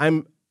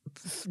 I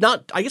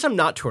guess I'm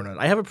not torn on it.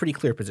 I have a pretty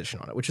clear position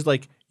on it, which is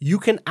like you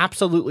can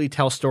absolutely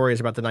tell stories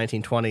about the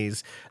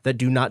 1920s that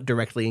do not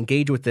directly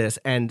engage with this,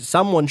 and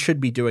someone should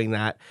be doing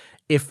that,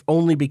 if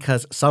only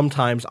because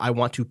sometimes I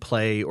want to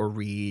play or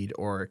read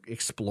or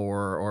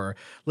explore or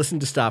listen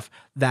to stuff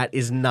that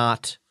is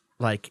not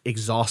like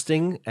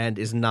exhausting and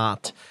is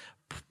not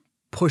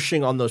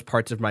pushing on those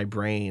parts of my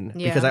brain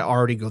because I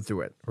already go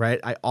through it, right?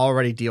 I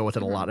already deal with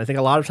it a lot. I think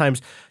a lot of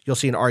times you'll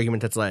see an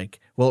argument that's like,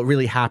 well, it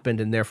really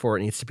happened and therefore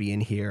it needs to be in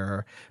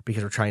here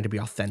because we're trying to be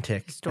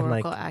authentic.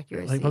 Historical and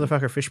accuracy. Like,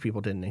 motherfucker, fish people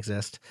didn't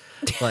exist.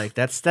 Like,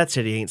 that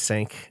city ain't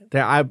sink.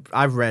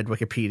 I've read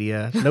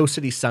Wikipedia. No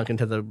city sunk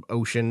into the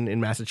ocean in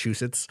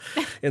Massachusetts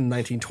in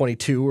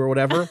 1922 or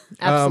whatever.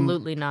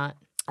 Absolutely not.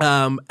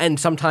 And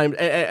sometimes,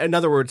 in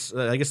other words,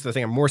 I guess the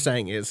thing I'm more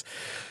saying is,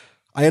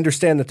 I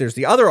understand that there's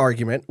the other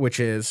argument, which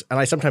is, and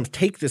I sometimes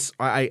take this,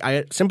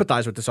 I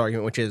sympathize with this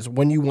argument, which is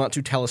when you want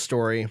to tell a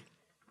story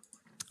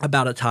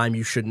about a time,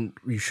 you shouldn't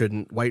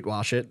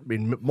whitewash it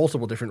in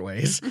multiple different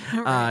ways.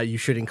 You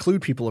should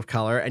include people of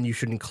color, and you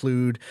should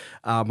include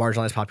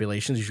marginalized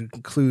populations. You should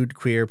include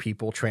queer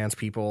people, trans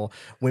people,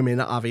 women,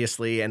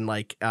 obviously, and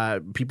like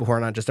people who are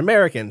not just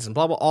Americans, and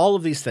blah blah. All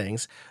of these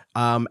things,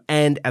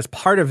 and as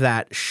part of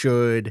that,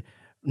 should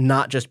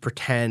not just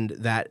pretend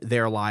that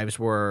their lives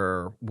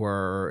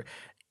were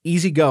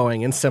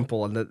easygoing and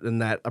simple and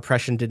that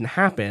oppression didn't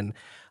happen.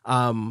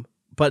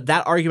 But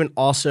that argument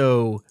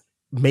also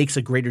makes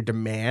a greater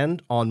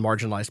demand on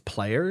marginalized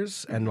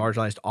players and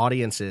marginalized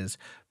audiences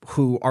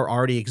who are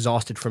already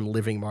exhausted from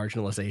living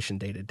marginalization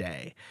day to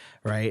day,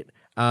 right?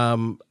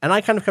 And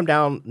I kind of come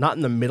down not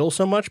in the middle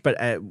so much, but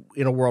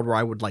in a world where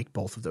I would like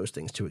both of those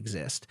things to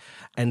exist.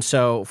 And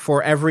so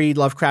for every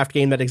Lovecraft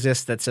game that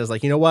exists that says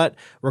like, you know what,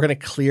 we're going to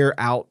clear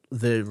out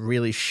the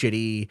really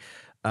shitty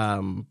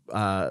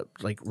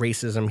like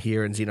racism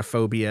here and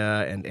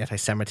xenophobia and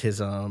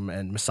anti-Semitism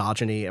and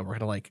misogyny, and we're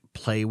gonna like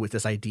play with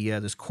this idea,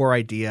 this core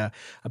idea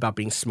about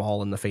being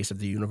small in the face of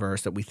the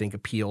universe that we think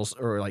appeals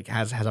or like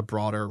has a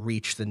broader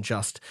reach than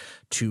just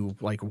to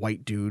like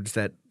white dudes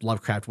that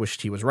Lovecraft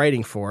wished he was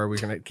writing for. We're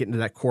gonna get into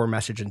that core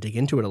message and dig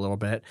into it a little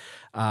bit,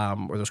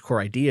 or those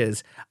core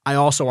ideas. I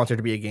also want there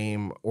to be a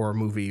game or a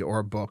movie or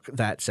a book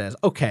that says,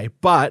 okay,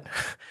 but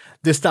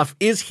this stuff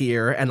is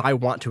here and I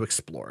want to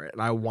explore it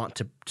and I want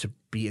to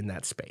be in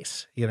that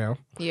space, you know?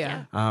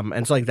 Yeah.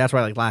 And so like that's why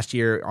like last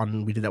year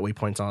we did that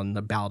Waypoints on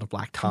the Ballad of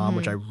Black Tom,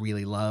 which I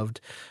really loved.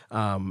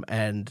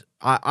 And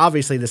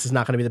obviously this is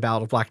not going to be the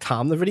Ballad of Black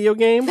Tom, the video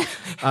game.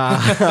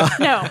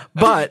 No.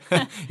 But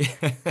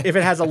if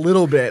it has a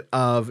little bit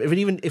of,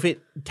 if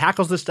it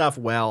tackles this stuff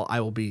well,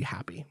 I will be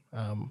happy.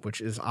 Which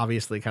is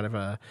obviously kind of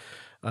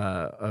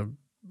a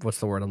what's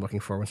the word I'm looking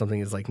for when something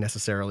is like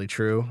necessarily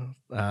true.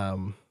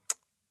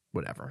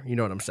 Whatever, you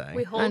know what I'm saying.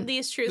 We hold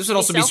these truths. This would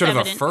also be sort of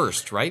a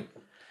first, right?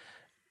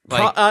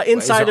 Like,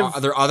 inside of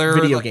are there other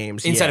video like,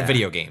 games, inside yeah. of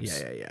video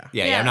games.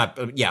 Yeah. I'm not.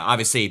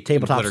 Obviously,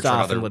 Tabletop literature stuff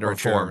and other and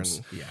literature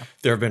forms. and,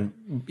 There have been,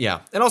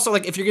 and also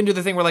like if you're gonna do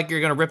the thing where like you're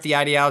gonna rip the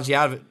ideology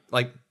out of it,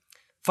 like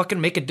fucking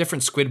make a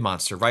different squid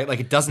monster, right? Like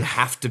it doesn't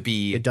have to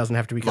be. It doesn't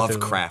have to be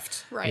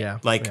Lovecraft, right? Yeah,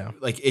 like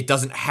it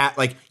doesn't have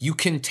like you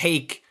can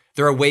take.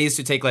 There are ways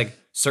to take like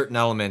certain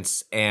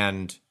elements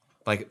and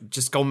like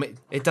just go.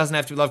 It doesn't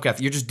have to be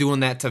Lovecraft. You're just doing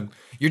that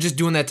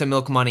to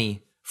milk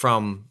money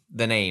from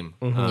the name.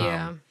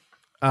 Yeah.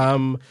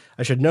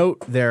 I should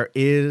note there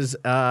is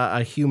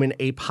a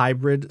human-ape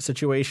hybrid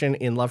situation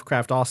in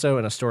Lovecraft also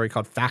in a story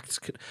called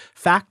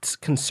Facts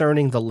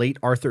Concerning the Late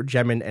Arthur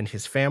Gemin and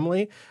His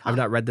Family. I've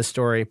not read this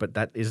story, but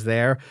that is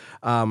there.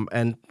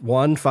 And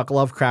fuck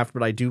Lovecraft,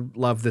 but I do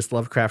love this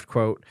Lovecraft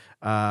quote.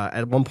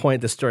 At one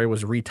point, this story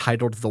was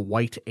retitled The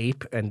White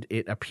Ape, and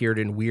it appeared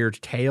in Weird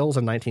Tales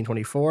in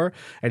 1924.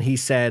 And he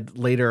said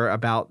later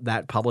about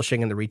that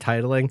publishing and the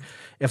retitling,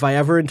 if I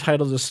ever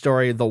entitled the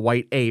story The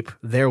White Ape,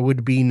 there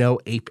would be no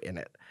ape in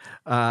it.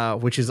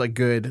 Which is a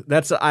good.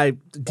 That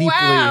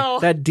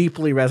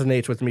deeply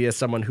resonates with me as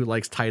someone who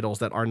likes titles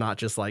that are not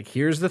just like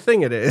here's the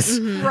thing it is,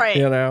 right?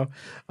 You know,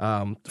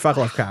 fuck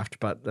Lovecraft,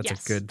 but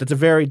that's a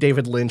very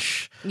David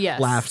Lynch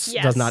laughs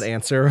does not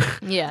answer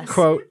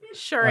quote.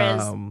 Sure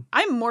is.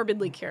 I'm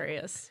morbidly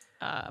curious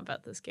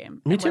about this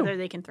game. Me too. Whether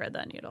they can thread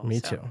that needle. Me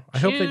too. I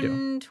hope they do.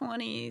 June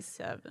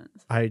 27th.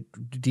 I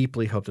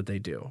deeply hope that they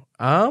do.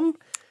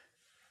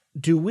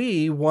 Do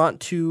we want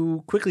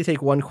to quickly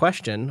take one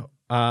question?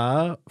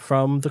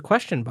 From the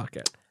question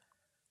bucket.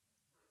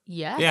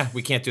 Yes. Yeah,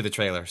 we can't do the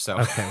trailer, so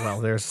okay.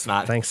 Well, there's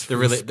not. Thanks.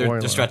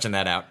 They're stretching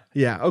that out.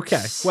 Yeah.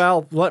 Okay.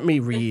 Well, let me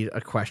read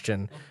a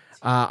question.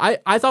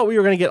 I thought we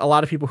were going to get a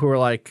lot of people who were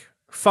like,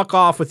 "Fuck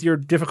off with your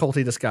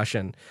difficulty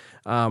discussion,"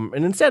 and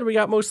instead we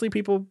got mostly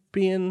people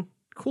being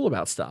cool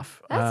about stuff.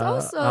 That's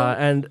awesome.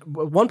 And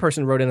one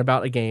person wrote in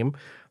about a game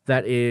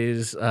that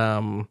is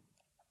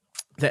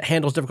that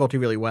handles difficulty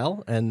really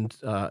well, and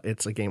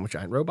it's a game with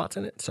giant robots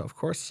in it. So, of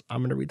course,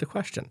 I'm going to read the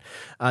question.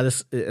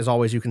 This, as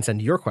always, you can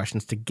send your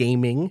questions to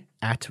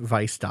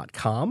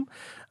gaming@vice.com.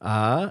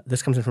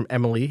 This comes in from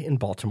Emily in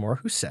Baltimore,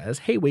 who says,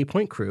 "Hey,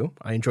 Waypoint crew,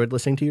 I enjoyed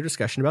listening to your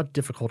discussion about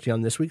difficulty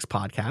on this week's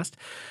podcast.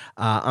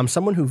 I'm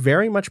someone who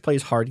very much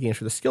plays hard games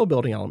for the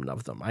skill-building element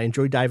of them. I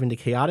enjoy diving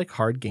into chaotic,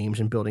 hard games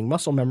and building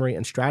muscle memory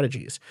and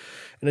strategies.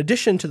 In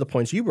addition to the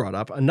points you brought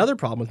up, another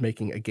problem with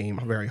making a game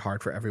very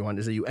hard for everyone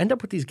is that you end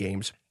up with these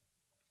games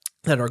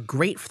that are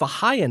great for the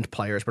high-end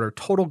players, but are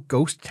total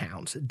ghost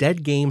towns.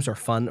 Dead games are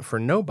fun for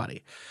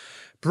nobody.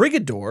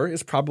 Brigador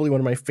is probably one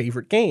of my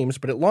favorite games,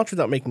 but it launched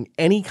without making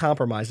any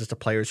compromises to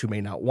players who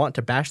may not want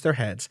to bash their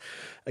heads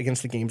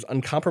against the game's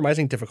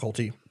uncompromising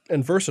difficulty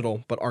and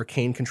versatile but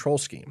arcane control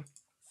scheme.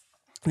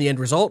 The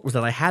end result was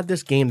that I had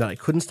this game that I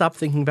couldn't stop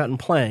thinking about and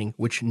playing,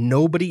 which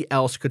nobody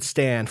else could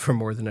stand for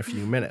more than a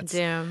few minutes.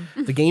 Damn.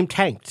 The game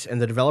tanked, and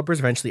the developers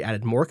eventually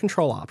added more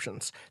control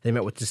options. They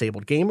met with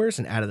disabled gamers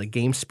and added a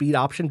game speed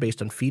option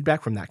based on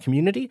feedback from that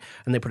community,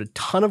 and they put a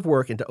ton of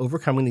work into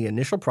overcoming the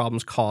initial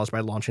problems caused by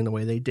launching the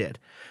way they did.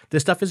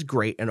 This stuff is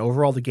great, and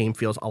overall the game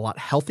feels a lot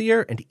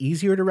healthier and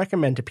easier to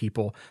recommend to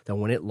people than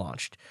when it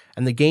launched.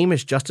 And the game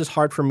is just as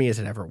hard for me as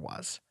it ever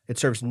was. It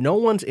serves no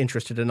one's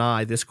interest to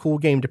deny this cool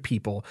game to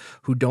people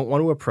who don't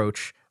want to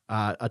approach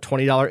a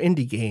 $20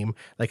 indie game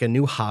like a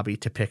new hobby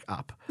to pick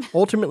up.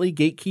 Ultimately,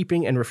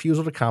 gatekeeping and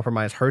refusal to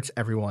compromise hurts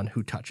everyone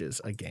who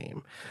touches a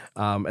game."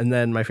 And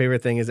then my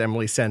favorite thing is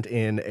Emily sent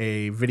in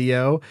a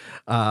video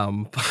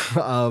of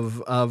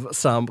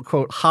some,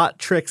 quote, hot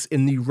tricks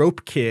in the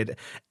Rope Kid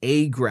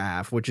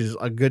A-Grav, which is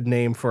a good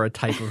name for a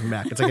type of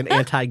mech. It's like an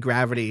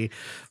anti-gravity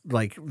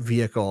like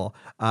vehicle,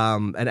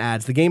 and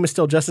adds, "The game is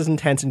still just as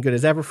intense and good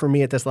as ever for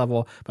me at this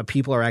level, but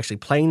people are actually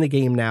playing the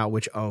game now,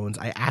 which owns.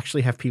 I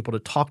actually have people to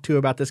talk to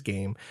about this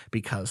game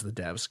because the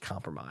devs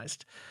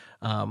compromised."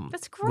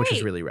 That's great. Which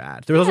is really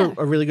rad. There was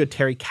also a really good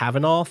Terry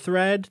Kavanaugh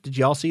thread. Did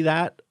y'all see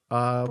that?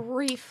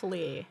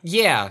 Briefly.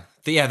 Yeah.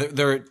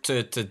 They're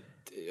to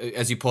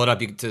as you pull it up,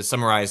 to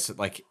summarize,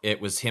 like,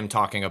 it was him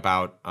talking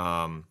about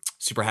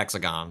Super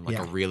Hexagon, like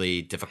a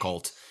really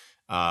difficult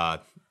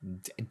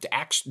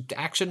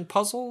action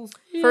puzzle?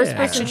 First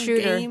person Action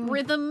shooter. game?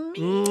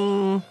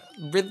 Rhythm.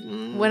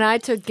 Rhythm. When I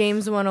took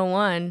Games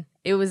 101,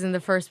 it was in the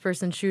first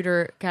person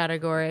shooter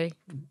category.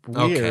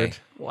 Weird. Okay.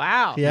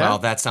 Wow. Yeah. Well,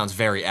 that sounds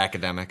very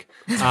academic.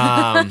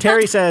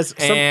 Terry says,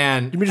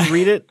 And- let me just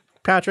read it,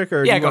 Patrick,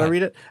 or Yeah, do you go want to ahead.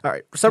 read it? All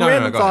right. Some No,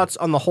 random go thoughts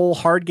on the whole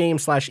hard game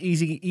 /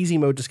 easy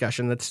mode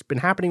discussion that's been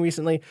happening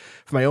recently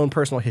from my own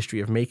personal history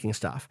of making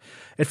stuff.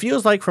 It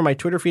feels like, from my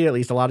Twitter feed at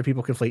least, a lot of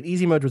people conflate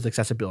easy mode with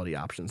accessibility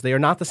options. They are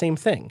not the same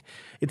thing.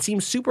 It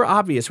seems super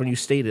obvious when you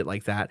state it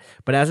like that,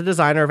 but as a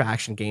designer of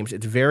action games,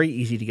 it's very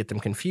easy to get them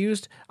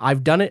confused.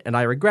 I've done it and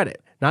I regret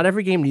it. Not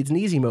every game needs an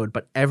easy mode,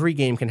 but every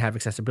game can have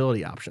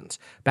accessibility options.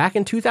 Back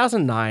in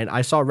 2009,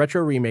 I saw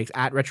Retro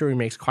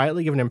Remakes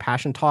quietly give an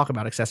impassioned talk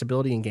about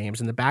accessibility in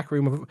games in the back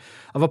room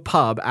of a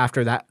pub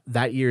after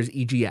that year's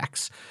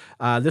EGX.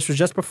 This was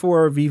just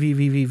before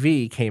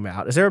VVVVV came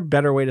out. Is there a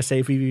better way to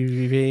say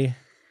VVVVV?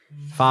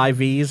 5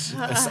 Vs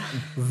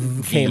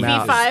came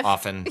out. VV5.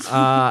 Often.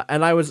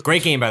 And I was...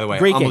 Great game, by the way.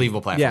 Great Unbelievable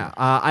game. platform. Yeah,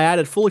 I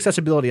added full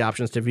accessibility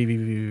options to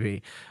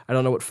VVVVV. I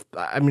don't know what...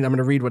 I'm going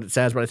to read what it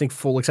says, but I think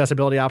full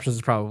accessibility options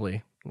is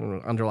probably... I'm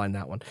going to underline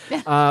that one.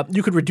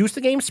 You could reduce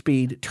the game's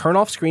speed, turn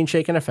off screen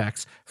shake and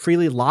effects,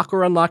 freely lock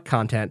or unlock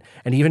content,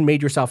 and even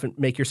make yourself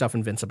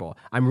invincible.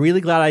 I'm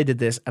really glad I did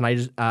this, and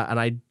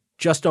I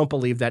just don't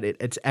believe that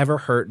it's ever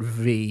hurt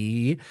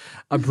a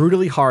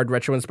brutally hard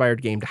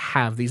retro-inspired game to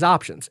have these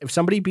options. If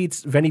somebody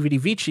beats Veni Vidi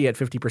Vici at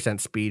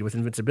 50% speed with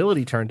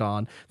invincibility turned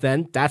on,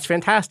 then that's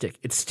fantastic.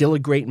 It's still a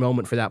great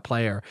moment for that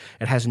player.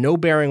 It has no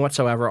bearing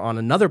whatsoever on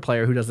another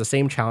player who does the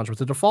same challenge with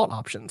the default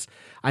options.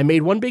 I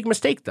made one big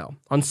mistake, though.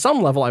 On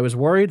some level, I was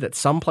worried that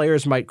some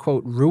players might,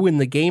 quote, ruin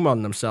the game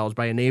on themselves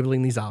by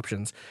enabling these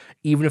options,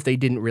 even if they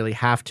didn't really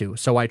have to,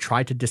 so I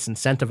tried to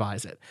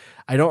disincentivize it.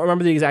 I don't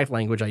remember the exact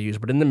language I used,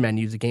 but in the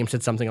menu, the game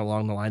said something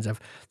along the lines of,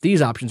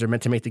 "These options are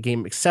meant to make the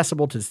game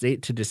accessible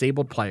to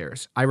disabled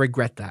players." I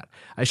regret that.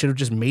 I should have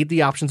just made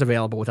the options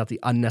available without the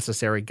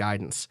unnecessary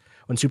guidance.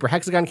 When Super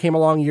Hexagon came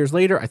along years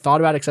later, I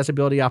thought about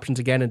accessibility options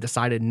again and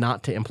decided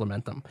not to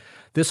implement them.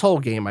 This whole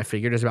game, I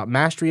figured, is about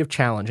mastery of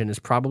challenge and is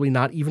probably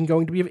not even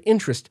going to be of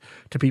interest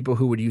to people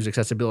who would use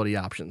accessibility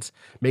options.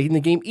 Making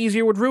the game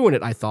easier would ruin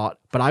it, I thought,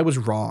 but I was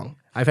wrong.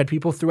 I've had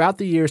people throughout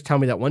the years tell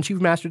me that once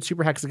you've mastered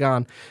Super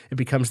Hexagon, it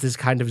becomes this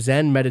kind of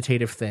Zen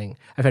meditative thing.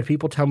 I've had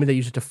people tell me they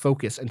use it to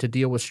focus and to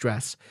deal with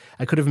stress.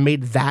 I could have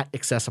made that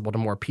accessible to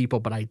more people,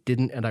 but I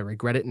didn't, and I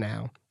regret it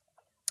now.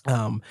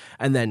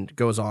 And then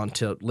goes on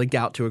to link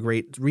out to a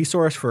great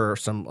resource for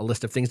a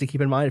list of things to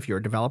keep in mind if you're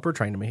a developer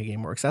trying to make a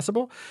game more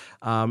accessible.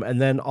 And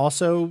then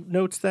also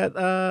notes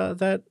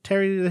that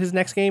Terry, his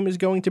next game is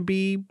going to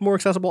be more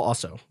accessible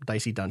also,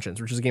 Dicey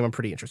Dungeons, which is a game I'm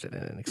pretty interested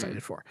in and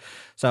excited for.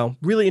 So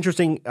really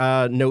interesting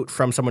note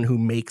from someone who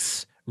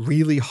makes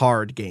really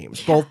hard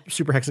games. Yeah. Both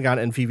Super Hexagon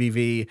and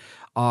VVV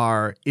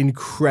are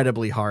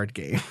incredibly hard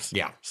games.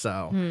 Yeah.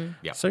 So,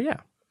 yeah. So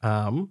yeah.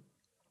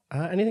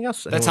 Anything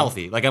else? That's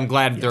healthy. Like, I'm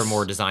glad there are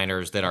more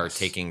designers that are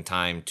taking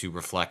time to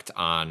reflect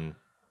on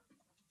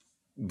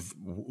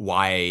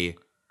why.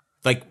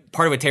 Like,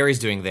 part of what Terry's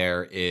doing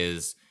there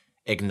is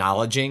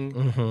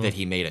acknowledging that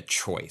he made a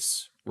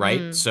choice,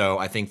 right? So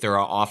I think there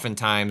are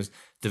oftentimes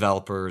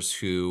developers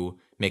who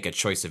make a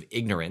choice of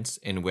ignorance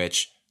in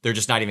which they're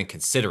just not even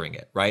considering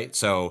it, right?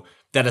 So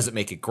that doesn't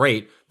make it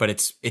great, but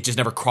it just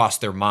never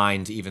crossed their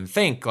mind to even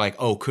think like,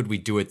 oh, could we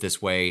do it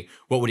this way?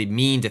 What would it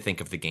mean to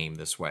think of the game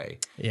this way?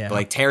 Yeah. But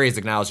like Terry is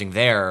acknowledging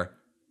there,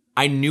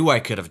 I knew I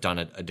could have done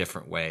it a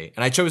different way.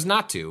 And I chose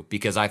not to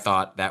because I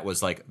thought that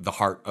was like the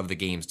heart of the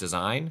game's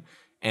design,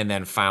 and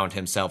then found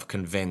himself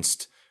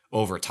convinced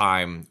over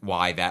time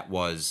why that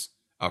was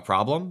a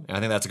problem. And I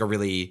think that's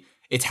like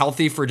it's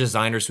healthy for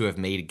designers who have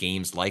made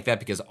games like that,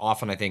 because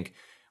often I think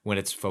when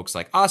it's folks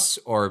like us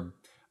or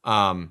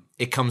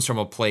it comes from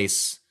a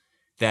place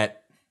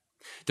that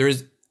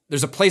there's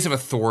a place of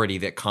authority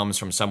that comes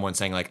from someone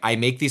saying like, I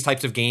make these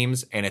types of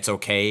games and it's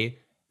okay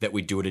that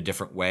we do it a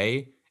different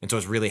way. And so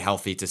it's really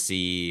healthy to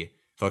see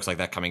folks like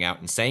that coming out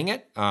and saying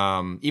it.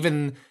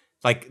 Even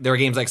like there are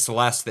games like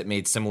Celeste that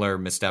made similar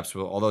missteps.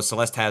 Although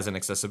Celeste has an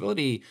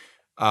accessibility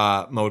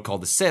mode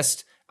called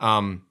Assist,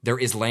 there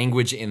is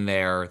language in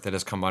there that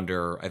has come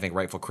under, I think,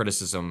 rightful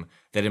criticism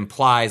that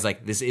implies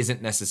like this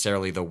isn't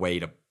necessarily the way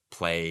to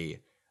play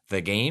the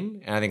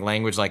game. And I think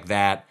language like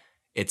that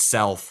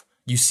itself,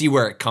 you see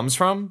where it comes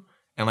from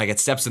and like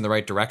it steps in the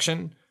right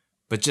direction,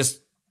 but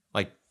just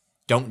like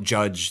don't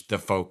judge the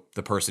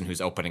person who's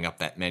opening up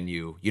that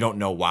menu. You don't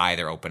know why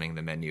they're opening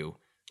the menu.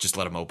 Just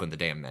let them open the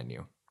damn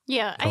menu.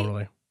 Yeah,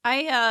 Totally.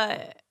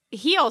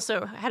 He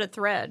also had a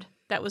thread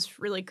that was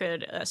really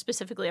good,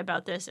 specifically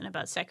about this and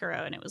about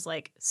Sekiro, and it was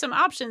like some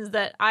options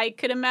that I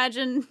could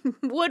imagine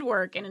would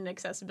work in an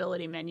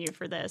accessibility menu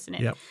for this, and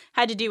it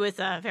had to do with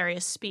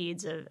various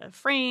speeds of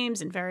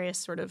frames and various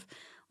sort of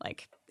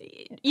like,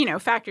 you know,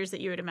 factors that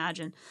you would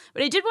imagine.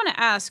 But I did want to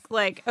ask,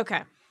 like,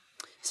 okay,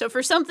 so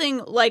for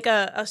something like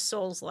a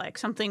Souls-like,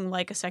 something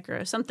like a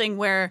Sekiro, something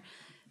where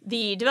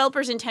the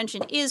developer's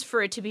intention is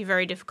for it to be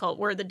very difficult,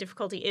 where the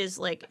difficulty is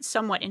like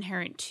somewhat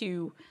inherent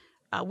to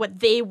what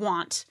they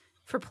want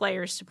for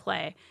players to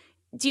play.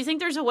 Do you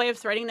think there's a way of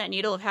threading that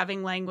needle of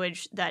having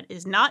language that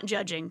is not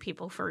judging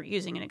people for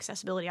using an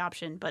accessibility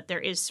option, but there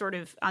is sort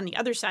of on the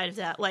other side of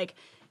that, like,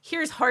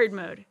 here's hard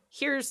mode,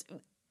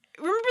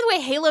 remember the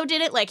way Halo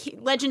did it? Like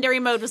legendary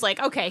mode was like,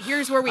 okay,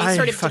 here's where we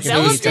sort of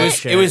developed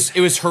it. It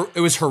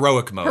was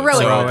heroic mode. Heroic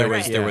so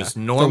mode, there was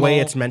normal. The way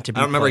it's meant to be.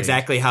 I don't remember played.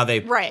 exactly how they.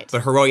 Right.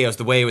 But heroic was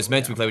the way it was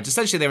meant to be played. Which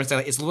essentially they were saying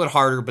like, it's a little bit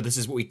harder, but this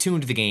is what we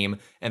tuned the game,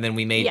 and then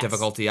we made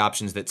difficulty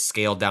options that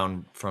scaled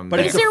down from. But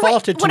there. it's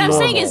defaulted to what I'm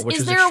normal, saying which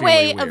is is there a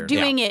way extremely of weird.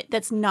 doing it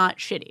that's not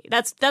shitty?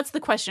 That's the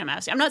question I'm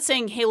asking. I'm not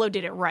saying Halo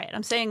did it right.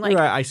 I'm saying like,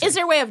 Right, I see. is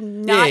there a way of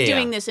not Yeah.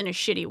 doing this in a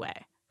shitty way?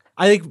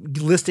 I think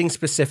listing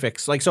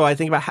specifics, like, so I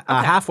think about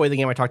halfway the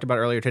game I talked about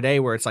earlier today,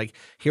 where it's like,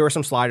 here are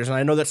some sliders, and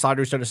I know that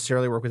sliders don't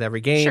necessarily work with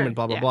every game, Sure, and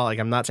blah blah yeah. blah. Like,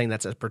 I'm not saying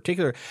that's a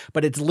particular,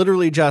 but it's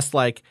literally just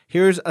like,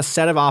 here's a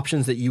set of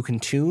options that you can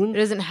tune. It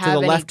doesn't to have the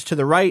any- left, to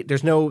the right.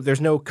 There's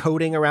no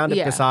coding around it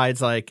Yeah.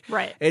 besides like,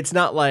 Right. It's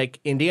not like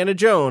Indiana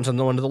Jones, and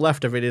the one to the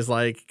left of it is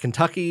like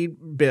Kentucky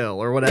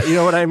Bill or whatever. You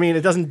know what I mean?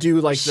 It doesn't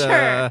do like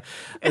Sure.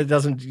 it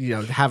doesn't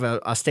have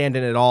a stand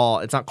in at all.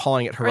 It's not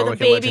calling it heroic the and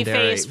baby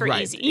legendary. face for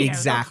right. easy, you know,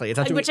 Exactly. It's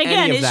not doing which any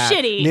again of is that.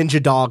 shitty.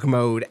 Ninja dog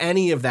mode,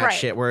 any of that Right.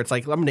 shit where it's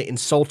like, I'm going to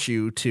insult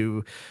you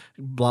to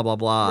blah, blah,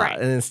 blah. Right.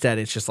 And instead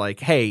it's just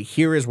like, hey,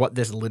 here is what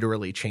this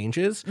literally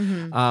changes.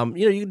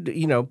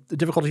 The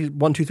difficulty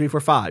 1, 2, 3, 4,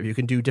 5. You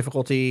can do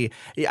difficulty.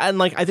 And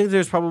like, I think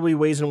there's probably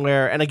ways in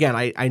where, and again,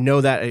 I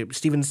know that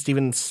Steven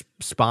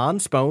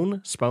Spone,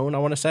 I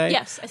want to say.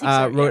 Yes, I think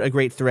so, wrote yeah. a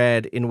great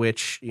thread in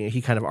which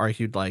he kind of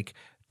argued like,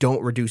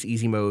 don't reduce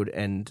easy mode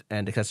and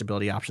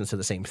accessibility options to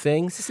the same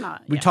thing. It's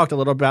not. We yeah. talked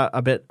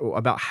a bit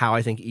about how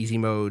I think easy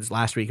modes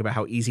last week, about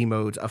how easy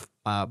modes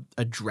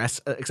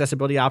address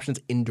accessibility options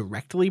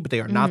indirectly, but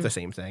they are not the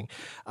same thing.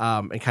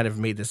 And kind of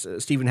made this.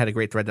 Stephen had a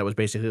great thread that was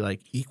basically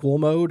like equal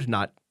mode,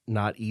 not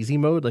easy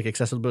mode. Like,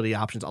 accessibility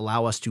options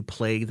allow us to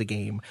play the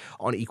game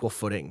on equal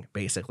footing,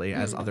 basically,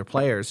 as other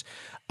players.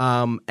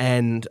 That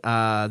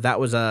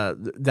was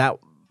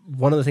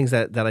one of the things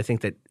that I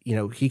think that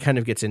he kind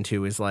of gets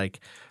into is like,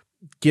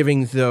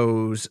 giving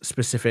those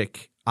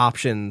specific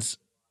options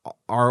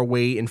are a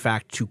way, in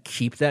fact, to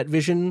keep that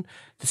vision,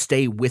 to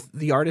stay with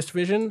the artist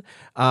vision.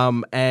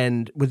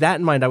 And with that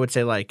in mind, I would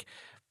say, like,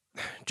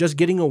 just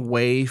getting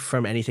away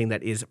from anything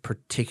that is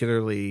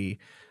particularly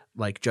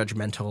like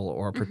judgmental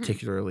or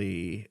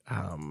particularly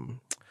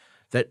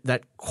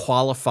that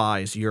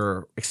qualifies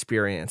your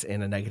experience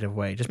in a negative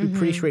way. Just be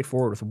pretty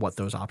straightforward with what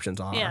those options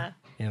are. Yeah.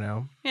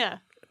 Yeah.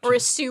 Or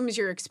assumes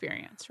your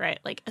experience, right?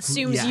 Like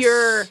assumes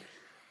Yes.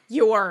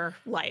 your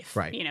life,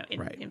 Right.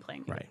 in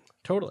playing. Right.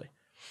 Totally.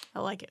 I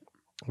like it.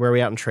 Where are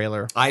we at in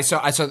trailer? I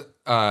saw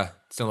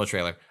still no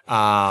trailer. There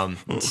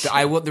was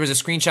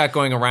a screenshot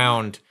going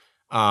around.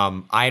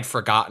 I had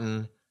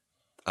forgotten.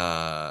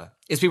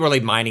 is people are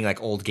like mining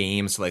like old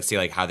games to like see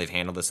like how they've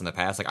handled this in the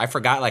past. Like I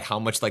forgot like how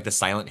much like the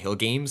Silent Hill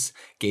games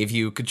gave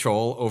you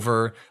control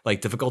over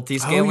like difficulty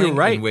scaling. you're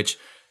right. In which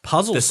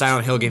Puzzles. the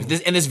Silent Hill games,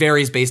 this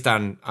varies based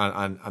on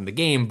the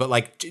game, but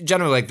like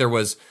generally like there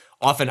was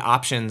often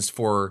options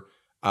for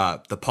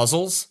the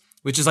puzzles,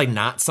 which is like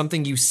not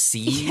something you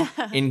see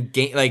in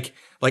game.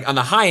 Like on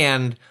the high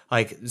end,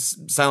 like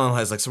Silent Hill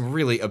has like some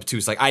really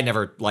obtuse. Like I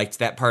never liked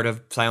that part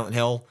of Silent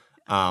Hill.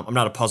 I'm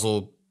not a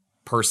puzzle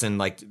person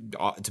like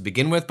to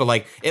begin with, but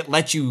like it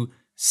lets you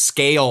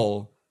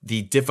scale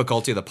the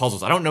difficulty of the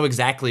puzzles. I don't know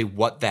exactly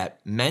what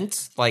that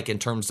meant, like in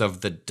terms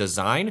of the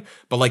design,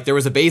 but like there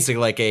was a basic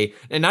like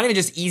and not even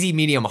just easy,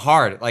 medium,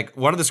 hard. Like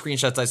one of the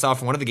screenshots I saw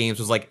from one of the games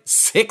was like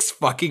 6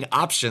 fucking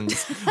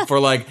options for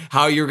like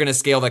how you're gonna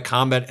scale the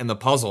combat and the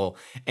puzzle.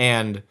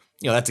 And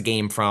that's a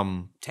game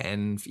from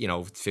 10,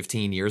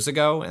 15 years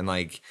ago, and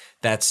like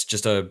that's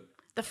just the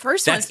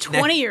first one's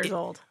 20 years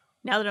old.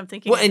 Now that I'm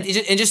thinking, well, and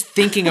just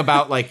thinking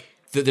about like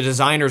the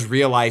designers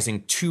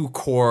realizing 2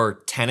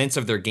 core tenets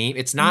of their game.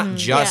 It's not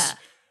just,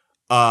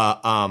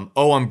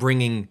 I'm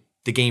bringing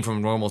the game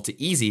from normal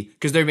to easy,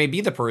 because there may be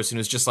the person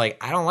who's just like,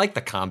 I don't like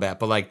the combat,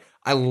 but like,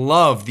 I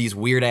love these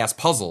weird ass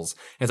puzzles.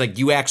 And it's like,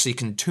 you actually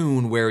can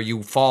tune where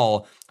you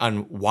fall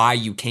on why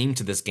you came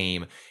to this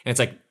game. And it's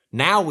like,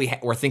 now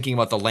we're thinking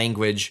about the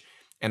language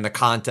and the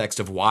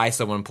context of why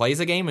someone plays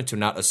a game, and to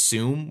not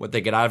assume what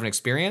they get out of an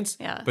experience.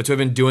 Yeah. But to have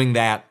been doing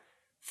that,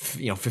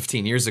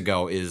 15 years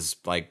ago is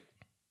like,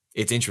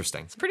 it's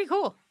interesting. It's pretty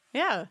cool.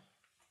 Yeah.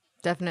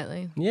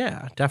 Definitely.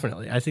 Yeah,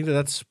 definitely. I think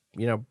that's,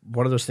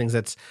 one of those things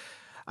that's,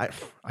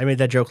 I made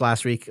that joke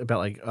last week about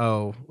like,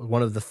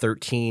 one of the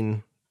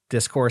 13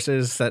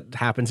 discourses that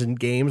happens in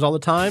games all the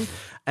time.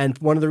 And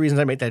one of the reasons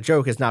I make that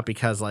joke is not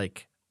because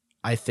like,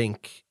 I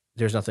think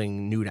there's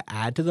nothing new to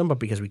add to them, but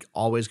because we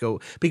always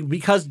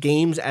because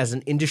games as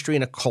an industry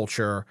and a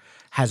culture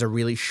has a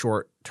really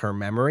short-term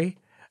memory.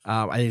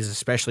 I think it's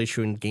especially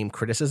true in game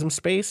criticism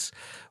space,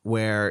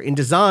 where in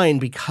design,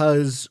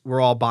 because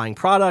we're all buying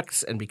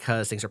products and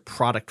because things are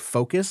product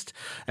focused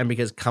and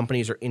because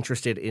companies are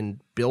interested in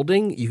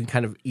building, you can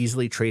kind of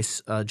easily trace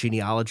a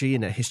genealogy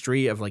and a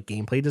history of like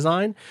gameplay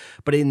design.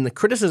 But in the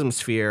criticism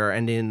sphere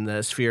and in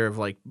the sphere of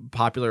like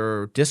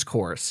popular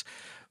discourse,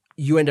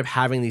 you end up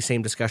having these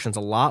same discussions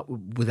a lot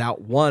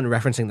without one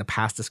referencing the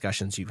past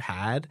discussions you've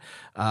had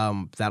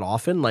that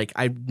often. Like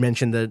I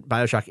mentioned the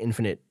BioShock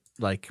Infinite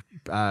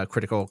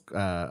critical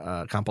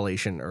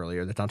compilation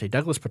earlier that Dante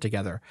Douglas put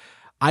together.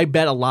 I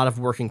bet a lot of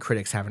working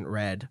critics haven't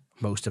read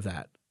most of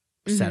that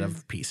set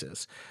of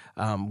pieces,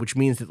 which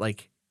means that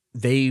like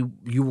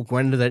you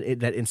went into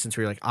that instance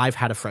where you're like, I've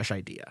had a fresh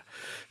idea.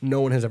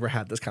 No one has ever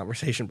had this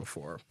conversation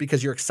before,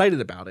 because you're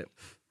excited about it.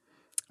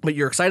 But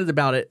you're excited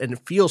about it and it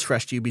feels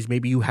fresh to you because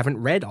maybe you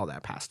haven't read all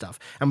that past stuff.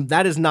 And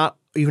that is not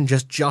even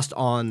just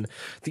on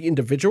the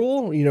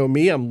individual.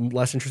 Me, I'm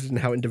less interested in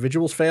how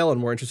individuals fail and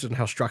more interested in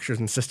how structures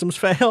and systems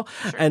fail.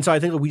 Sure. And so I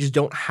think that we just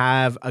don't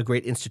have a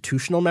great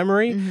institutional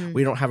memory. Mm-hmm.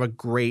 We don't have a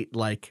great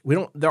I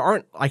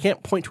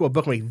can't point to a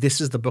book like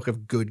this is the book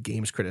of good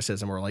games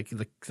criticism or like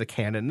the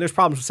canon. There's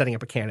problems with setting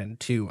up a canon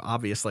too,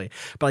 obviously.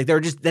 But like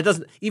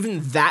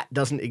that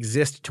doesn't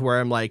exist to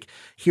where I'm like,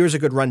 here's a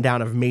good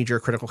rundown of major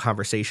critical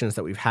conversations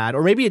that we've had.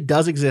 Or maybe it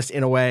does exist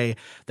in a way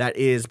that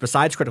is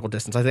besides critical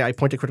distance. I think I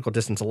point to critical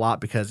distance a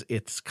lot because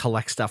it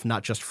collects stuff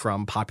not just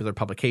from popular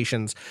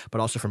publications,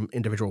 but also from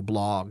individual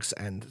blogs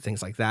and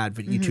things like that,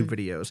 YouTube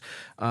videos,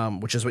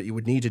 which is what you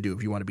would need to do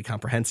if you want to be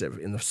comprehensive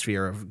in the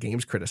sphere of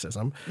games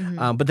criticism.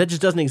 But that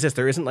just doesn't exist.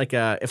 There isn't like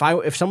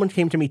if someone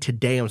came to me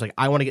today and was like,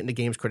 I want to get into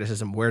games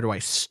criticism, where do I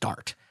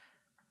start?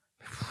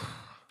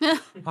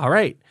 All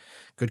right.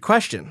 Good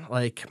question.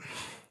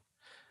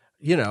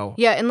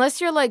 Yeah,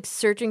 unless you're like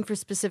searching for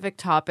specific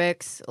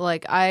topics,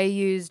 like I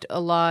used a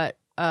lot.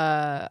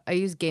 I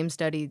use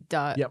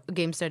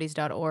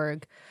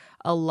GameStudies.org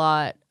a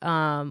lot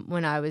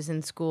when I was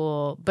in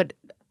school, but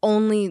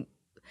only.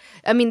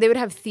 I mean, they would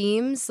have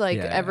themes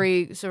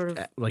every sort of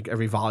like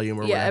every volume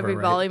or whatever. Every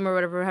volume or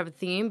whatever would have a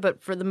theme.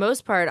 But for the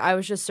most part, I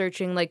was just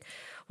searching like,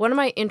 what am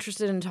I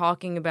interested in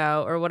talking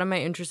about, or what am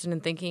I interested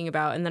in thinking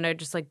about, and then I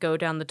just like go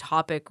down the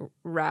topic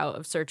route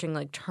of searching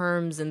like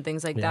terms and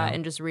things like that,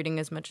 and just reading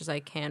as much as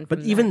I can. But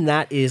even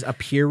that is a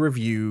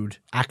peer-reviewed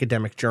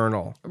academic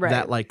journal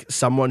that like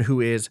something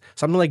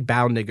like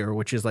Boundigger,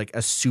 which is like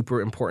a super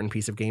important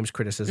piece of games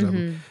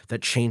criticism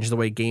that changed the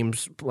way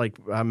games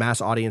mass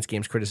audience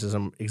games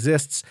criticism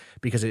exists,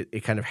 because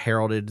it kind of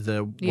heralded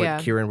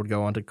what Kieran would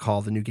go on to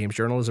call the new games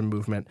journalism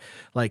movement.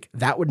 Like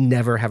that would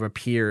never have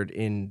appeared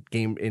in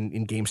game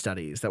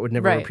studies. That would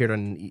never have appeared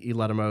on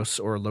Eletamos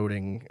or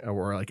Loading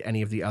or like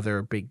any of the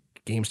other big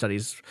game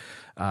studies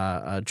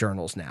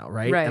journals now,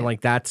 right? And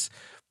like that's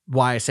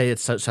why I say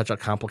it's such a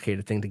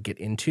complicated thing to get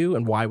into,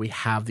 and why we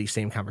have these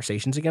same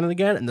conversations again and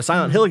again. And the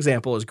Silent Hill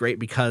example is great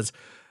because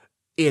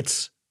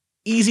it's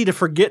easy to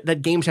forget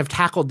that games have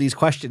tackled these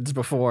questions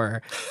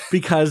before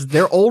because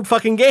they're old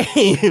fucking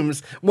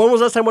games. When was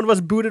the last time one of us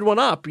booted one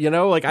up? You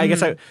know, like I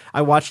guess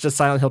I watched a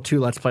Silent Hill 2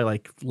 Let's Play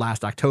like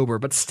last October,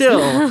 but still,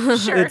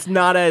 it's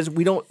not as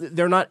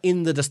they're not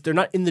in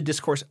the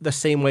discourse the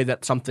same way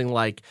that something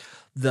like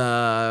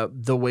the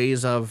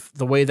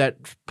way that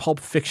Pulp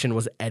Fiction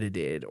was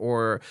edited,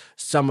 or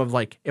some of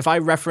like, if I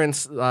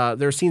reference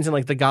there are scenes in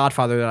like The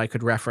Godfather that I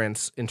could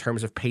reference in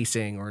terms of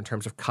pacing or in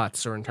terms of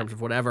cuts or in terms of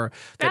whatever.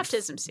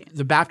 Baptism scene.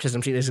 The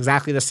baptism scene is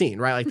exactly the scene,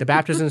 right? Like the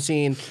baptism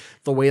scene,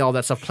 the way all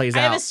that stuff plays I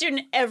out. have a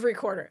student every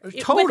quarter,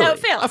 Totally. without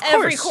fail, Of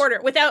every course. quarter,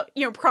 without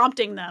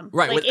prompting them.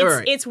 Right, Like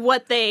it's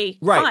what they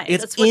find.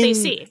 It's That's what they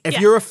see. If Yeah.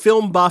 you're a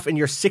film buff and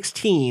you're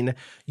 16,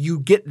 you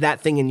get that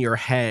thing in your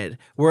head,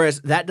 whereas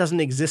that doesn't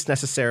exist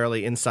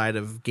necessarily inside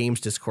of games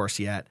discourse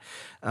yet,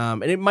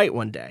 and it might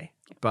one day,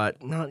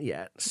 but not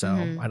yet. So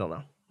I don't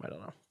know. Yeah.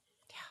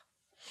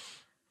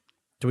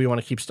 Do we want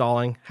to keep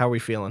stalling? How are we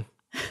feeling?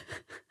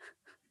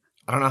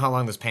 I don't know how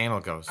long this panel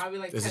goes. Probably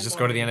like Does it 10 just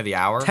more go to the end of the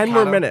hour? 10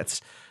 more Kato?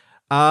 minutes.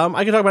 I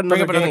can talk about Bring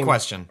another up another game.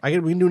 question. We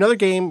can do another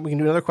game. We can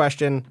do another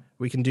question.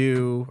 We can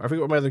do. I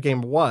forget what my other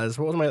game was.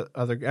 What was my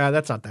other?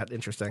 That's not that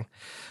interesting.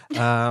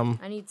 I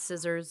need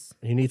scissors.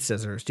 You need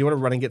scissors. Do you want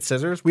to run and get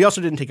scissors? We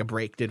also didn't take a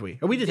break, did we?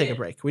 Oh, we did take a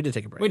break. We did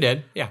take a break. We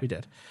did. Yeah. We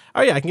did.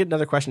 Oh yeah, I can get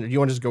another question. Do you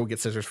want to just go get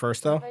scissors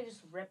first, though? I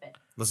just rip it.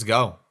 Let's go.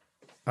 All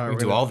right, We we're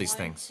do gonna- all these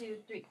things. 2,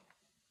 3.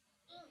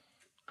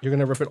 You're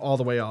gonna rip it all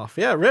the way off.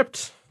 Yeah,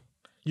 ripped.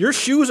 Your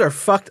shoes are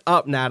fucked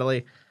up,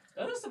 Natalie.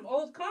 Those are some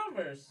old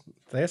Converse.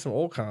 They have some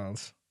old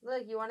cons.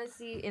 Look, you want to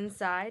see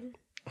inside?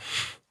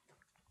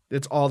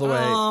 It's all the way.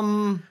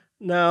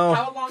 No.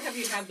 How long have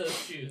you had those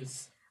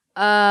shoes?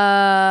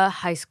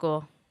 High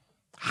school.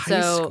 High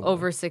So school.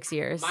 over 6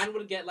 years. Mine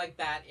would get like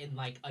that in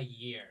like a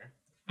year.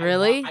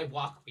 Really? I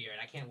walk weird.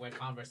 I can't wear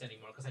Converse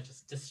anymore because I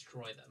just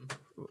destroy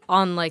them.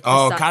 On like the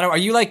Oh, si- Kato, are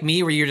you like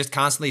me where you're just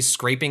constantly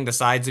scraping the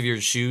sides of your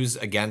shoes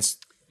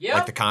against Yep.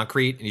 like the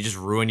concrete and you just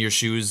ruin your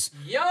shoes?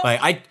 Yup.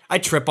 Like I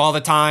trip all the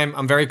time.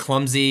 I'm very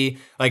clumsy.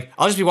 Like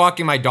I'll just be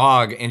walking my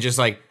dog and just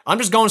like I'm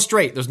just going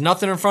straight. There's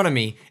nothing in front of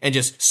me and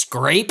just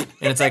scrape.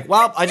 And it's like,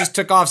 well, I just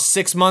took off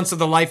 6 months of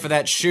the life of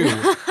that shoe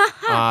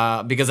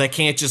because I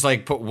can't just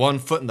like put one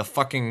foot in the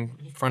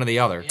fucking front of the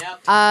other.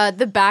 Yep.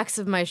 the backs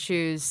of my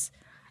shoes.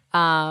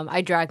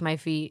 I drag my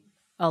feet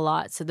a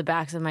lot, so the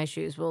backs of my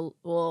shoes will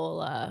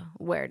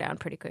wear down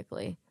pretty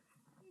quickly.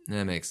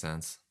 That makes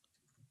sense.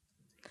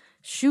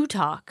 Shoe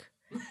Talk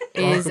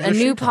is Welcome a to new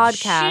Shoe Talk.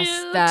 podcast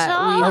Shoe that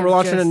Talk. we Oh, have we're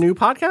launching a just- new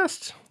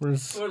podcast.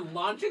 We're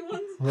launching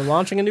one? We're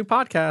launching a new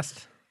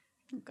podcast.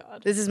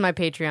 God. This is my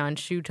Patreon,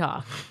 Shoe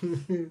Talk.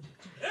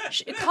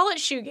 Call it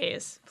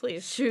shoegaze,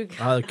 please. Shoe.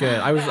 Oh, good.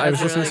 I was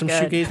That's listening to some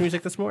really good. shoegaze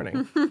music this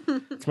morning.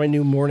 It's my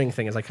new morning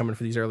thing as I come in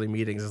for these early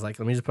meetings. Is like,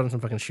 let me just put on some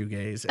fucking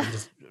shoegaze and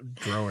just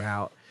throw it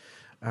out.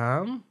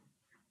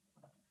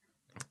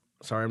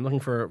 Sorry, I'm looking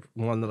for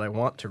one that I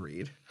want to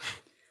read.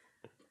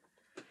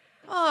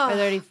 Are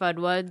there any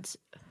fun ones?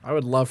 I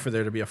would love for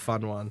there to be a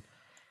fun one.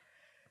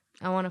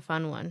 I want a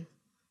fun one.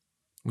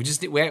 We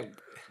just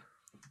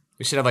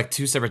we should have like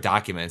 2 separate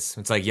documents.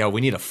 It's like, yo,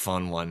 we need a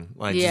fun one.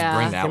 Like Yeah. just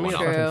bring that Give me one a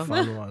up. True.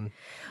 fucking fun one.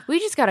 We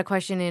just got a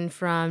question in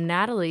from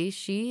Natalie.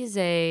 She's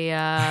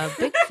a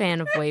big fan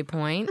of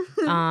Waypoint.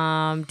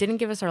 Didn't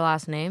give us her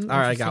last name. All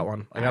right, I Interesting. got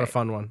one. I got a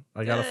fun one.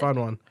 I got a fun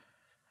one.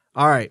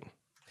 All right.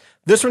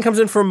 This one comes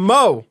in from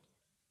Mo.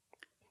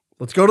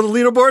 Let's go to the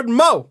leaderboard.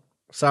 Mo.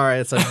 Sorry,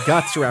 it's a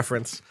Guts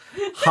reference.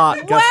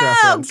 Hot Guts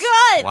reference.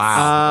 Good.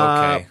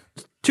 Wow. Okay.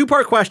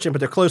 2-part question, but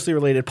they're closely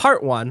related.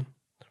 Part 1,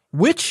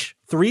 which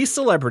 3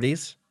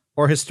 celebrities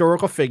or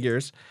historical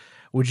figures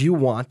would you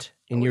want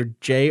in your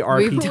JRPG?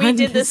 We've done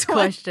did this one.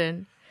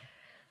 question.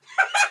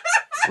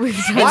 We've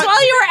done It's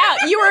while you were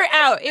out. You were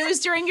out. It was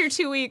during your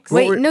 2 weeks.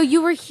 Wait, no,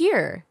 you were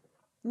here.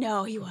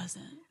 No, he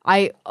wasn't.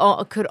 I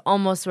could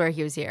almost swear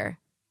he was here.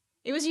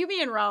 It was you,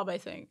 me, and Rob, I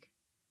think.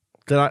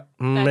 Did I?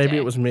 Maybe day.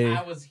 it was me.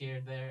 I was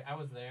here. There. I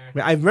was there. I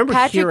mean, I remember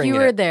Patrick, hearing you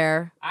were it.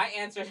 there. I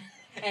answered,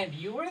 and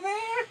you were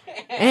there.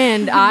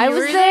 And I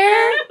was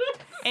there.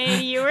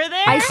 And you were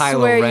there? I Kylo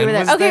swear you Ren were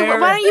there. was Okay, there.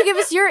 why don't you give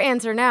us your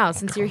answer now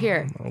since you're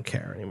here? I don't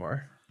care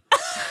anymore.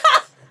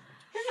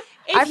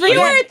 if I you forget-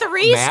 were at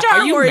 3 Mad- Star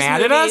are you Wars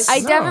mad at movies, us? I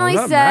No, definitely I'm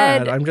not said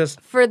mad. I'm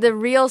just. for the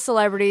real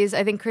celebrities,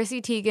 I think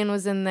Chrissy Teigen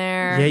was in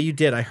there. Yeah, you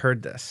did. I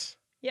heard this.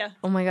 Yeah.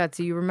 Oh my God,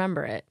 so you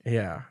remember it.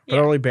 Yeah, but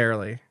Yeah. only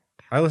barely.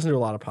 I listen to a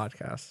lot of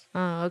podcasts.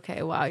 Oh,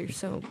 okay. Wow, you're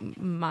so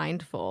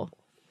mindful.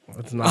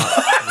 That's not.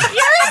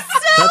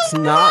 That's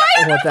not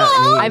what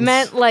that means. I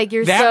meant like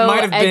you're That so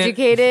might have been-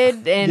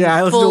 educated and Yeah,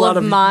 I listen to a full lot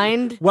of of-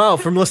 mind. Well,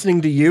 from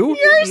listening to you.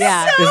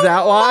 Yeah, Is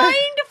that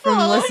why? from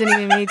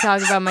listening to me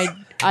talk about my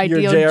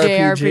ideal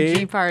JRPG.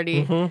 JRPG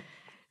party.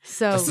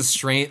 So That's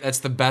the That's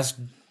the best.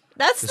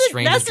 That's The the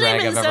strangest name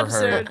drag of this I've ever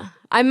heard. episode.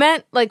 I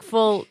meant like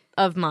full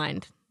of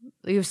mind.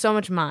 You have so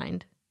much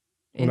mind.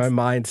 My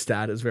mind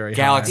stat is very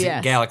Galaxy high.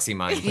 Yes. Galaxy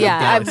mind. Yeah,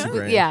 Galaxy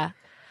brain. yeah.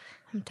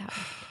 I'm tired.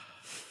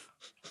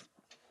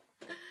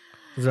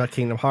 This is about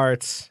Kingdom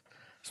Hearts.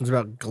 This one's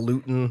about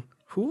gluten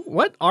Who?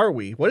 What are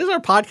we? What is our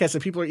podcast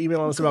that people are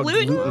emailing us about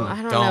Gluten? gluten?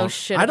 I don't Don't. know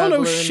shit. I don't about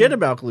know gluten. shit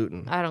about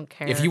gluten. I don't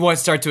care. If you want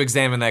to start to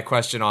examine that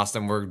question,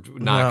 Austin, we're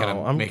not No, going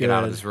to I'm make it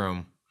out of good. this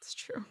room. It's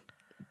true.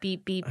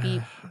 beep beep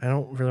beep. I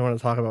don't really want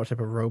to talk about what type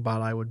of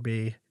robot I would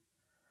be.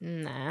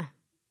 Nah.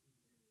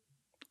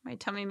 My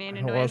tummy made I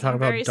a don't want noise. to talk I'm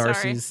about very sorry.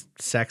 Darcy's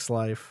sex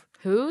life.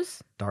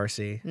 Whose?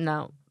 Darcy.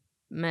 No.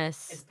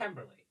 Miss. It's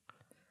Pemberley.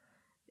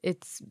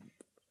 It's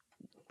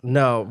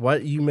No,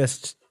 what you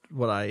missed?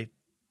 What I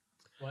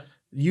What?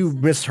 you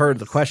misheard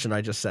the question I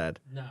just said.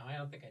 No, I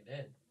don't think I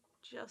did.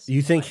 Just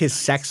You think his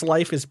sex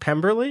life is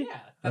Pemberley? Yeah.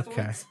 That's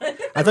Okay. What I said.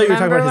 I thought you were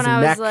talking Remember about his when I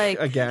was mech like-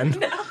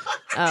 again.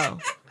 oh,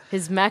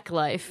 his mech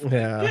life.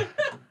 Yeah.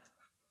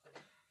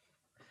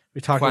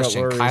 We talked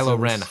Question: about Kylo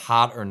reasons. Ren,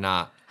 hot or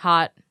not?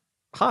 Hot.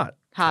 Hot.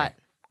 Hot.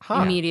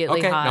 Hot. Immediately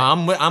Okay, hot.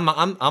 no,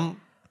 I'm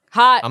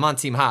hot. on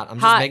team hot. I'm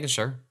just Hot. making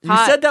sure. You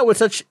Hot. said that with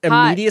such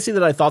Hot. immediacy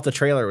that I thought the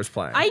trailer was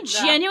playing. I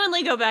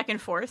genuinely go back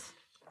and forth.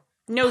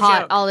 No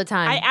hot joke. all the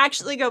time. I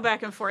actually go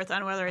back and forth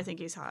on whether I think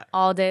he's hot.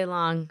 all day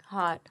long.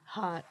 Hot.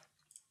 Hot.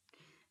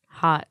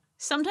 Hot.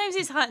 Sometimes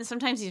he's hot and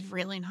sometimes he's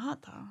really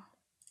not though.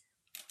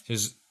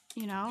 Here's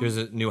You know? here's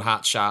a new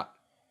hot shot.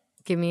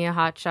 Give me a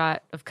hot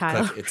shot of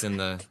Kyle. Click, it's in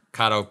the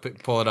Kato.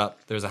 Pull it up.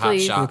 There's a hot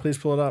Please. Can you shot. please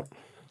pull it up?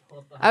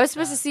 I was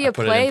supposed to see a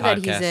put it play in that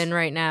he's podcast. in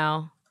right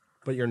now.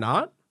 But you're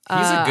not? He's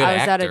a good I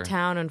was out actor. of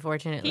town,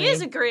 unfortunately. He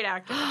is a great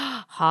actor.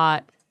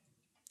 hot.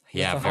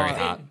 Yeah, very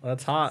hot.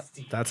 That's hot.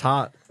 That's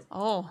hot.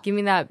 Oh, Give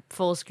me that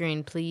full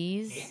screen,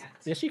 please.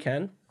 Yes, you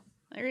can.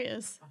 there he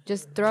is.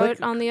 Just throw Click-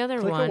 it on the other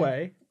Click one.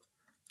 away.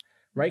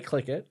 Right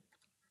click it.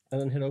 And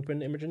then hit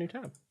open image a new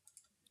tab.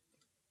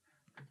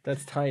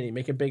 That's tiny.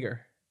 Make it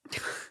bigger.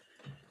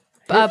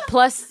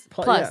 Plus,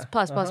 Pl- plus, yeah,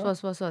 plus,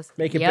 uh-huh. plus.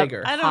 Make it Yep.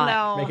 bigger. I don't Hot.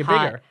 know. Make it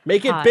Hot. bigger.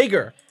 Make it Hot.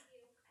 bigger.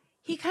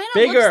 He kind of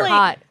Bigger. looks like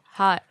Hot,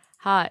 hot,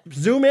 hot.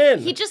 Zoom in.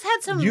 he just had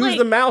some Use like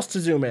the mouse to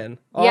zoom in.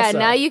 Yeah, Also.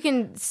 now you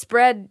can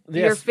spread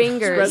your Yes,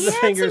 fingers. spread he the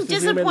had fingers some to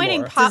zoom in disappointing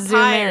more. pot To zoom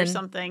pie or in.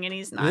 something, and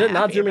he's not. Is it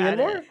not happy zooming in about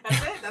more? it.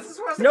 That's it. That's as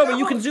far as it No, but goes.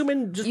 you can zoom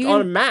in just You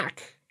on a can-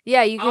 Mac.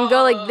 Yeah, you can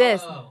go like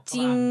this. Hold on.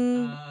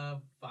 Ting.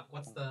 Fuck.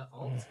 What's the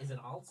alt? Is it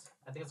alt?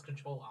 I think it's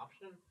control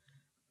option.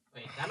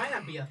 Wait, that might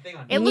not be a thing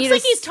on. It You looks need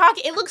like a he's s-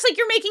 talking. It looks like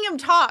you're making him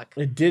talk.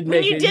 It did When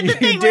make you it. did the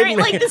thing did where it,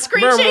 like make- the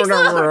screen Brum, shakes.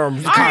 brum, Up.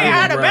 brum, I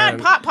had a brum.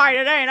 bad pot pie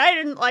today, and I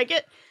didn't like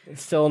it.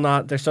 It's still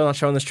not. They're still not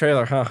showing this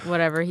trailer, huh?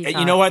 Whatever he's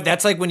You know what?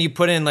 That's like when you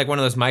put in like one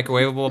of those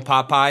microwavable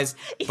pot pies,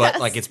 but Yes.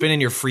 like it's been in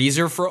your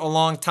freezer for a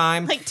long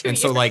time, Like 2 and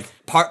so years. like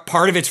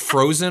part of it's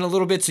frozen a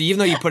little bit. So even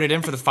though you put it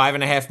in for the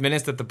 5.5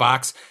 minutes that the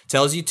box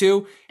tells you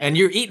to, and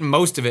you're eating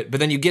most of it,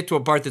 but then you get to a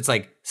part that's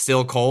like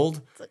still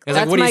cold. It's like,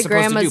 That's what are my you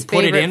supposed to do? grandma's Put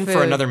it favorite in for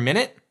food. another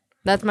minute?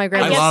 That's my I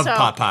grandma's. guess love so.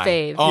 pot pie.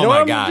 Fave. Oh You know my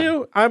what I'm god! gonna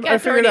do? Gotta I throw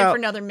figured it in out. for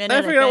another minute.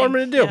 I figured out what I'm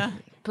gonna do. Yeah.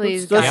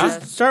 Please, Let's God.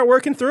 just start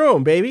working through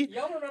them, baby.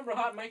 Y'all remember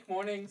Hot Mike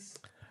Mornings?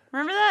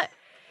 Remember that?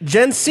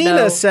 Jen Cena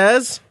No.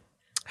 says,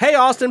 "Hey,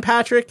 Austin,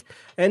 Patrick,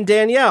 and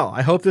Danielle.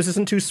 I hope this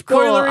isn't too Cool.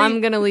 spoilery I'm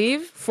gonna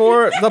leave.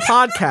 for the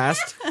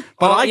podcast, but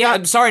Oh, I yeah, got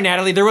I'm sorry,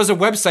 Natalie. There was a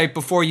website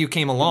before you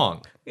came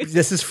along.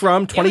 this is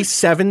from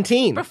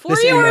 2017. Before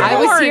This you were email. I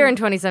was born. here in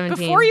 2017.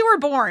 Before you were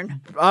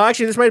born.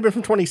 Actually, this might have been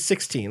from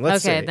 2016.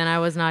 Let's Okay, see. then I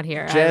was not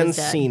here. I Jen was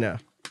dead. Cena.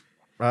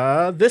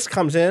 This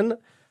comes in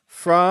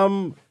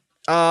from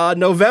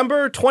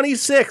November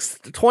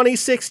 26th,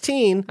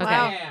 2016. Okay.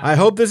 Wow. I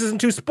hope this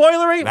isn't too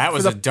spoilery. That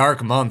was for a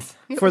dark month.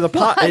 for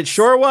the it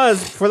sure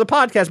was for the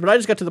podcast, but I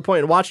just got to the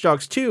point in Watch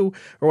Dogs 2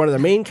 where one of the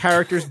main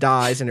characters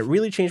dies, and it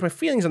really changed my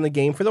feelings on the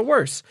game for the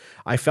worse.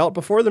 I felt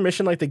before the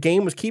mission like the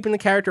game was keeping the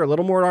character a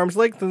little more at arm's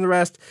length than the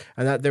rest,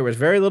 and that there was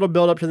very little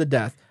build up to the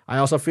death. I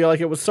also feel like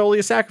it was solely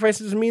a sacrifice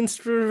as a means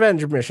for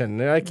revenge mission.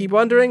 I keep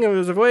wondering if there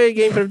was a way a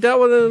game could have dealt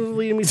with it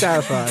leaving me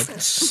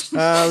satisfied.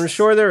 I'm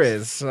sure there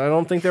is. I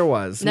don't think there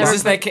was. Never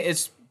Is this that?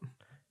 It's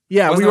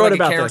Yeah, wasn't we there wrote like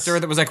a about character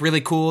this. that was like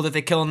really cool that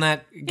they killed in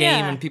that game,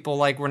 Yeah. and people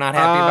like were not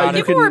happy about you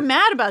it. could- People were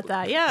mad about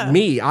that. Yeah.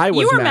 I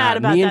was You were mad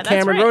about Me and that, that's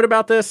Cameron right. wrote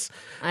about this.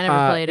 I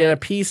never played in it. a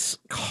piece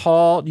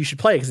called. You should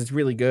play it because it's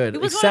really good. It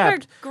was Except one of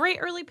our great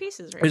early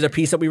pieces, right? there's a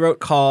piece that we wrote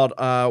called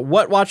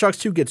 "What Watch Dogs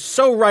 2 Gets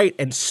So Right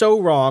and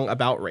So Wrong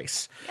About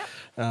Race."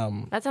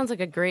 That sounds like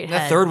a great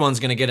That head. third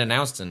one's gonna get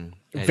announced in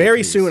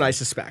Very ADP, soon, so- I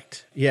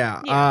suspect. Yeah.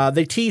 Yeah.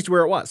 They teased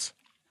where it was.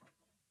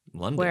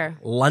 London. Where?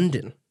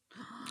 London.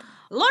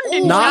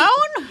 London Not-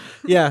 town?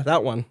 Yeah,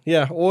 that one.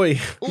 Yeah. Oi.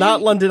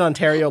 Not London,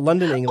 Ontario.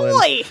 London, England.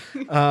 Oi.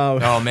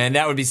 Oh man,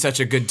 that would be such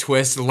a good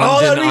twist. Oh,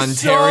 London, that'd be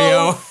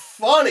Ontario. so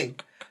funny.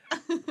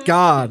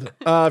 God,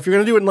 if you're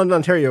gonna do it in London,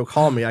 Ontario,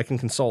 call me. I can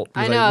consult.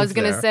 I because know. I was lived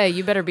gonna there. say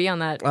you better be on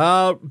that.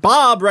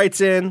 Bob writes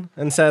in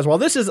and says, "While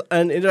this is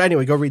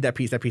anyway, go read that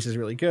piece. That piece is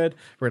really good.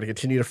 We're going to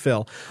continue to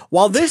fill.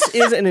 While this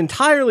is an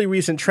entirely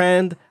recent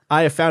trend,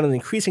 I have found an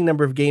increasing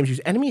number of games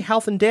use enemy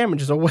health and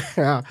damage as a way."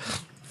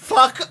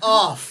 fuck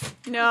off.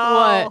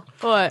 No.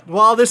 What?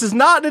 While this is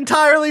not an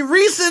entirely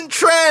recent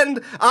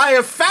trend, I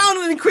have found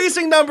an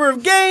increasing number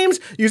of games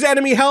use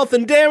enemy health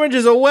and damage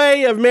as a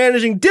way of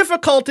managing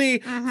difficulty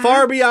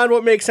far beyond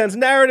what makes sense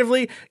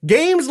narratively.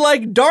 Games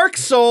like Dark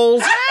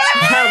Souls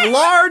have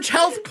large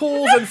health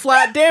pools and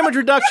flat damage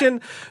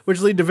reduction,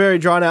 which lead to very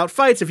drawn-out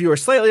fights if you are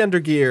slightly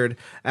undergeared.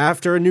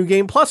 After a new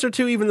game plus or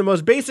two, even the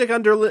most basic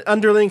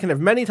underling can have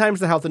many times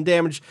the health and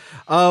damage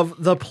of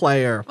the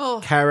player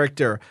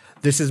character.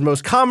 This is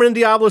most common in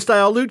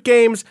Diablo-style loot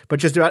games, but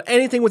just about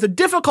anything with a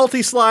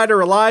difficulty slider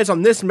relies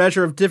on this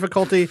measure of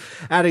difficulty.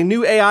 Adding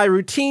new AI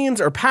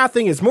routines or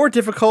pathing is more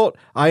difficult,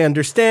 I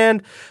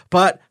understand,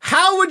 but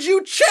how would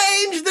you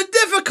change the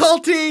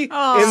difficulty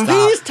in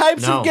these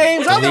types of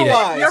games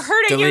otherwise? You're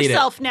hurting Delete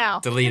yourself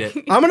now. Delete it.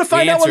 I'm going to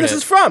find out what this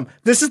is from.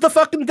 This is the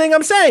fucking thing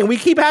I'm saying. We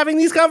keep having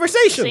these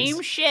conversations.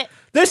 Same shit.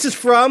 This is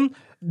from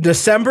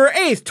December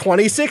 8th,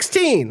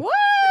 2016. Woo!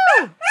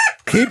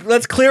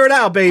 Let's clear it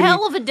out, baby.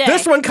 Hell of a day.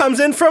 This one comes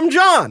in from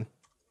John.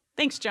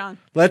 Thanks, John.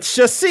 Let's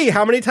just see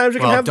how many times we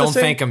can Well, have the don't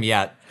same thank him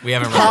yet. We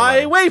haven't read high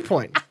it.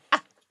 waypoint.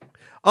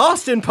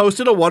 Austin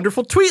posted a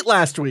wonderful tweet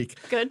last week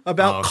Good.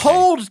 about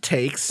cold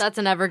takes. That's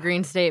an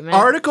evergreen statement.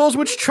 Articles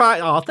which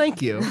try. Oh,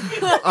 thank you.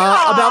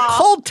 About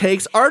cold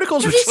takes.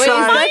 Articles which Wait,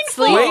 try. is that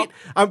sleep?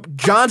 Wait.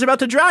 John's about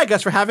to drag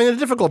us for having a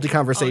difficulty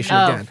conversation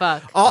no. again.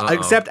 Oh, fuck.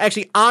 Except,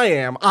 actually, I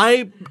am.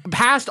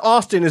 Past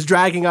Austin is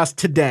dragging us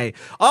today.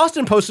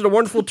 Austin posted a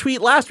wonderful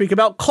tweet last week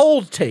about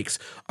cold takes.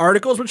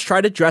 Articles which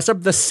try to dress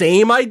up the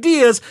same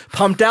ideas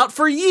pumped out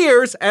for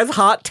years as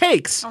hot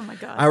takes. Oh my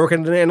God. I work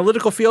in an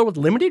analytical field with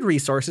limited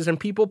resources and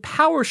people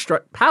power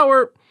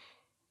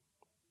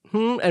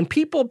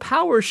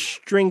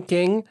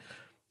shrinking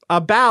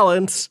a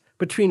balance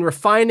between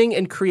refining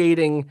and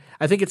creating.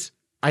 I think it's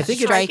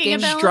Striking a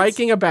balance?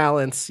 striking a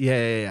balance.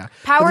 Yeah.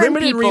 Power With and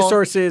limited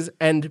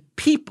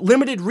people.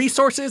 limited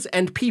resources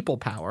and people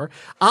power.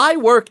 I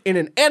work in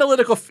an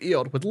analytical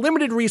field with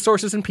limited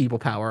resources and people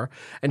power,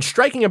 and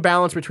striking a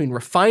balance between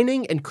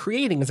refining and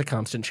creating is a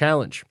constant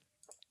challenge.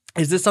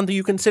 Is this something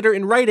you consider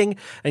in writing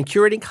and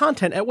curating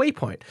content at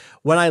Waypoint?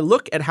 When I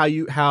look at how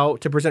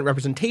to present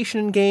representation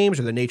in games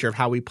or the nature of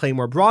how we play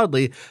more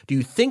broadly, do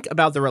you think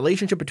about the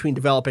relationship between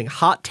developing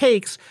hot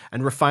takes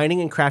and refining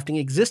and crafting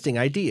existing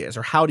ideas?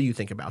 Or how do you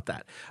think about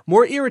that?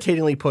 More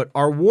irritatingly put,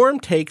 are warm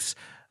takes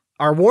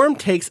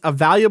a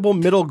valuable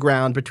middle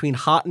ground between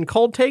hot and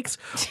cold takes,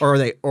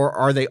 or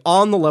are they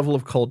on the level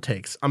of cold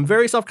takes? I'm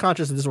very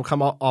self-conscious that this will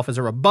come off as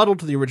a rebuttal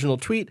to the original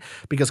tweet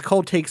because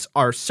cold takes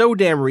are so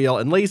damn real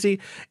and lazy.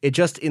 It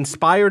just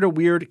inspired a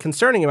weird,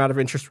 concerning amount of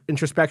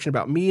introspection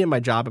about me and my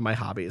job and my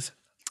hobbies.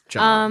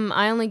 John.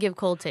 I only give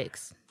cold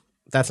takes.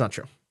 That's not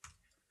true.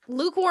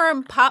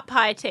 Lukewarm pot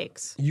pie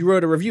takes. You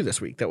wrote a review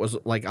this week that was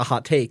like a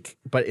hot take,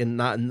 but it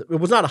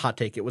was not a hot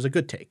take. It was a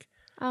good take.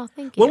 Oh,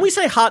 thank you. When we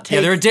say hot take,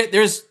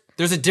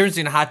 There's a difference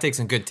between hot takes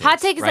and good takes. Hot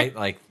take is right?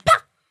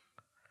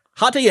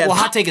 hot take, yeah. Well,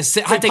 hot take is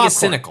popcorn.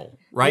 cynical,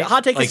 right? Yeah,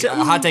 hot take is a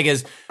hot take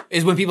is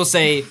when people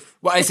say.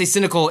 Well, I say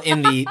cynical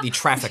in the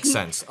traffic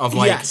sense of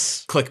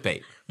Yes.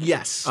 clickbait.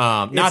 Yes.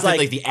 Not that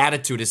the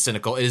attitude is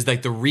cynical. It is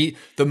like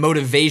the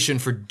motivation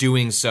for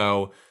doing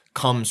so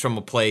comes from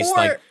a place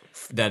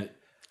that.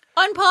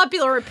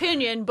 Unpopular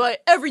opinion,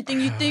 but everything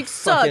you think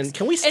sucks. Fucking-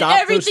 can we stop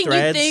and everything those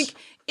threads? you think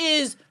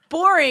is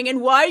boring. And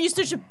why are you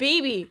such a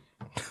baby?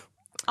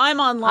 I'm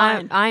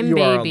online. I'm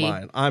You are baby.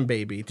 online. I'm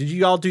baby. Did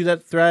you all do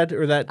that thread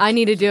or that? I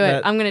need to do it.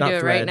 that- I'm going to not do it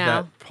thread, right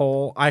now. That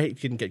poll. I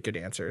didn't get good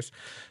answers,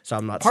 so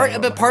I'm not. Part saying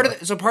of what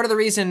mine were. the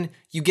reason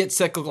you get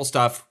cyclical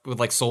stuff with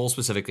Soul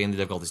specifically and the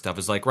difficulty stuff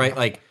is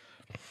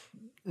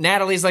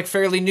Natalie's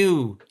fairly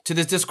new to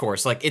this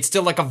discourse. It's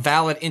still a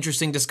valid,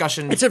 interesting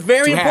discussion. It's a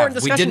very to important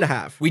have. discussion to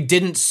have.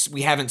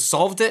 We haven't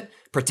solved it.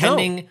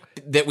 Pretending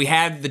that we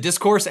had the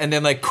discourse and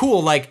then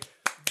cool,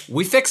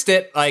 we fixed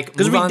it. Move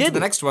we on to didn't. the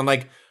next one.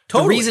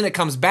 Totally. The reason it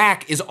comes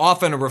back is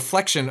often a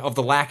reflection of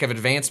the lack of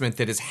advancement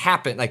that has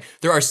happened.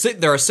 There are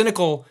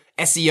cynical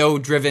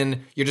SEO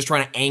driven. You're just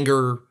trying to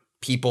anger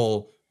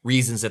people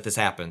reasons that this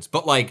happens.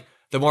 But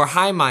the more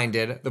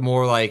high-minded, the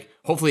more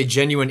hopefully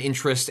genuine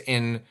interest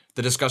in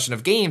the discussion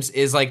of games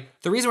is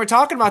the reason we're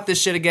talking about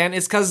this shit again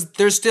is because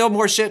there's still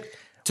more shit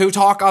to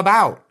talk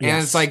about.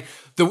 Yes. And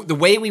it's the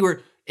way we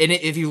were, and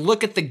if you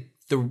look at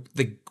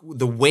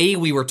the way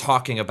we were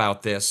talking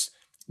about this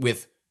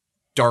with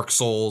Dark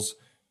Souls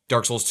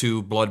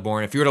 2,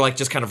 Bloodborne, if you were to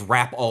just kind of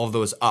wrap all of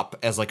those up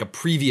as a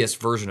previous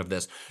version of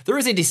this, there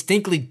is a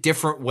distinctly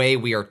different way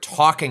we are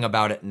talking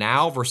about it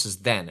now versus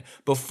then.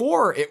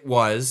 Before it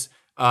was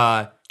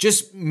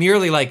just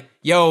merely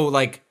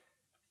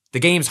the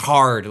game's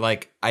hard,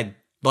 I'd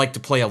like to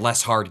play a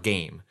less hard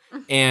game.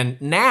 And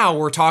now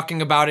we're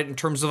talking about it in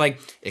terms of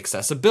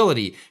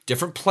accessibility,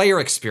 different player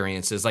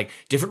experiences,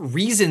 different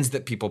reasons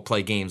that people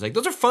play games.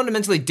 Those are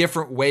fundamentally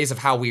different ways of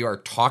how we are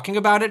talking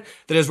about it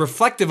that is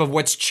reflective of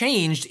what's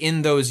changed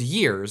in those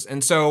years.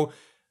 And so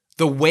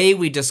the way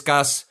we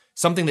discuss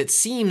something that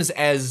seems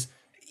as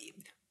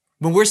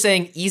when we're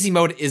saying easy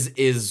mode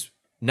is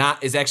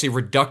is actually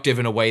reductive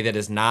in a way that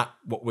is not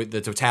with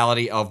the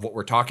totality of what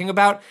we're talking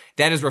about.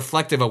 That is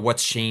reflective of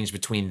what's changed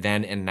between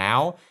then and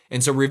now.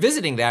 And so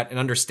revisiting that and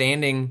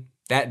understanding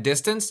that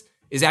distance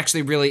is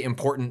actually really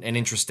important and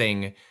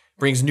interesting,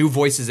 brings new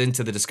voices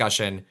into the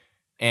discussion.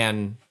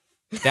 And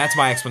that's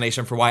my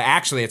explanation for why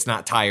actually it's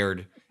not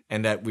tired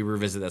and that we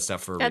revisit that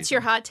stuff for a reason. That's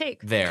your hot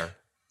take. There.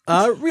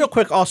 Real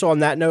quick, also on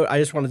that note, I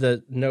just wanted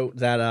to note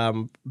that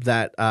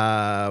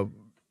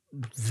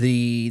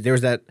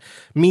there's that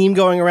meme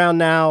going around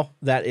now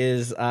that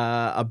is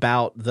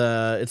about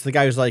it's the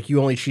guy who's like, you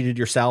only cheated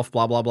yourself,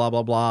 blah blah blah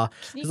blah blah.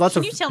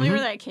 Can you tell me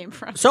where that came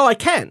from? So I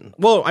can.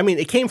 Well, I mean,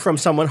 it came from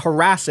someone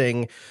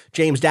harassing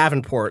James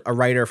Davenport, a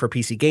writer for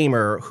PC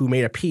Gamer, who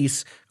made a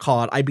piece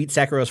called "I Beat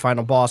Sekiro's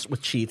Final Boss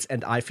with Cheats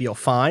and I Feel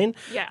Fine,"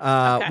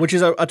 which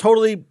is a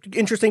totally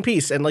interesting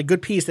piece and like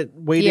good piece that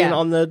weighed in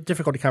on the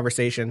difficulty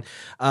conversation.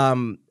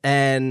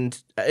 And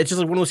it's just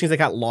like one of those things that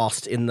got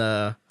lost in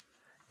the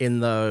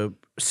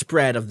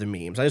spread of the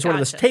memes. I just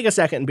wanted to take a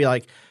second and be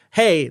like,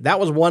 hey, that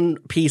was one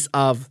piece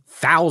of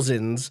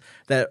thousands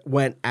that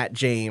went at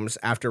James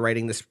after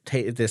writing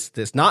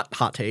this not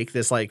hot take,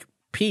 this like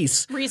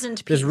piece,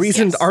 this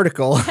reasoned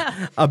article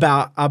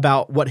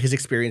about what his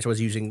experience was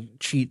using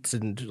cheats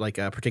and like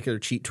particular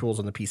cheat tools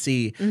on the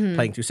PC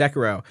playing through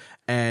Sekiro.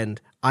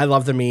 And I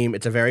love the meme.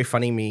 It's a very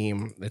funny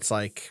meme. It's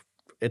like,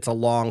 it's a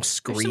long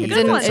screed.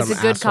 It's a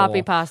good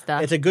copy pasta.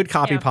 It's a good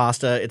copy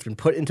pasta. It's been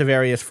put into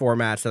various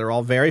formats that are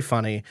all very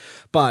funny.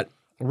 But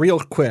real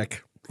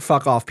quick,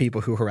 fuck off people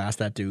who harass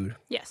that dude.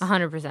 Yes.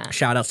 100%.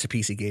 Shout outs to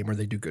PC Gamer.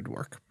 They do good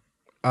work.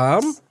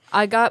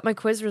 I got my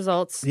quiz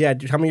results. Yeah,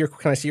 can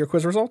I see your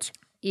quiz results?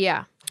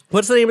 Yeah.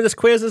 What's the name of this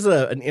quiz? This is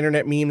an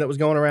internet meme that was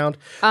going around.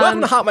 Welcome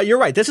to Hot Mic. You're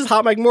right. This is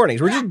Hot Mic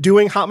Mornings. We're just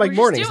doing Hot Mic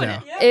Mornings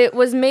now. It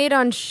was made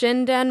on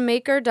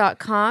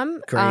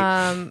shindanmaker.com.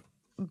 Great.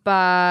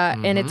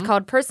 And it's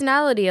called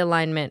Personality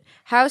Alignment.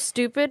 How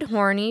stupid,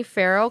 horny,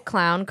 feral,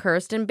 clown,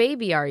 cursed, and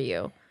baby are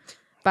you?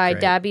 By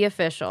Dabby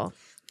Official.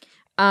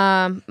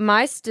 My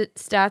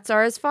stats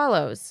are as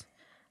follows.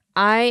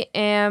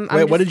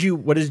 What did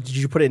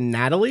you put in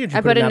Natalie? Or did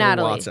you put in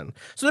Natalie Watson?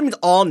 So that means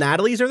all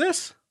Natalies are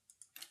this?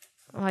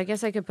 Well, I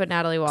guess I could put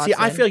Natalie Watson. See,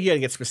 I feel like you got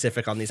to get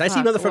specific on these. I see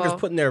motherfuckers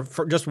putting there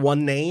for just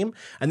one name,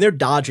 and they're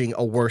dodging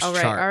a worse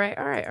chart. All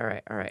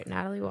right.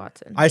 Natalie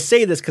Watson. I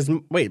say this because,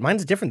 wait,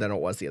 mine's different than it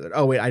was the other.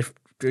 Oh, wait, are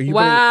you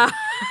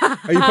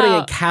putting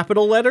in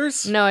capital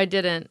letters? No, I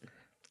didn't.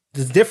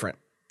 It's different.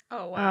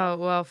 Oh, wow. Oh,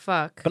 well,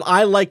 fuck. But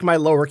I like my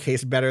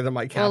lowercase better than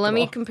my capital. Well, let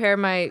me compare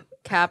my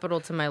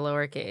capital to my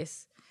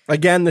lowercase.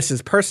 Again, this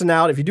is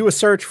personality. If you do a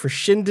search for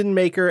Shinden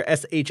Maker,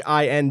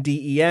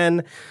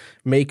 SHINDEN,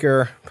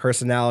 Maker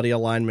personality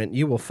alignment,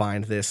 you will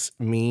find this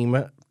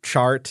meme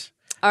chart.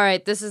 All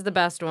right, this is the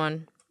best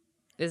one.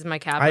 This is my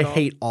capital. I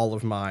hate all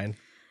of mine.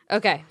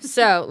 Okay,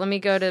 so let me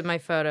go to my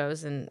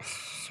photos and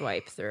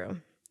swipe through.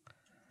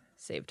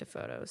 Save to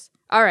photos.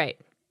 All right.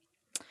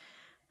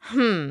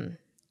 Do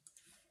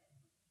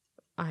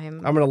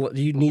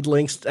you need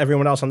links to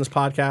everyone else on this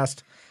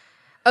podcast?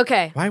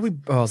 Okay. Why are we?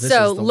 Oh, this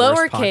so is the lowercase.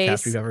 worst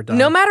podcast we've ever done.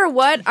 No matter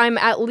what, I'm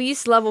at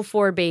least level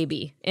 4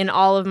 baby in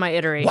all of my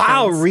iterations.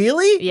 Wow,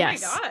 really?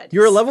 Yes. Oh my God.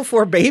 You're a level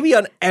 4 baby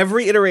on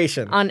every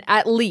iteration. On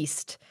at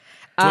least.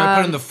 Do I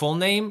put in the full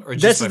name or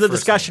just this my is the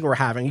first discussion name? we're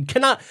having. You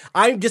cannot.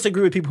 I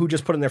disagree with people who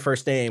just put in their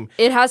first name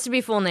It has to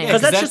be full name.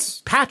 because that's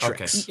just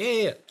Patrick's.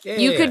 Okay. Yeah.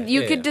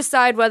 You could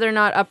decide whether or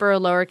not upper or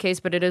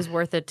lowercase, but it is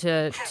worth it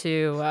to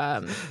see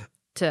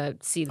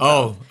the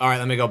Oh, all right.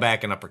 Let me go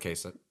back and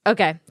uppercase it.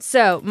 Okay,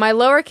 so my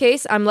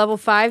lowercase, I'm level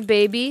 5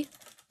 baby,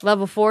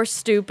 level 4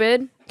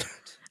 stupid,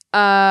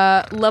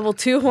 level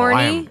 2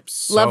 horny, am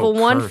so level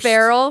 1 cursed.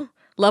 feral,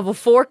 level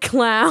 4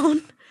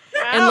 clown,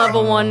 and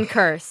level 1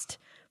 cursed.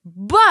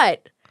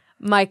 But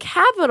my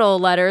capital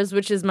letters,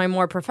 which is my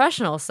more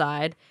professional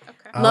side,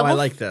 I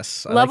like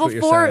this. I level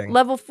like what 4 you're saying.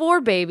 level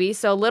 4 baby,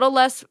 so a little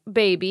less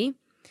baby,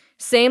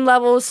 same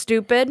level as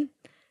stupid,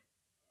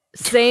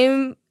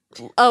 same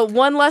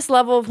one less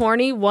level of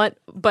horny, but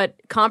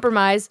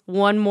compromise,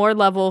 one more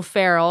level of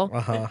feral,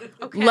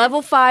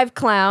 level 5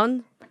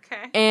 clown,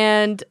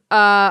 and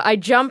I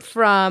jumped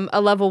from a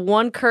level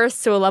 1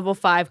 curse to a level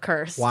 5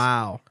 curse.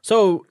 Wow.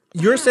 So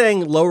you're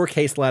saying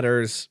lowercase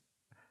letters,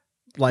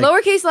 like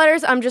Lowercase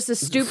letters, I'm just a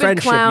stupid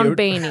Friendship, clown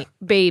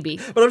baby.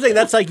 But I'm saying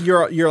that's like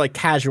you're like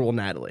casual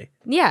Natalie.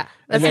 Yeah,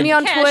 that's then- me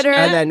on Casual. Twitter.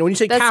 And then when you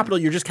say That's- capital,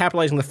 you're just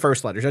capitalizing the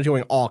first letters. You're not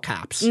doing all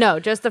caps. No,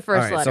 just the All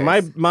first right.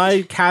 letter. So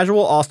my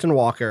casual Austin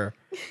Walker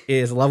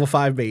is level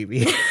 5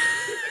 baby,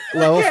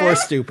 level 4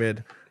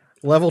 stupid,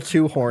 level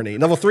 2 horny,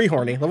 level 3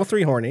 horny,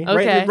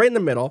 Okay. right in the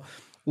middle,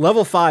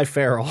 level 5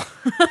 feral,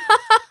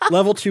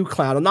 level 2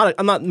 clown.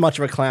 I'm not much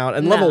of a clown,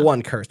 and level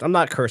 1 cursed. I'm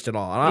not cursed at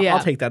all. Yeah.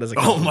 I'll take that as a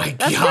Oh my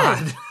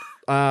God.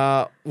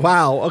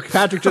 wow. Okay,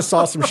 Patrick just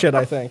saw some shit,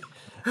 I think.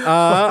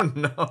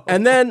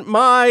 And then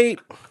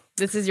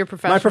This is your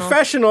professional. my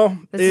professional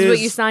This is what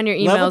you sign your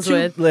level emails 2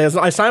 with. Liz,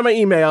 I sign my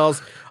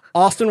emails.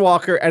 Austin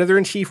Walker, editor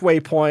in chief,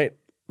 Waypoint.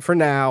 For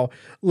now,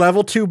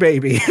 level 2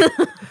 baby,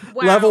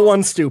 Wow. Level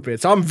 1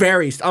 stupid. So I'm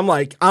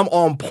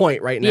on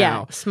point right now.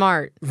 Yeah,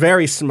 smart.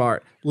 Very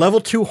smart. Level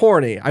 2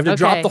 horny. I have to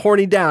drop the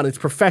horny down. It's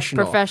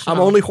professional. Professional.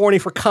 I'm only horny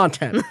for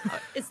content.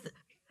 It's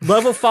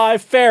Level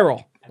 5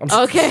 feral. I'm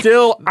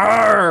still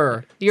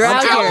You're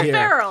I'm out here.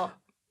 feral.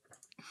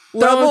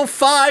 Level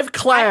 5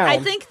 clown. I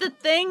think the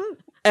thing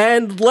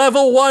and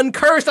level 1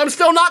 cursed. I'm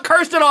still not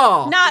cursed at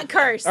all. not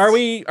cursed. Are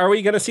we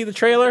gonna see the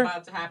trailer?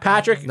 About to happen.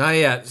 Patrick? Not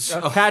yet.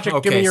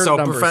 Patrick, give me your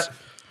numbers.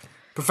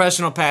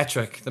 Professional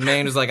Patrick. The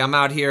man was like, I'm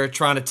out here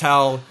trying to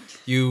tell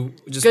you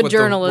just Good what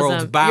journalism. the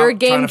world's about. You're a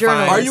game trying to find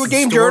journalist. Are you a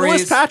game stories.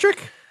 journalist, Patrick?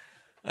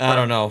 I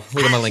don't know.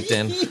 Look at my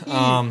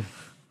LinkedIn.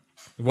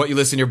 What you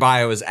list in your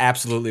bio is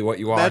absolutely what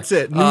you are. That's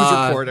it. News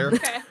reporter.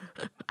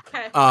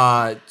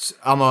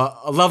 I'm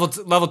a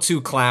level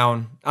 2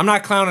 clown. I'm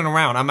not clowning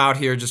around. I'm out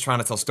here just trying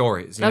to tell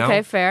stories. You know?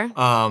 Okay, fair.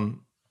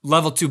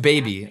 Level 2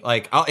 baby.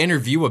 Like I'll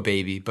interview a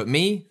baby, but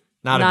me,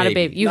 not a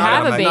baby. You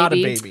have a baby. Not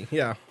a baby.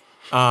 Yeah.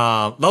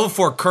 Level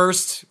 4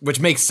 cursed, which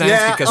makes sense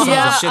because some of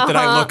the shit that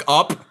I look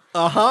up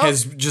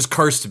has just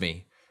cursed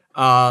me.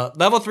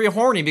 Level 3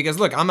 horny because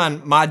look, I'm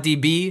on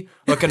ModDB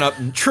looking up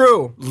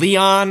True.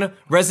 Leon,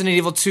 Resident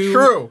Evil 2.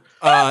 True.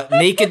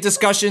 Naked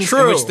discussions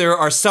True. in which there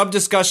are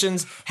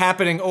sub-discussions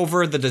happening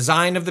over the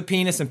design of the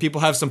penis and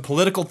people have some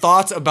political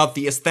thoughts about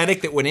the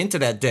aesthetic that went into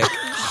that dick.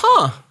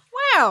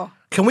 Wow.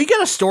 Can we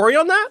get a story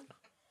on that?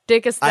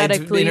 Dick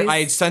aesthetic, please.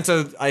 I sent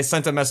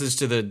a message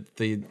to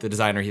the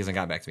designer. He hasn't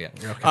gotten back to me yet.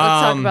 Okay. Let's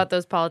talk about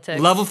those politics.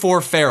 Level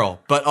 4 feral,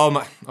 but oh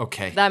my,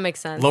 okay. That makes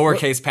sense.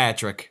 Lowercase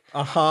Patrick.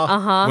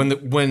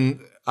 When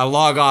I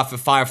log off at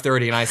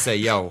 5:30 and I say,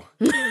 "Yo,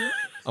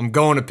 I'm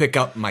going to pick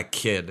up my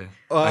kid.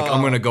 Like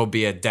I'm going to go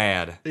be a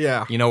dad."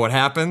 Yeah. You know what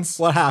happens?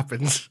 What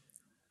happens?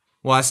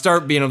 Well, I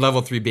start being a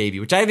level 3 baby,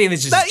 which I think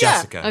is just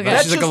Jessica. Okay. She's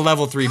That's like a just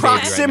level 3 baby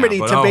Proximity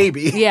right now. to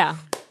baby. Yeah.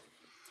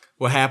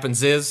 What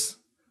happens is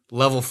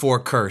level 4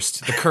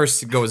 cursed. The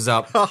curse goes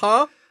up.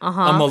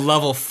 I'm a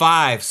level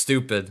 5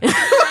 stupid.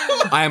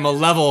 I am a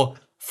level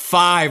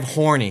 5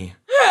 horny.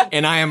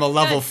 And I am a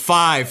level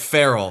 5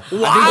 feral. I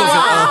think those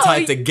are all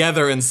tied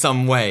together in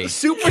some way.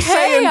 Super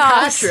Saiyan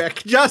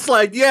Patrick. Just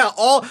like,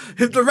 all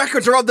the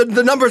records are off,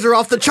 the numbers are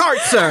off the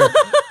charts, sir.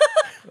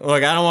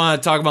 Look, I don't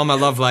want to talk about my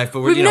love life,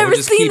 but we're never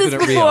just seen keeping this it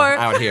real before.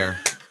 out here.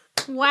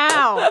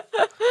 Wow.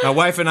 My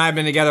wife and I have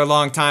been together a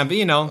long time, but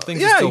things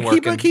are Yeah, still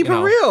working. keep it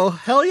real.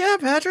 Hell yeah,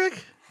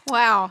 Patrick.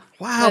 Wow.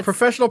 Wow,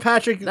 professional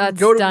Patrick, that's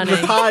go to stunning.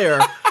 retire.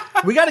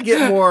 We got to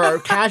get more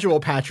casual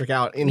Patrick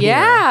out in here.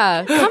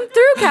 Yeah. Come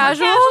through,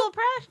 casual.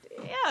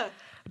 Yeah.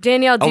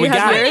 Danielle, do Oh, you we have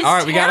got yours? it. All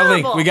right, we got a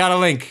link. terrible. We got a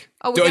link.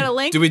 Oh, we got a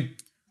link? Do we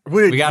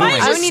We got a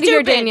link. I need to hear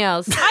Stupid.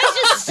 Danielle's. Mine's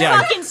just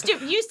Yeah. fucking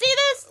stupid. You see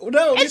this?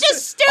 No, It's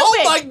just stupid.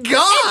 Oh my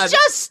god! It's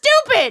just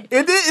stupid.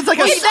 It's like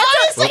It's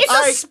honestly,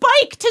 it's a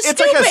spike to it's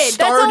stupid. like a That's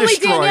Star only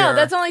Destroyer. Danielle.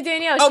 That's only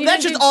Danielle. Oh, She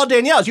that's didn't just do- all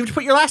Danielle's. You have to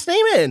put your last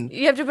name in.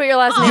 You have to put your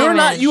last name You're in.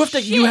 not. You have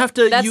to. You have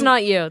to. That's you,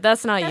 not you.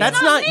 That's not you.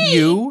 That's not not me.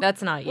 you.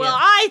 That's not you. Well,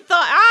 I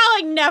thought I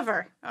like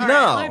never. All no,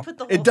 right, let me put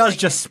the whole it does thing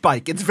just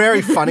spike. It's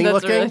very funny That's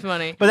looking. really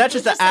funny. But that's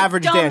just It's the just a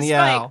average dumb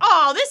Danielle. spike.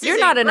 Oh, this is You're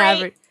not an great.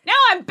 average- Now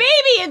I'm baby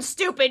and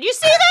stupid. You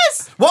see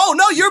this? Whoa,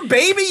 no, you're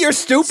baby. You're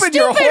stupid.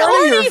 You're Stupid,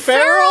 horny. You're horny,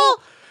 feral.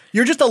 feral.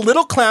 You're just a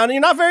little clown, and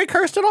you're not very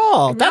cursed at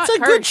all. That's a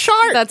Not good cursed.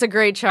 chart. That's a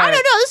great chart. I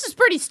don't know. This is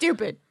pretty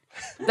stupid.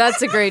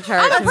 That's a great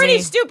chart. I'm a to pretty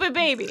me. stupid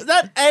baby.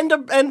 that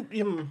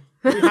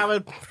we have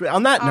a.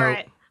 On that All note,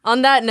 right.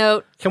 On that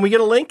note, can we get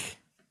a link?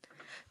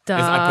 I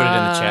put it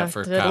in the chat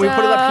for Can we put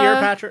it up here,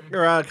 Patrick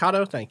or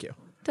Kato? Thank you.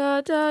 Da,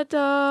 da,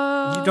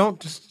 da. You don't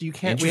just. You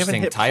can't. We haven't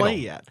Interesting hit title. play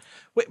yet.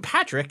 Wait,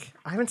 Patrick,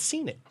 I haven't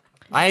seen it.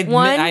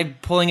 I'm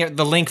pulling it.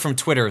 The link from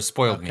Twitter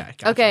spoiled me.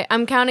 Gotcha. Okay,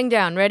 I'm counting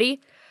down. Ready?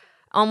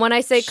 When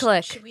I say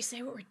click. Should we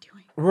say what we're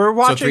doing? We're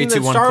watching 3, 2,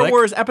 the 1, Star click?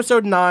 Wars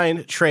Episode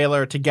 9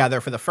 trailer together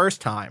for the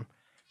first time.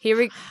 Here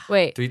we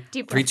wait. 3,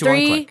 Deep 3, breath. 2, 1,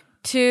 3, click.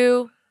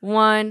 2,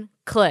 1,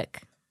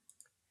 click.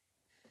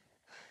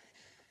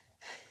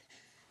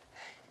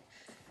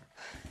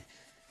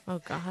 Oh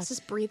god. Is this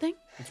breathing?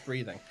 It's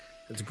breathing.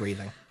 It's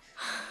breathing.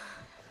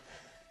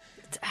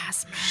 It's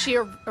asthma. Is she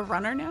a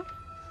runner now?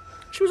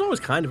 She was always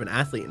kind of an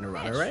athlete and a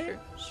runner, right?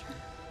 Sure.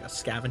 A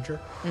scavenger.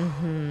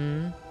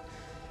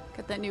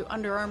 Got that new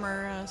Under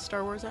Armour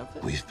Star Wars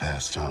outfit. We've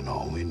passed on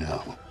all we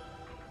know.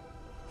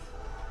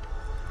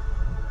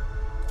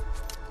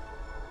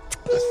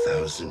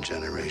 1,000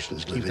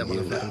 generations Keep live that in you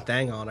motherfucking now.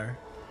 thing on her.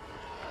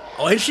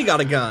 Oh, and she got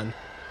a gun.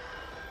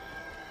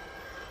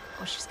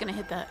 Oh, she's gonna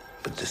hit that.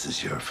 But this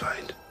is your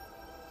fight.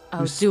 Oh,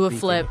 Who's do a speaking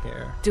flip.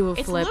 here? Do a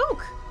It's flip.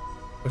 Luke.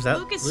 Was that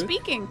Luke is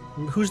speaking.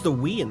 Who's the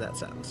we in that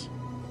sentence?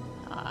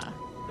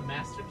 The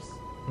Masters?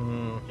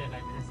 Hmm. Jedi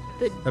Masters.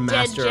 The, The dead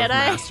Master of Jedi.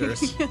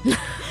 Masters.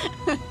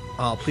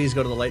 Oh, please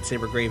go to the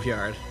lightsaber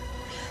graveyard.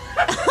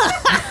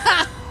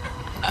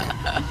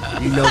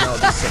 You know that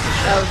would be sick as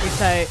shit. That would be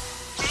tight.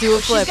 Do a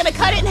flip. She's gonna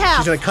cut it in half.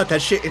 She's gonna cut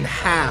that shit in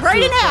half.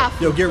 Right in half.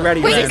 Yo, get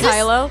ready, Wait, man. is this-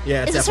 Kylo?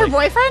 Yeah, it's Is this her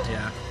definitely- boyfriend?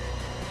 Yeah.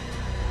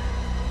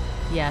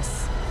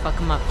 Yes. Fuck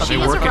him up. Fuck She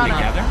him is up. a Working runner.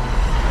 together.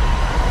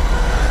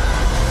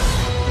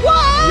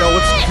 What? Yo,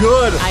 what's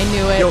good? I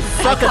knew it. Yo,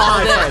 fuck a I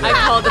called TIE it. I fighter.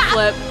 called the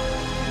flip.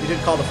 You did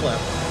call the flip.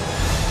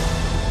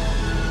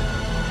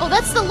 Oh,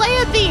 that's the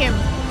Leia theme.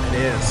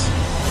 It is.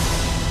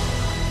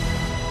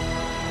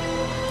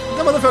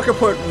 The motherfucker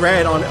put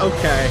red on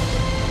okay.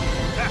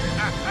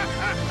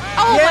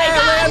 Oh my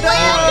God,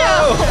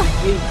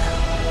 Lando!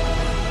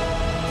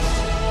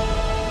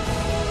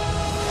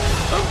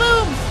 Boom,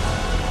 boom.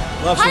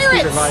 Love some Pirates!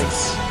 Peter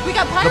Vikes. We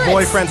got The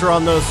pirates. boyfriends were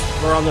on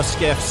those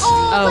skiffs.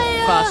 Oh, Oh,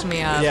 Leia. fuck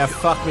me up. Yeah,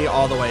 fuck me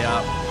all the way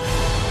up.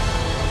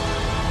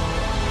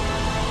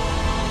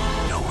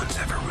 No one's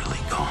ever really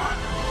gone.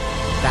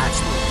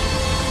 That's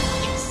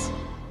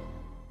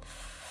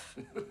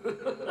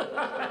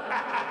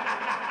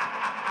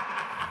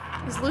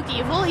Is Luke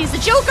evil? He's the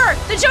Joker.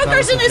 The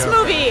Joker's in this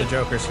movie. The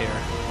Joker's here.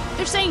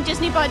 They're saying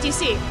Disney bought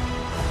DC.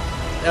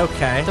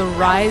 Okay. The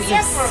Rise of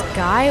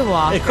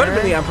Skywalker. It could have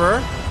been the Emperor.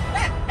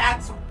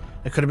 That's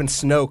It could have been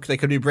Snoke. They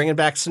could be bringing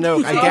back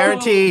Snoke. I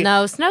guarantee.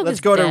 No, Snoke Let's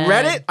is go to dead.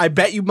 Reddit. I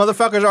bet you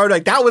motherfuckers are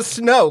like, that was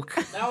Snoke.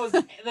 that was.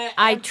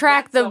 I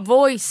tracked the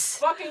voice.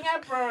 Fucking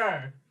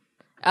emperor.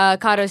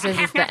 Kato says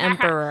it's the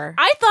Emperor.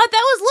 I thought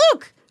that was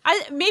Luke.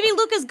 Maybe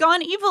Luke has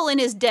gone evil in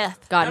his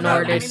death. Got No,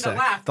 I Norded. mean the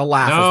laugh. The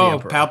laugh No,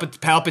 is the Emperor.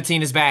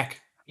 Palpatine is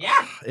back.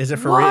 Yeah. Is it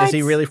for real? Is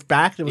he really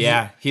back? Was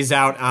Yeah, he's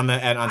out on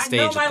stage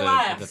know my at the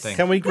laughs. thing.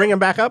 Can we bring him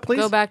back up, please?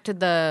 Go back to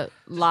the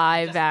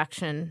live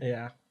action.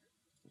 Yeah.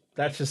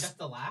 That's just Just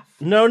the laugh.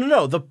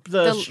 no.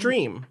 The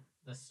stream.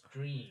 The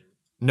stream.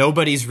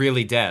 Nobody's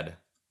really dead,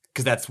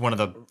 because that's one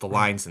of the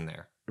lines in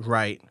there.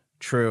 Right.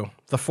 True.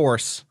 The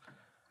Force.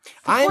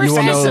 I'm You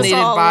will know- fascinated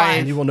all by.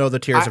 And you will know the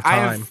tears of I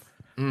time.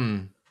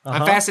 have-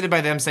 I'm fascinated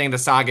by them saying the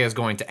saga is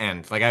going to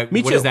end. Like,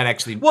 Me what too. does that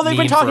actually Well, they've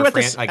mean been talking for a about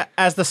this like,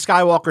 as the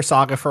Skywalker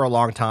saga for a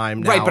long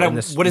time now. right? But in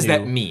this what does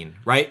that new- mean?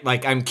 Right?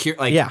 Like, I'm curious.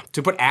 Like, Yeah.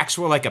 to put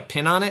actual like a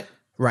pin on it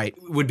Right.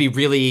 would be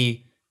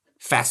really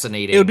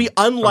fascinating. It would be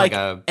from, unlike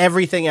like, a-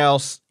 everything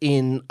else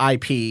in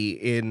IP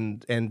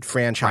and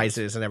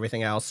franchises and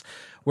everything else.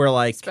 Where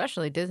like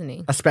Especially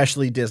Disney.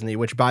 especially Disney,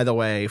 which by the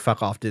way,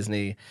 fuck off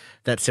Disney.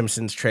 That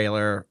Simpsons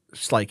trailer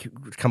just like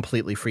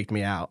completely freaked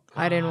me out.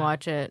 I didn't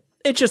watch it.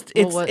 It just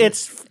Well, what-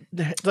 it's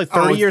like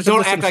 30 years Don't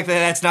of act like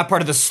that's not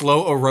part of the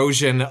slow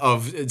erosion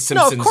of Simpsons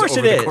No, of course over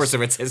it the is. course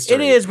of its history.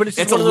 It is, but it's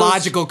it's one a of those-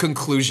 logical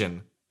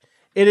conclusion.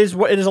 It is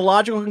a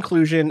logical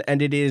conclusion,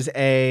 and it is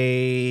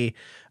a.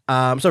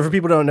 So for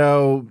people who don't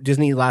know,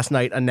 Disney last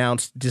night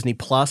announced Disney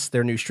Plus,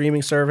 their new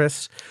streaming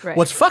service. Right.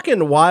 What's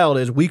fucking wild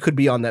is we could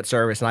be on that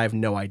service, and I have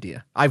no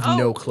idea. I have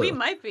no clue. We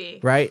might be.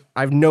 Right? I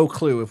have no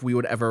clue if we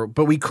would ever,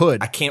 but we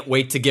could. I can't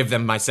wait to give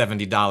them my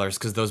 $70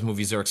 because those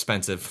movies are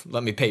expensive.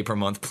 Let me pay per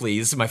month,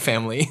 please. My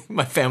family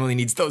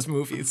needs those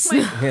movies.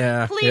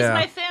 Yeah. Please, yeah.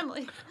 my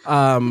family.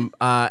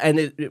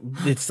 And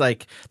it's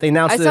like they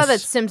announced I this saw that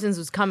Simpsons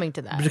was coming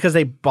to that. because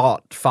they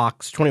bought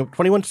Fox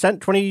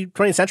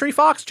 20th Century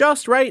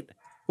Fox, right?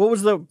 What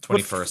was the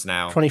 21st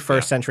now.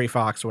 21st Century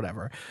Fox,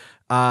 whatever,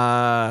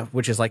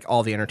 which is like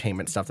all the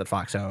entertainment stuff that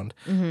Fox owned.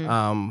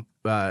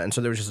 And so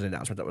there was just an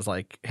announcement that was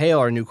like, "Hey,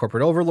 our new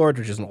corporate overlord,"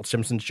 which is an old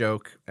Simpsons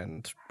joke,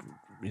 and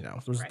it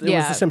was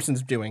Yeah. the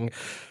Simpsons doing,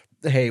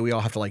 "Hey, we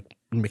all have to like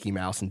Mickey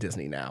Mouse and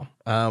Disney now."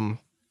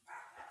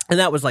 And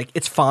that was like,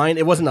 it's fine.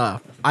 I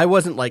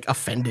wasn't like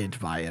offended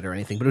by it or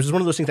anything, but it was just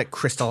one of those things that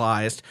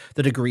crystallized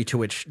the degree to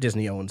which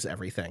Disney owns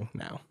everything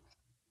now.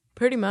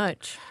 Pretty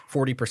much.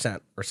 40%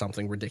 or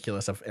something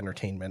ridiculous of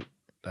entertainment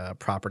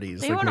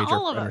properties, They like own major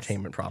all of us.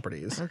 entertainment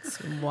properties.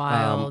 That's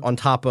wild. On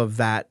top of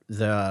that,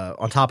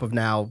 on top of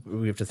now,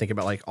 we have to think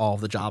about like all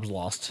of the jobs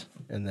lost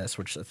in this,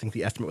 which I think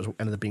the estimate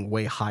ended up being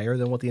way higher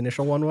than what the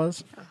initial one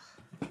was.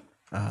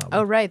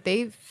 Oh, right.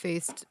 They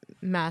faced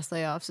mass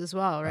layoffs as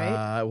well,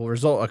 right? Will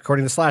result,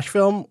 according to Slash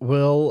Film,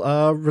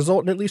 will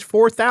result in at least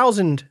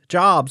 4,000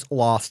 jobs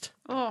lost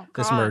Oh,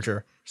 this God.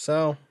 merger.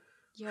 So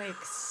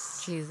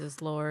Yikes.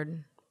 Jesus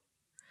Lord.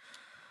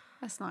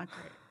 That's not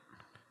great.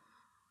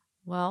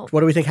 Well, what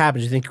do we think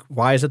happens? Do you think,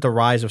 why is it the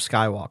rise of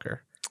Skywalker?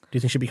 Do you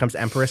think she becomes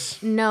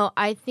Empress? no,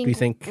 I think, you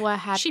think- what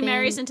happened, She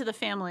marries into the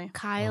family.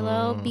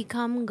 Kylo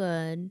become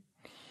good.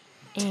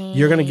 And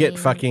You're gonna get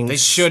fucking They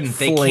shouldn't.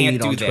 They can't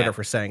flayed do on that. Twitter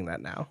for saying that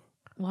now.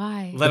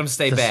 Why? Let them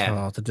stay bad.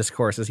 Oh, the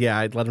discourse is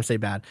I'd let him say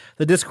bad.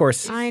 The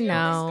discourse. I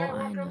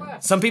know.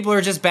 Some people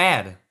are just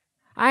bad.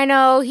 I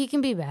know. He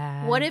can be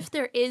bad. What if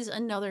there is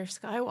another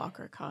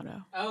Skywalker,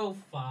 Kato? Oh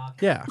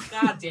fuck. Yeah.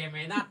 God damn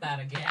it! Not that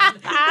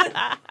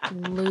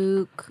again.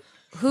 Luke?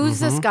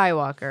 Who's Mm-hmm. the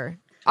Skywalker?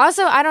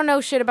 Also, I don't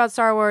know shit about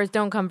Star Wars.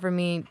 Don't come for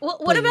me.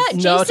 What about No,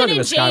 it's Jason not and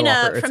even Skywalker,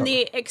 Jaina it's from a-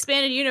 the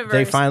expanded universe?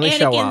 They finally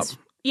show Anakin's, up.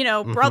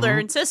 Brother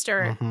and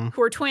sister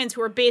who are twins,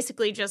 who are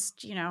basically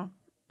just, Han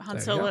There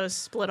you Solo's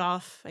split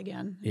off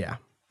again. Yeah.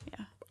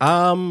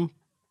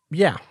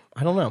 Yeah.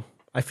 I don't know.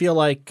 I feel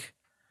like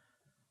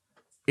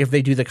if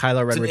they do the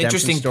Kylo Ren an redemption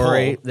interesting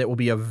story, pull. that will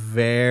be a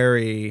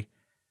very.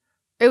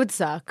 It would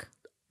suck.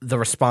 The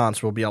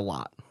response will be a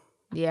lot.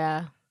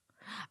 Yeah.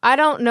 I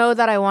don't know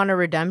that I want a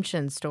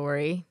redemption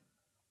story.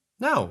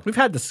 No. We've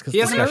had this He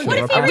hasn't discussion. earned What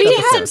it. if he We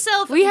redeems have-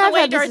 himself we the have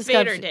way had this Darth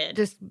Vader discussion- did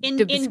this in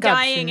discussion.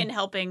 dying and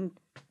helping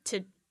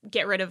to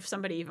get rid of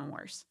somebody even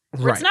worse.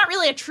 Where it's not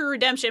really a true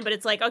redemption, but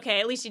it's like, okay,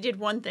 at least you did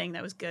one thing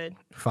that was good.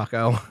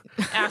 Fucko.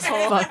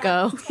 Asshole.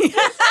 Fucko.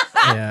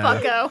 Yeah.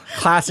 Fucko.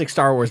 Classic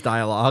Star Wars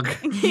dialogue.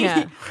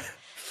 Yeah.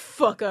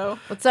 Fucko.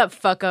 What's up,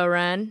 Fucko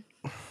Ren?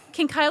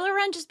 Can Kylo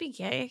Ren just be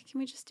gay? Can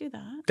we just do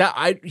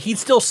that? He'd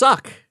still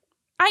suck.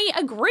 I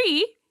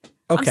agree.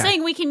 Okay. I'm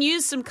saying we can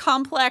use some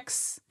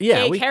complex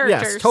gay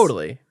characters. Yes,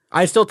 totally.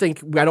 I still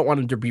think I don't want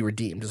him to be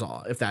redeemed. Is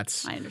all. If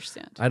that's, I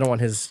understand. I don't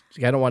want his.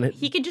 I don't want it.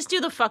 He could just do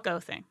the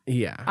fucko thing.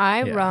 Yeah.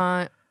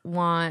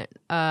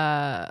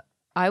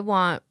 I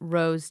want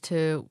Rose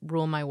to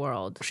rule my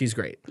world. She's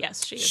great.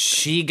 Yes, she is.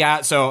 She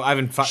got so I've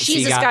been. She's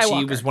She a She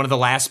Skywalker. was one of the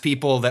last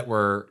people that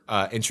were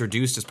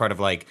introduced as part of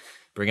like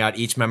bring out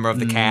each member of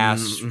the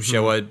cast,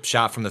 show a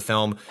shot from the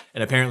film,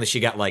 and apparently she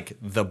got like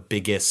the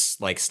biggest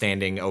like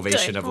standing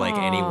ovation of like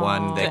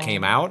anyone that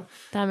came out.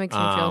 That makes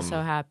me feel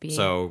so happy.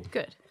 So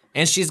Good.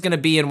 and she's gonna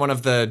be in one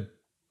of the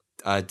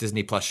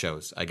Disney Plus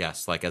shows, I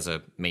guess, like as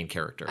a main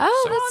character.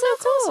 Oh, So,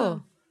 that's so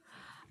cool.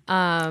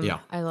 yeah.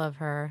 I love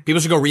her. People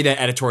should go read that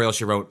editorial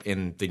she wrote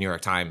in the New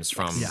York Times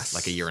from Yes.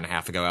 like a year and a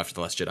half ago after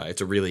The Last Jedi.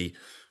 It's a really,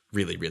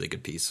 really, really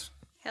good piece.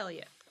 Hell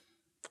yeah.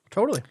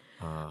 Totally.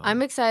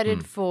 I'm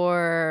excited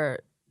for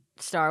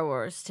Star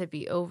Wars to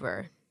be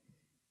over.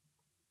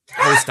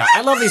 Oh, stop.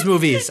 I love these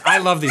movies. I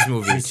love these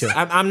movies. Me too.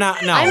 I'm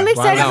not. No. I'm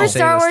excited no. for Say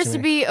Star this Wars to to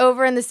me. be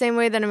over in the same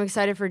way that I'm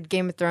excited for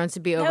Game of Thrones to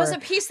be over. That was a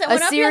piece that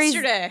went up series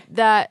yesterday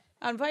that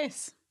on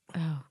Vice.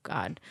 oh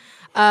god.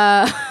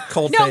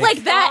 Cold No, take.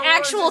 like that Star Wars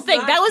actual is thing.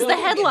 not That was the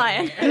going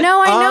headline. anywhere.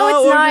 No, I know Oh,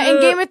 it's not. And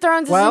yeah. Game of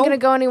Thrones Well- isn't going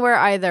to go anywhere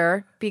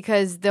either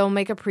because they'll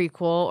make a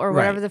prequel or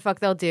whatever Right. the fuck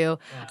they'll do.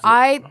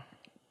 I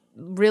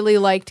really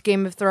liked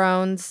Game of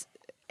Thrones.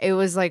 It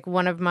was like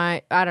one of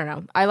my I don't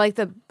know. I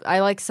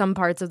like some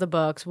parts of the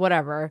books,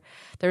 whatever.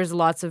 There's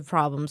lots of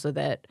problems with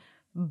it.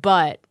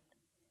 But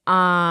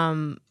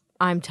I'm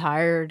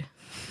tired.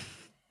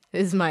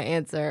 Is my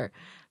answer.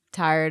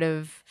 Tired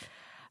of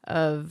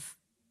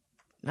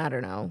I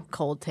don't know,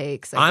 cold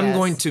takes. I I'm guess.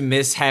 going to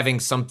miss having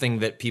something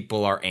that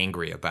people are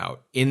angry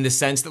about in the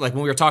sense that, like,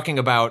 when we were talking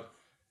about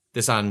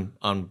this on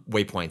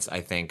Waypoints,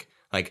 I think,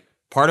 like,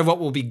 part of what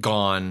will be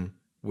gone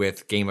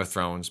with Game of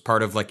Thrones,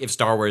 part of, like, if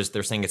Star Wars,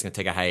 they're saying it's going to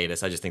take a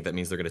hiatus, I just think that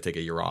means they're going to take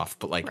a year off.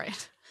 But, like,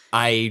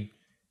 Right.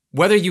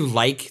 whether you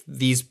like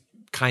these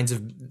kinds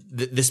of,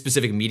 this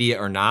specific media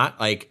or not,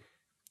 like,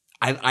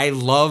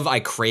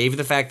 I crave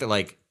the fact that,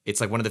 like, it's,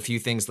 like, one of the few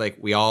things, like,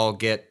 we all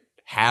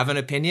have an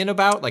opinion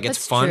about. Like, it's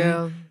That's fun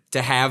true.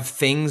 to have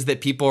things that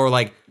people are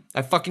like,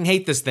 I fucking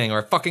hate this thing,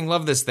 or I fucking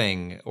love this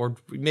thing, or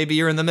maybe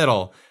you're in the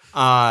middle.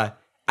 I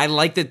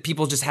like that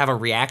people just have a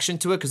reaction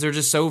to it because there are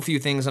just so few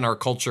things in our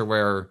culture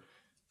where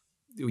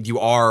you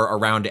are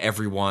around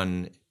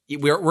everyone.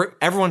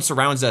 Everyone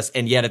surrounds us,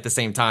 and yet at the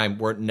same time,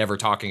 we're never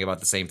talking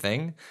about the same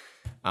thing.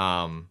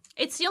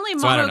 It's the only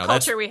So I don't know,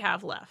 that's- monoculture we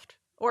have left.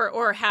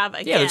 Or have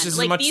again. Yeah, there's just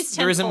like much. these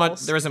There isn't much.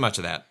 tentpoles. There isn't much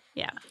of that.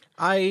 Yeah.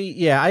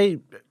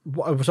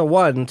 So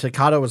one,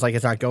 Takata was like,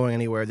 it's not going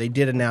anywhere. They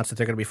did announce that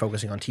they're going to be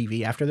focusing on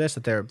TV after this.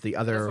 That they're the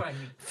other what I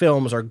mean.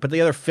 films are, but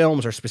the other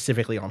films are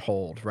specifically on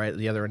hold, right?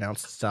 The other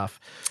announced stuff.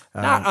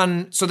 Not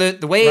on. So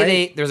the way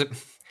Right? there's a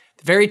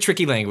very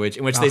tricky language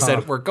in which they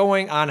said we're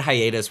going on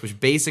hiatus, which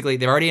basically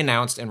they've already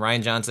announced, and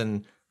Ryan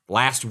Johnson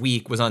last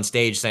week was on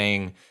stage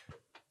saying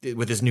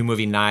with his new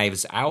movie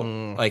Knives Out,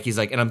 like he's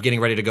like, and I'm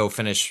getting ready to go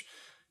finish,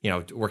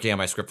 working on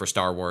my script for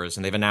Star Wars,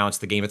 and they've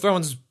announced the Game of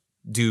Thrones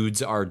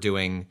dudes are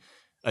doing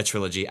a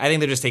trilogy. I think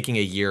they're just taking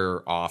a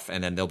year off,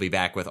 and then they'll be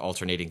back with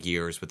alternating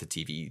years with the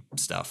TV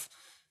stuff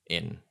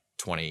in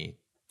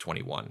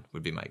 2021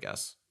 would be my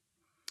guess.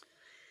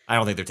 I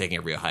don't think they're taking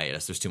a real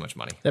hiatus. There's too much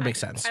money. That makes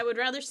sense. I would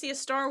rather see a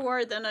Star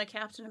Wars than a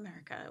Captain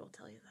America, I will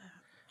tell you that.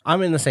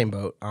 I'm in the same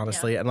boat,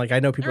 honestly, and like I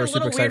know people They're are a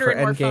super little excited weirder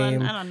for and more fun.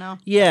 Endgame. I don't know.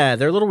 Yeah,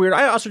 they're a little weird.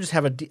 I also just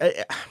have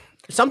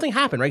something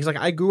happened, right? Because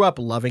like I grew up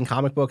loving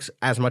comic books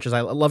as much as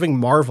loving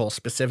Marvel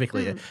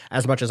specifically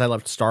as much as I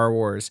loved Star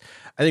Wars.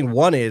 I think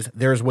one is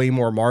there's way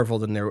more Marvel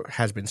than there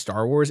has been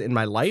Star Wars in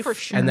my life, For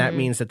sure. and that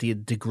means that the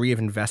degree of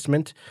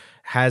investment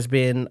has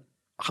been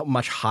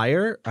much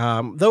higher.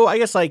 Though I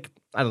guess like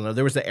I don't know,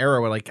 there was the era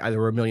where like there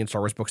were a million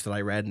Star Wars books that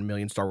I read and a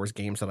million Star Wars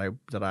games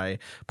that I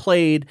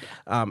played.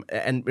 And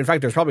in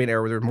fact, there's probably an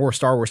era where there's more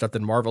Star Wars stuff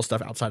than Marvel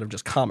stuff outside of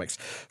just comics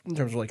in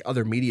terms of like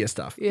other media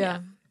stuff.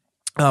 Yeah.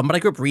 But I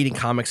grew up reading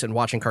comics and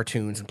watching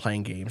cartoons and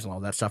playing games and all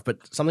that stuff.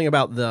 But something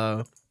about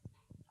the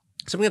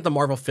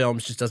Marvel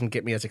films just doesn't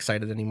get me as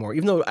excited anymore.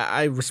 Even though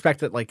I respect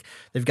that like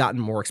they've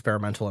gotten more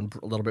experimental and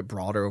a little bit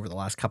broader over the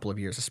last couple of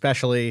years,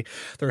 especially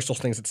there are still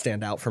things that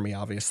stand out for me,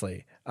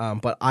 obviously.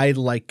 But I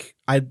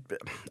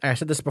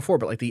said this before,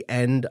 but like the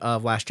end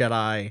of Last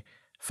Jedi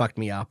fucked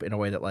me up in a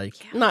way that like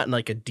not in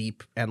like a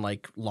deep and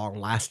like long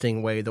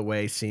lasting way. The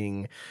way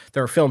seeing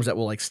there are films that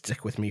will like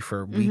stick with me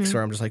for weeks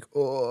where I'm just like,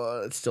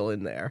 oh, it's still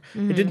in there.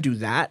 It didn't do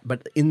that,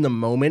 but in the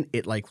moment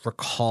it like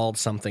recalled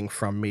something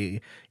from me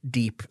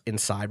deep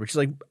inside, which is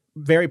like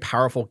very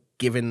powerful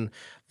given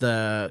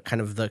the kind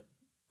of the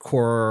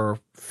core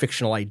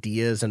fictional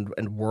ideas and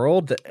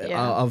world that,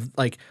 of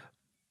like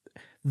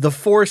the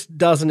Force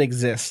doesn't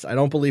exist. I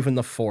don't believe in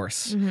the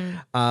Force.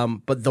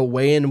 But the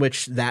way in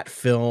which that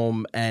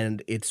film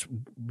and its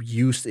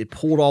use, it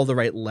pulled all the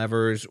right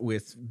levers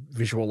with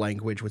visual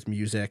language, with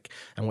music,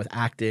 and with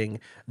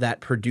acting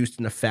that produced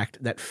an effect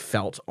that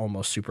felt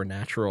almost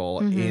supernatural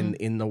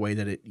in the way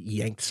that it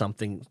yanked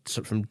something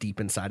from deep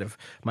inside of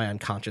my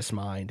unconscious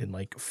mind and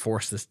like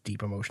forced this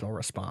deep emotional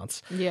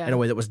response in a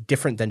way that was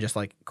different than just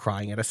like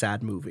crying at a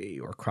sad movie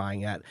or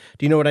crying at,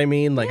 do you know what I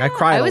mean? Like I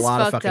cry at a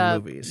lot of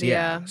fucking movies.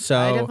 Yeah. So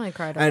I definitely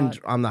cried a and lot.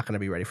 I'm not going to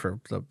be ready for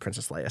the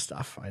Princess Leia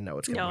stuff. I know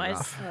it's going to be I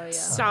rough. was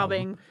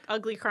sobbing,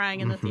 ugly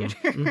crying in the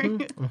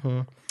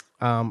theater.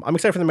 I'm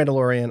excited for The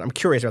Mandalorian. I'm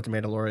curious about The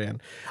Mandalorian.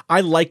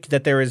 I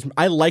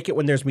like it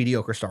when there's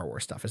mediocre Star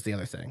Wars stuff is the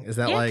other thing. Is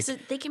that Yeah, like 'cause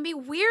they can be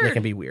weird. they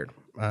can be weird.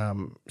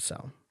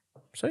 So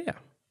yeah,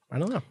 I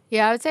don't know.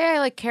 Yeah, I would say I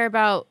like care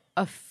about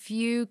a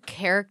few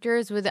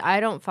characters. I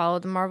don't follow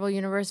the Marvel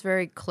universe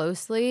very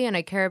closely, and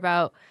I care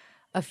about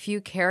a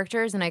few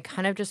characters, and I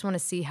kind of just want to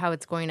see how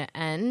it's going to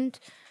end.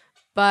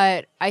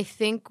 But I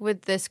think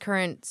with this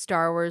current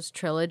Star Wars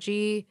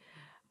trilogy,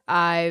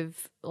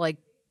 I've like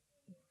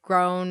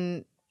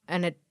grown,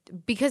 and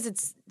because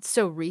it's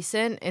so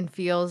recent and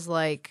feels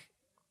like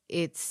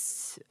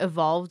it's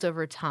evolved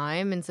over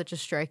time in such a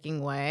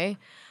striking way.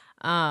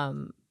 I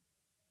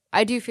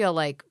do feel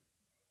like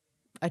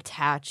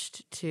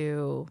attached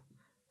to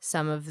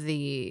some of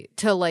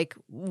like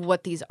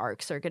what these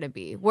arcs are going to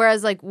be.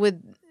 Whereas like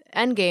with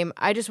Endgame,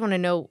 I just want to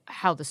know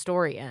how the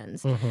story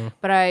ends.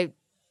 But I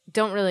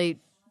don't really,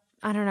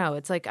 I don't know.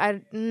 It's like,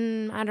 I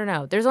don't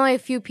know. There's only a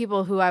few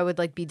people who I would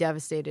like be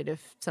devastated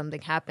if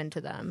something happened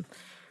to them.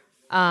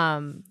 I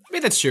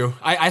mean, that's true.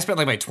 I spent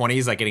like my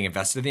 20s like getting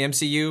invested in the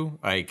MCU,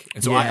 like,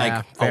 and so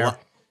fair.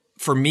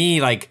 For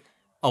me, like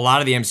a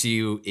lot of the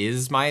MCU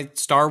is my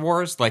Star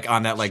Wars, like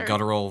on that like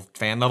guttural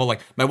fan level.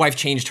 Like my wife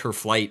changed her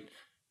flight.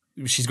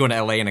 She's going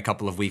to LA in a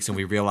couple of weeks, and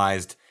we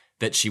realized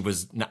that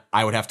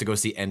I would have to go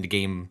see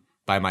Endgame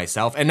by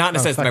myself, and not in the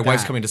sense that my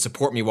wife's coming to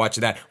support me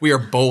watching that. We are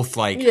both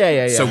like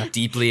so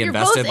deeply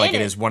invested. Like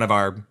it is one of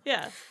our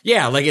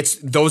like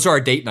those are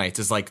our date nights.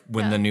 Is like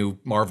when the new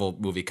Marvel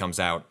movie comes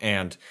out,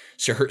 and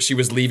she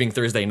was leaving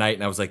Thursday night,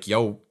 and I was like,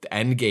 "Yo,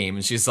 Endgame,"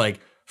 and she's like,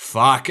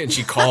 "Fuck," and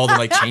she called and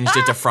like changed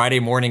it to Friday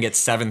morning at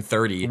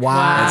 7:30.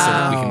 Wow. And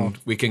so that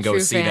we can go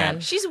True see fan.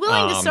 that. She's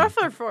willing to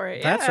suffer for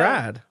it. That's yeah.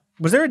 rad.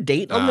 Was there a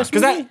date on this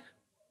 'cause movie?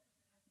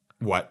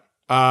 What?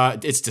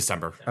 It's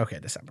December. Okay,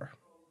 December.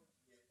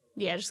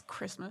 Yeah, just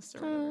Christmas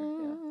or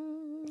whatever.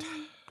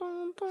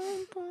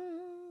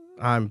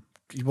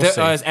 We'll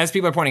see. As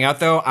people are pointing out,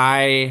 though,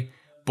 on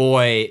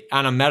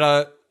a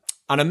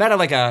meta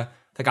like a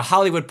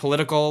Hollywood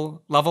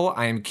political level,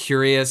 I am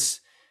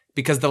curious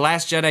because The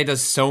Last Jedi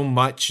does so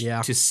much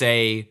to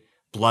say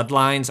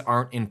bloodlines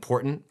aren't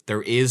important.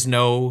 There is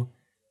no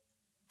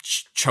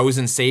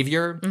chosen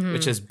savior,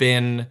 which has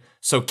been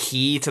so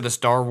key to the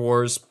Star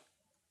Wars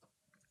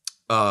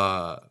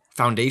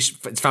foundation.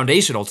 It's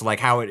foundational to like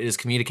how it is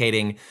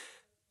communicating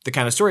the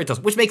kind of story it tells,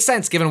 which makes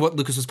sense given what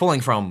Lucas was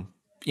pulling from,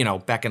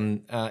 back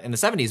in the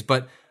 70s.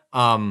 But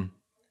I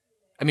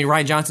mean,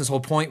 Rian Johnson's whole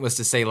point was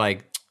to say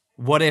like,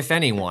 what if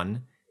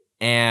anyone?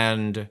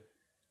 And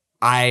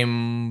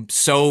I'm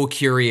so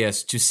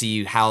curious to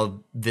see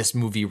how this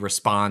movie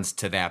responds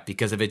to that,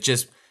 because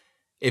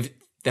if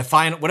the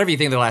final, whatever you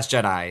think of The Last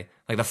Jedi,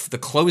 like the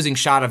closing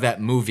shot of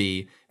that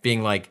movie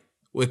being like,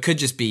 well, it could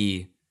just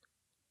be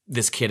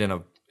this kid in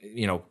a,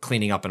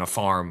 cleaning up in a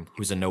farm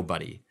who's a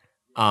nobody,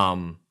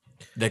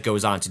 that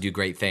goes on to do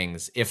great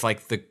things. If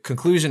like the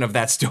conclusion of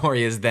that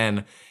story is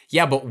then,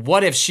 but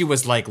what if she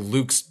was like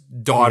Luke's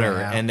daughter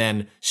and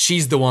then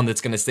she's the one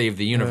that's going to save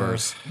the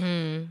universe?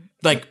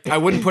 Like, I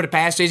wouldn't put it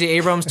past J.J.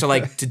 Abrams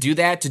to do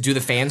that, to do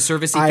the fan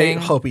servicey thing.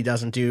 I hope he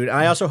doesn't, dude.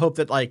 I also hope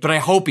that but I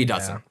hope he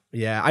doesn't.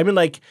 Yeah, I mean,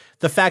 like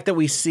the fact that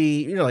we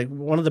see, like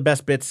one of the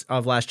best bits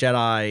of Last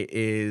Jedi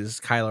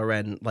is Kylo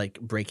Ren like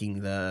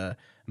breaking the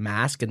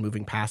mask and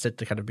moving past it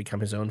to kind of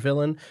become his own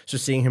villain. So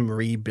seeing him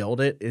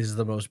rebuild it is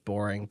the most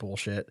boring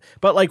bullshit.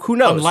 But like, who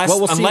knows?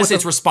 Unless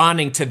it's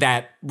responding to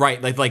that,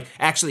 right? Like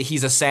actually,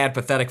 he's a sad,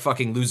 pathetic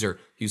fucking loser.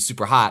 He's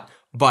super hot,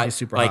 but he's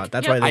super like, hot.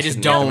 That's why they I just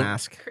shouldn't get the don't.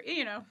 mask.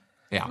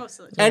 Yeah. Most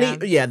of the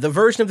time. The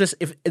version of this,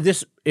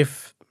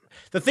 if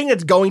the thing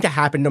that's going to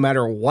happen no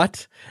matter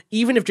what,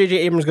 even if J.J.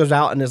 Abrams goes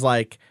out and is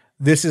like,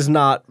 I'm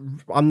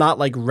not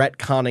like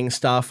retconning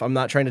stuff. I'm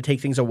not trying to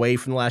take things away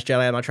from The Last Jedi.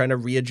 I'm not trying to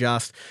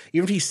readjust.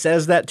 Even if he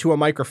says that to a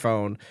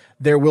microphone,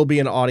 there will be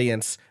an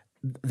audience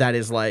that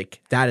is like,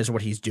 that is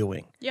what he's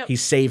doing. Yep.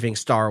 He's saving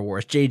Star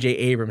Wars. J.J.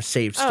 Abrams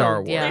saved Star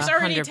Wars. yeah. There's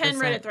already 100%. 10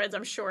 Reddit threads,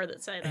 I'm sure,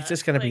 that say that. It's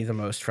just going to be the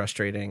most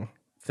frustrating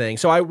thing.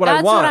 So That's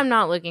what what I'm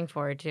not looking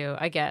forward to,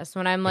 I guess.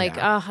 When I'm like,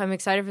 I'm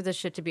excited for this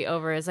shit to be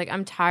over. It's like,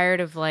 I'm tired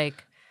of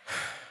like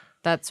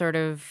that sort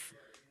of,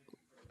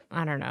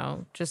 I don't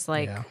know, just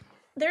like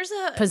There's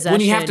a possession.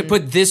 When you have to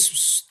put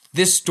this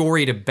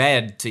story to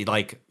bed to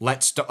like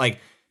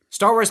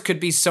Star Wars could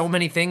be so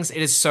many things.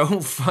 It is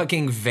so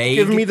fucking vague.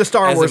 Give me the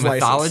Star as Wars a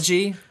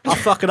mythology. license. I'll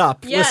fuck it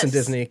up. Yes. Listen,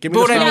 Disney. Give me But the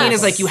what Star I mean Wars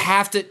is like you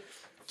have to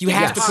You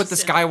have to Yes. put the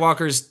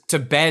Skywalkers to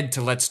bed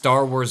to let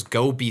Star Wars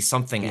go be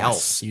something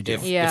else. you do.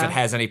 If Yeah. it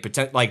has any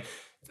potential. Like,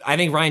 I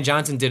think Rian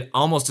Johnson did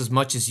almost as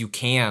much as you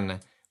can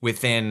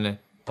within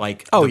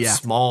like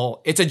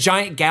small. It's a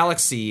giant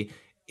galaxy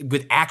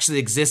with actually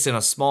exists in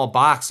a small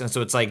box, and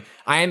so it's like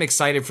I am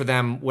excited for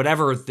them.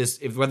 Whether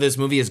this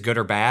movie is good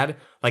or bad,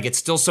 like it's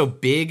still so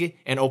big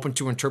and open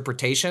to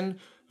interpretation.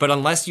 But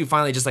unless you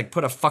finally just like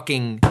put a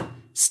fucking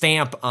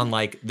stamp on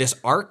like this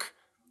arc,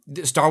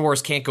 Star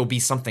Wars can't go be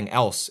something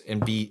else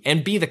and be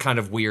the kind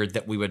of weird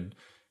that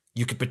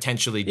you could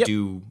potentially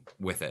do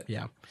with it.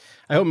 Yeah.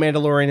 I hope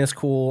Mandalorian is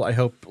cool. I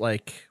hope,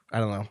 like, I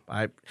don't know.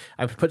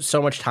 I've put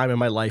so much time in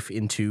my life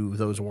into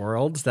those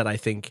worlds that I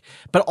think,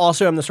 but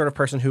also I'm the sort of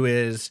person who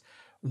is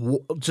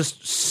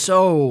just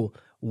so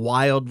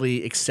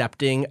wildly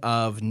accepting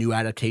of new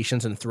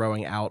adaptations and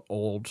throwing out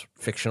old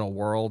fictional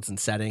worlds and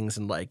settings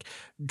and like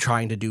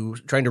trying to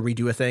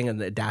redo a thing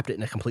and adapt it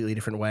in a completely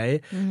different way.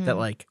 That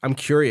like I'm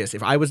curious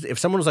if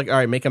someone was like, all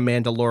right, make a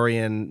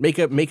Mandalorian, make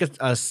a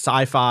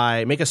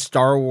sci-fi, make a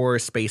Star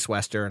Wars space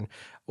western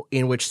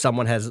in which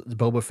someone has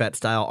Boba Fett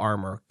style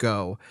armor,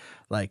 go.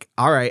 Like,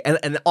 all right.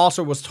 And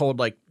also was told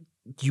like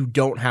you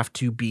don't have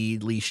to be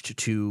leashed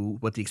to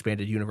what the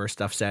expanded universe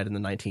stuff said in the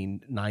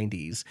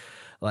 1990s.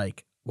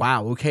 Like,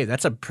 wow, okay,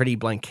 that's a pretty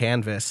blank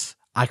canvas.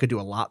 I could do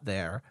a lot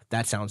there.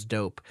 That sounds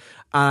dope.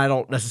 I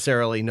don't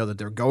necessarily know that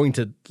they're going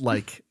to,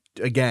 like,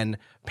 again,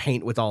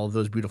 paint with all of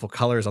those beautiful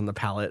colors on the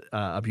palette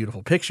a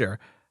beautiful picture,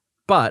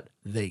 but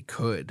they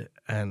could.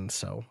 And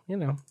so, you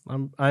know,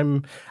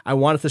 I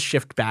wanted to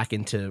shift back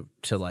into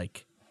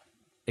like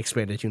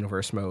expanded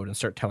universe mode and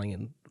start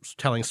telling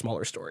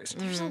smaller stories.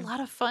 There's a lot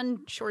of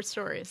fun short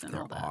stories and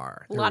all that.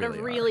 are. A There lot really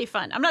of really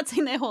fun. I'm not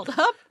saying they hold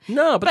up,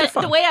 No, but they're but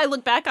fun. the way I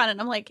look back on it,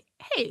 I'm like,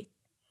 hey,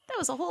 that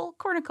was a whole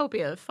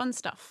cornucopia of fun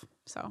stuff.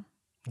 So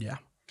Yeah.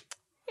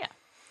 Yeah.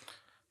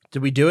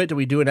 Did we do it? Did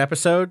we do an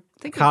episode?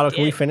 think we Kyle,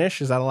 can we did.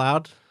 finish? Is that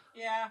allowed?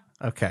 Yeah,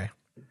 Okay.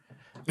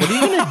 What are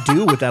you going to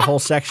do with that whole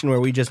section where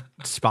we just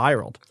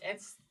spiraled?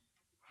 it's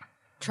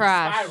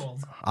Trash.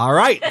 spiraled. All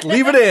right,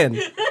 leave it in.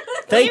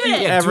 Thank you, it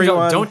in. Yeah, dude,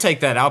 everyone. don't take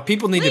that out.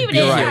 People need Leave to it be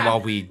in. here Yeah.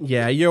 while we.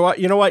 Yeah, you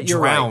know what? You're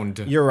Drowned.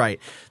 right. You're right.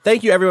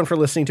 Thank you, everyone, for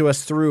listening to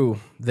us through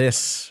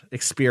this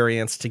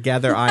experience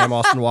together. I am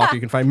Austin Walker. You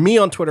can find me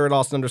on Twitter at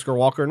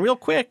Austin_Walker. And real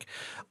quick,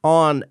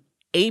 on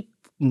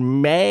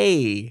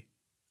May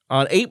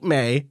the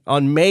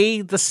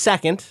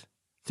 2nd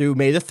through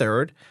May the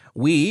 3rd,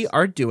 we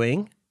are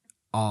doing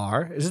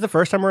is this the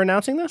first time we're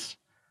announcing this?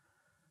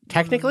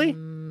 Technically?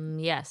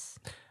 Yes.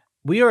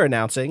 We are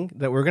announcing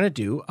that we're going to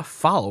do a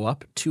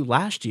follow-up to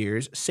last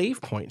year's Save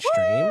Point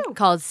stream.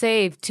 Called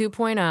Save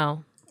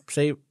 2.0.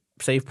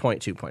 Save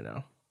Point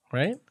 2.0,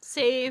 right?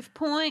 save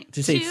point.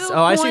 Did you say?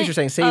 Oh, I see what you're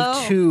saying.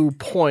 Save 2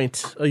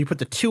 point. Oh, you put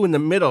the 2 in the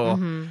middle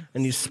and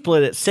you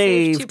split it.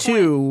 Save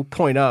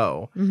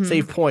 2.0.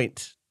 Save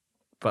point,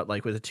 but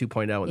like with a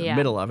 2.0 in the Yeah.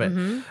 middle of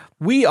it.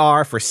 We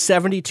are for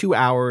 72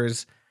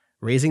 hours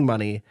raising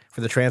money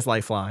for the Trans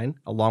Lifeline,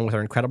 along with our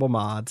incredible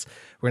mods.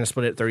 We're going to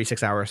split it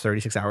 36 hours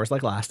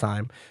like last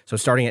time. So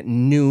starting at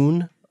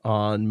noon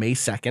on May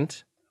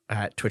 2nd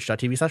at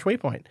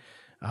twitch.tv/waypoint.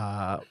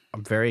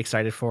 I'm very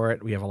excited for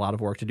it. We have a lot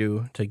of work to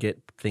do to get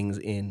things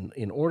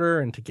in order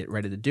and to get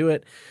ready to do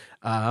it.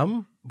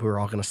 We're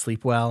all going to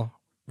sleep well.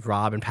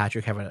 Rob and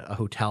Patrick have a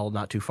hotel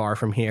not too far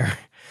from here.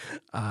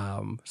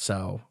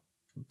 So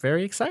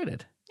very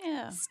excited.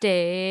 Yeah.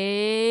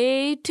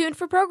 Stay tuned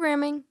for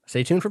programming.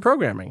 Stay tuned for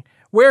programming.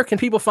 Where can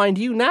people find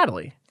you,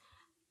 Natalie?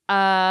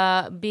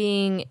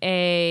 Being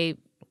a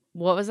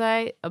what was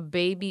I? A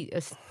baby,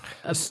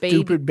 a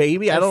Stupid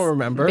baby? I don't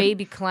remember.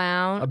 Baby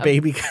clown. A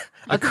baby.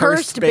 A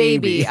cursed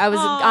baby.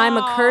 I'm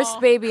a cursed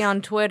baby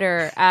on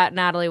Twitter at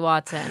Natalie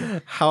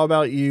Watson. How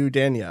about you,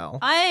 Danielle?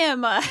 I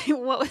am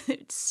what was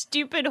it?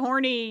 Stupid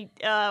horny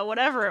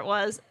whatever it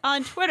was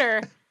on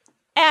Twitter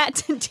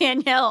at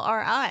Danielle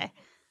RI.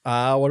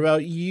 What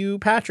about you,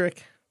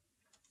 Patrick?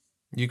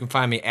 You can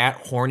find me at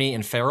Horny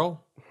and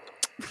Feral.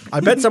 I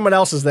bet someone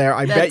else is there.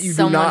 I bet That's you do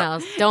someone not.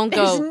 else. Don't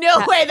There's go.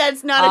 no way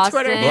that's not Austin. a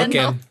Twitter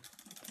handle. Looking.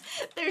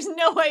 There's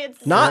no way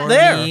it's Not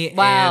there. Horny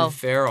Wow. and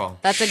Feral.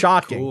 That's a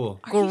Shocking. Cool.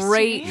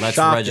 great Let's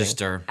Shocking.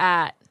 register.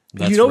 at.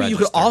 Let's you know, you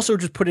could register. also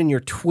just put in your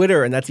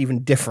Twitter, and that's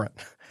even different,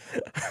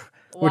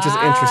 which is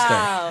interesting.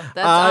 Wow. That's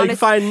You can honest-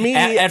 find me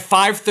At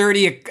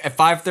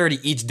 5:30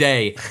 each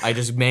day, I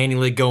just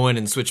manually go in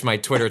and switch my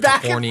Twitter to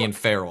Back and Horny and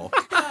Feral.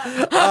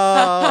 You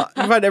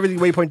can find everything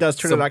Waypoint does,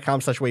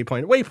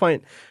 twitter.com/waypoint,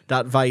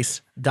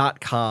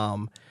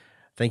 waypoint.vice.com.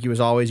 Thank you as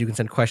always. You can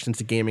send questions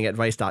to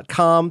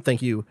gaming@vice.com.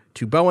 Thank you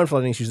to Bowen for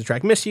letting us use the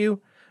track Miss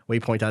You,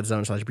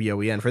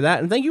 waypoint.zone/BOEN for that.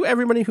 And thank you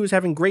everybody who's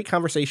having great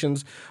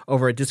conversations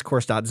over at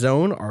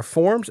discourse.zone, our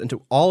forums, and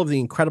to all of the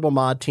incredible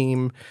mod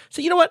team.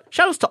 So you know what?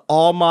 Shout outs to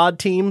all mod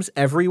teams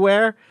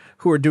everywhere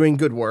who are doing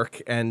good work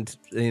and,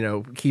 you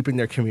know, keeping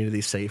their community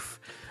safe.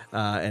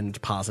 And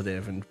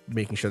positive and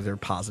making sure they're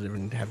positive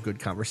and have good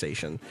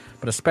conversation,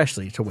 but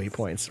especially to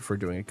Waypoints for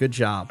doing a good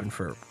job and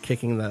for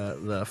kicking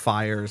the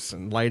fires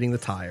and lighting the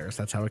tires.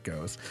 That's how it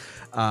goes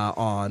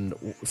on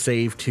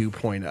Save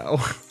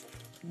 2.0.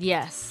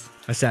 Yes.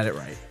 I said it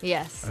right.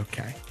 Yes.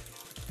 Okay.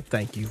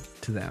 Thank you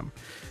to them.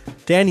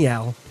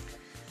 Danielle,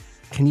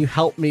 can you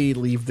help me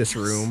leave this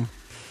room?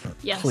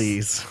 Yes.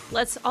 Please.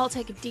 Let's all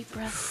take a deep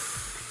breath.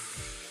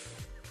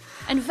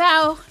 And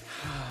vow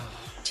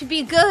to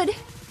be good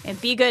and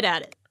be good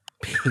at it.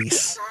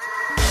 Peace.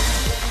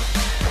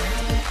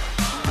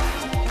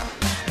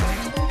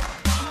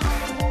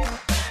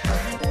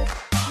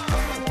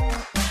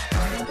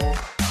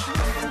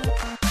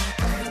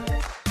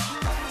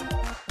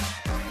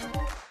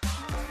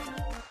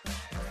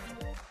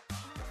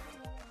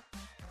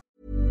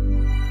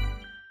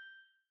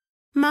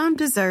 Mom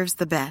deserves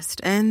the best,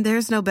 and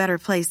there's no better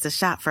place to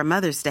shop for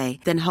Mother's Day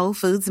than Whole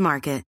Foods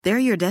Market. They're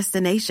your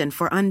destination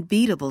for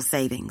unbeatable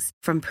savings,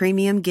 from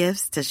premium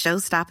gifts to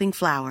show-stopping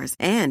flowers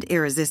and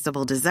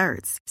irresistible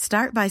desserts.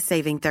 Start by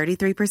saving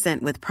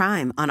 33% with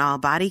Prime on all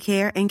body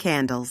care and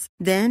candles.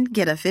 Then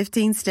get a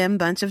 15-stem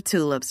bunch of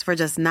tulips for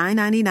just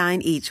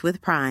 $9.99 each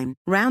with Prime.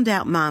 Round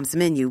out Mom's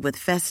menu with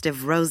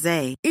festive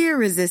rosé,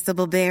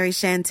 irresistible berry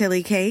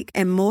chantilly cake,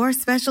 and more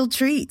special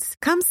treats.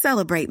 Come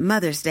celebrate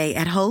Mother's Day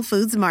at Whole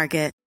Foods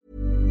Market.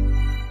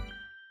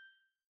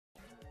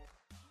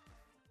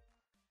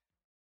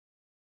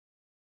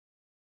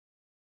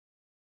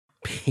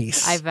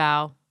 Peace. I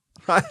vow.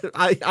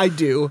 I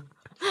do.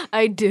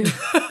 I do.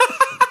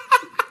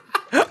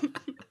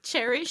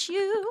 Cherish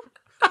you.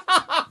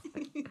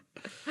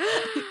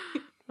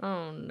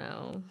 Oh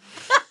no.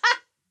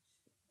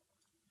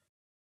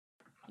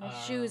 My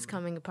shoe's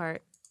coming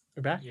apart.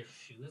 You're back? Your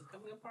shoe is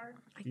coming apart?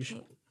 You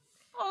should-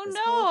 Oh This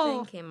whole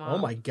no. thing came off. Oh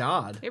my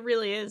God. It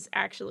really is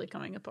actually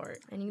coming apart.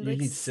 I need, You like,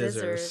 need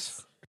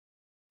scissors.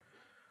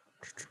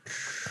 Okay.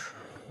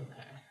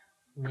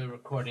 We're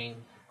recording.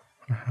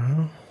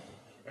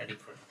 Ready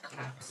for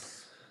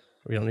claps.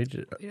 We don't need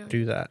to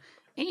do that.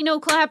 Ain't no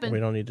clapping. We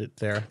don't need it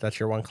there. That's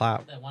your one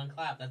clap. That one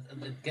clap,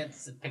 it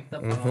gets it picked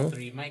up on all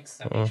three mics.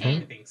 I mean,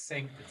 everything's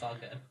synced. It's all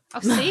good. Oh,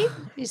 see?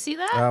 You see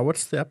that?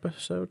 What's the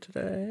episode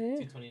today?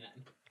 229.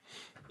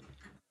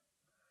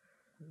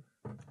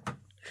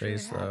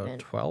 Today's the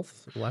happened.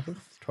 12th, 11th,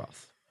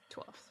 12th.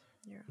 12th.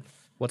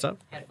 What's up?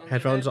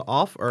 Headphones are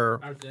off or?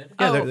 Are good.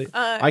 Yeah,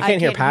 Oh, I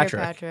can't hear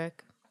Patrick.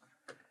 Patrick.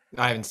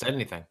 I haven't said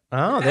anything.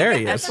 Oh, there he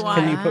is. That's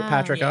Can you why. put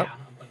Patrick Yeah. up?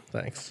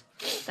 Thanks.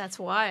 That's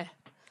why.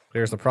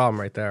 There's the problem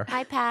right there.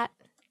 Hi, Pat.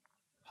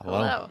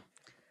 Hello.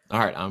 All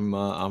right,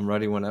 I'm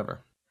ready whenever.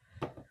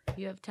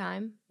 You have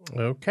time?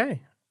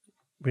 Okay.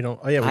 We don't.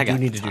 Oh yeah, we I do got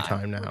need to do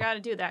time. time We now. got to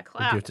do that We do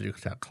clap. have to do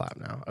clap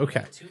now.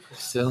 Okay.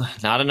 Still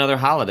not another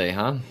holiday,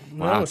 huh?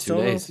 Wow, No, 2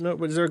 days.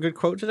 no. Is there a good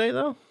quote today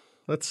though?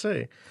 Let's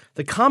see.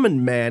 The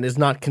common man is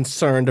not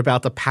concerned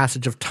about the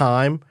passage of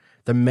time.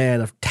 The man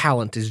of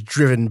talent is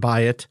driven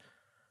by it.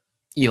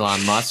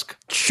 Elon Musk.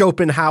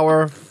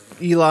 Schopenhauer,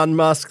 Elon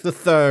Musk the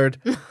third.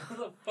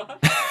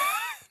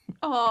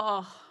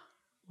 Oh,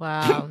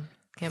 Wow.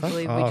 Can't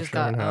believe we just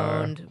got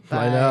Schopenhauer. owned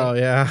by I know.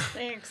 Yeah.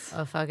 thanks.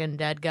 a fucking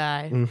dead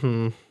guy.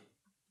 Mm-hmm.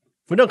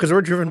 Well, no, because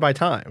we're driven by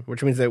time,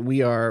 which means that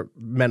we are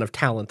men of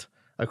talent,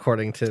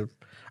 according to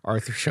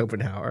Arthur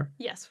Schopenhauer.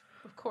 Yes,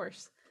 of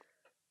course.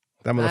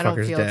 That I don't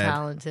motherfucker's feel dead.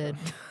 talented.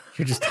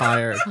 You're just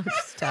tired. I'm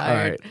just All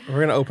tired. right,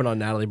 we're gonna open on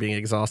Natalie being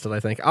exhausted. I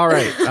think. All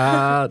right,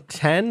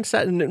 9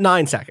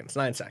 seconds.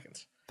 9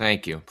 seconds.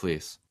 Thank you,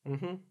 please.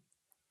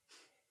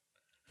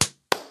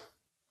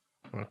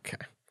 Okay.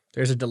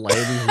 There's a delay.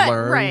 We've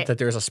learned Right. that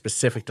there's a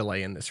specific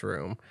delay in this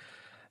room.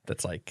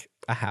 That's like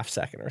a half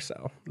second or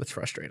so. That's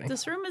frustrating.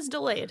 This room is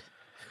delayed.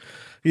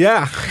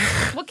 Yeah.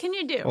 What can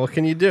you do? What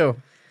can you do?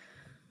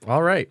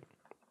 All right.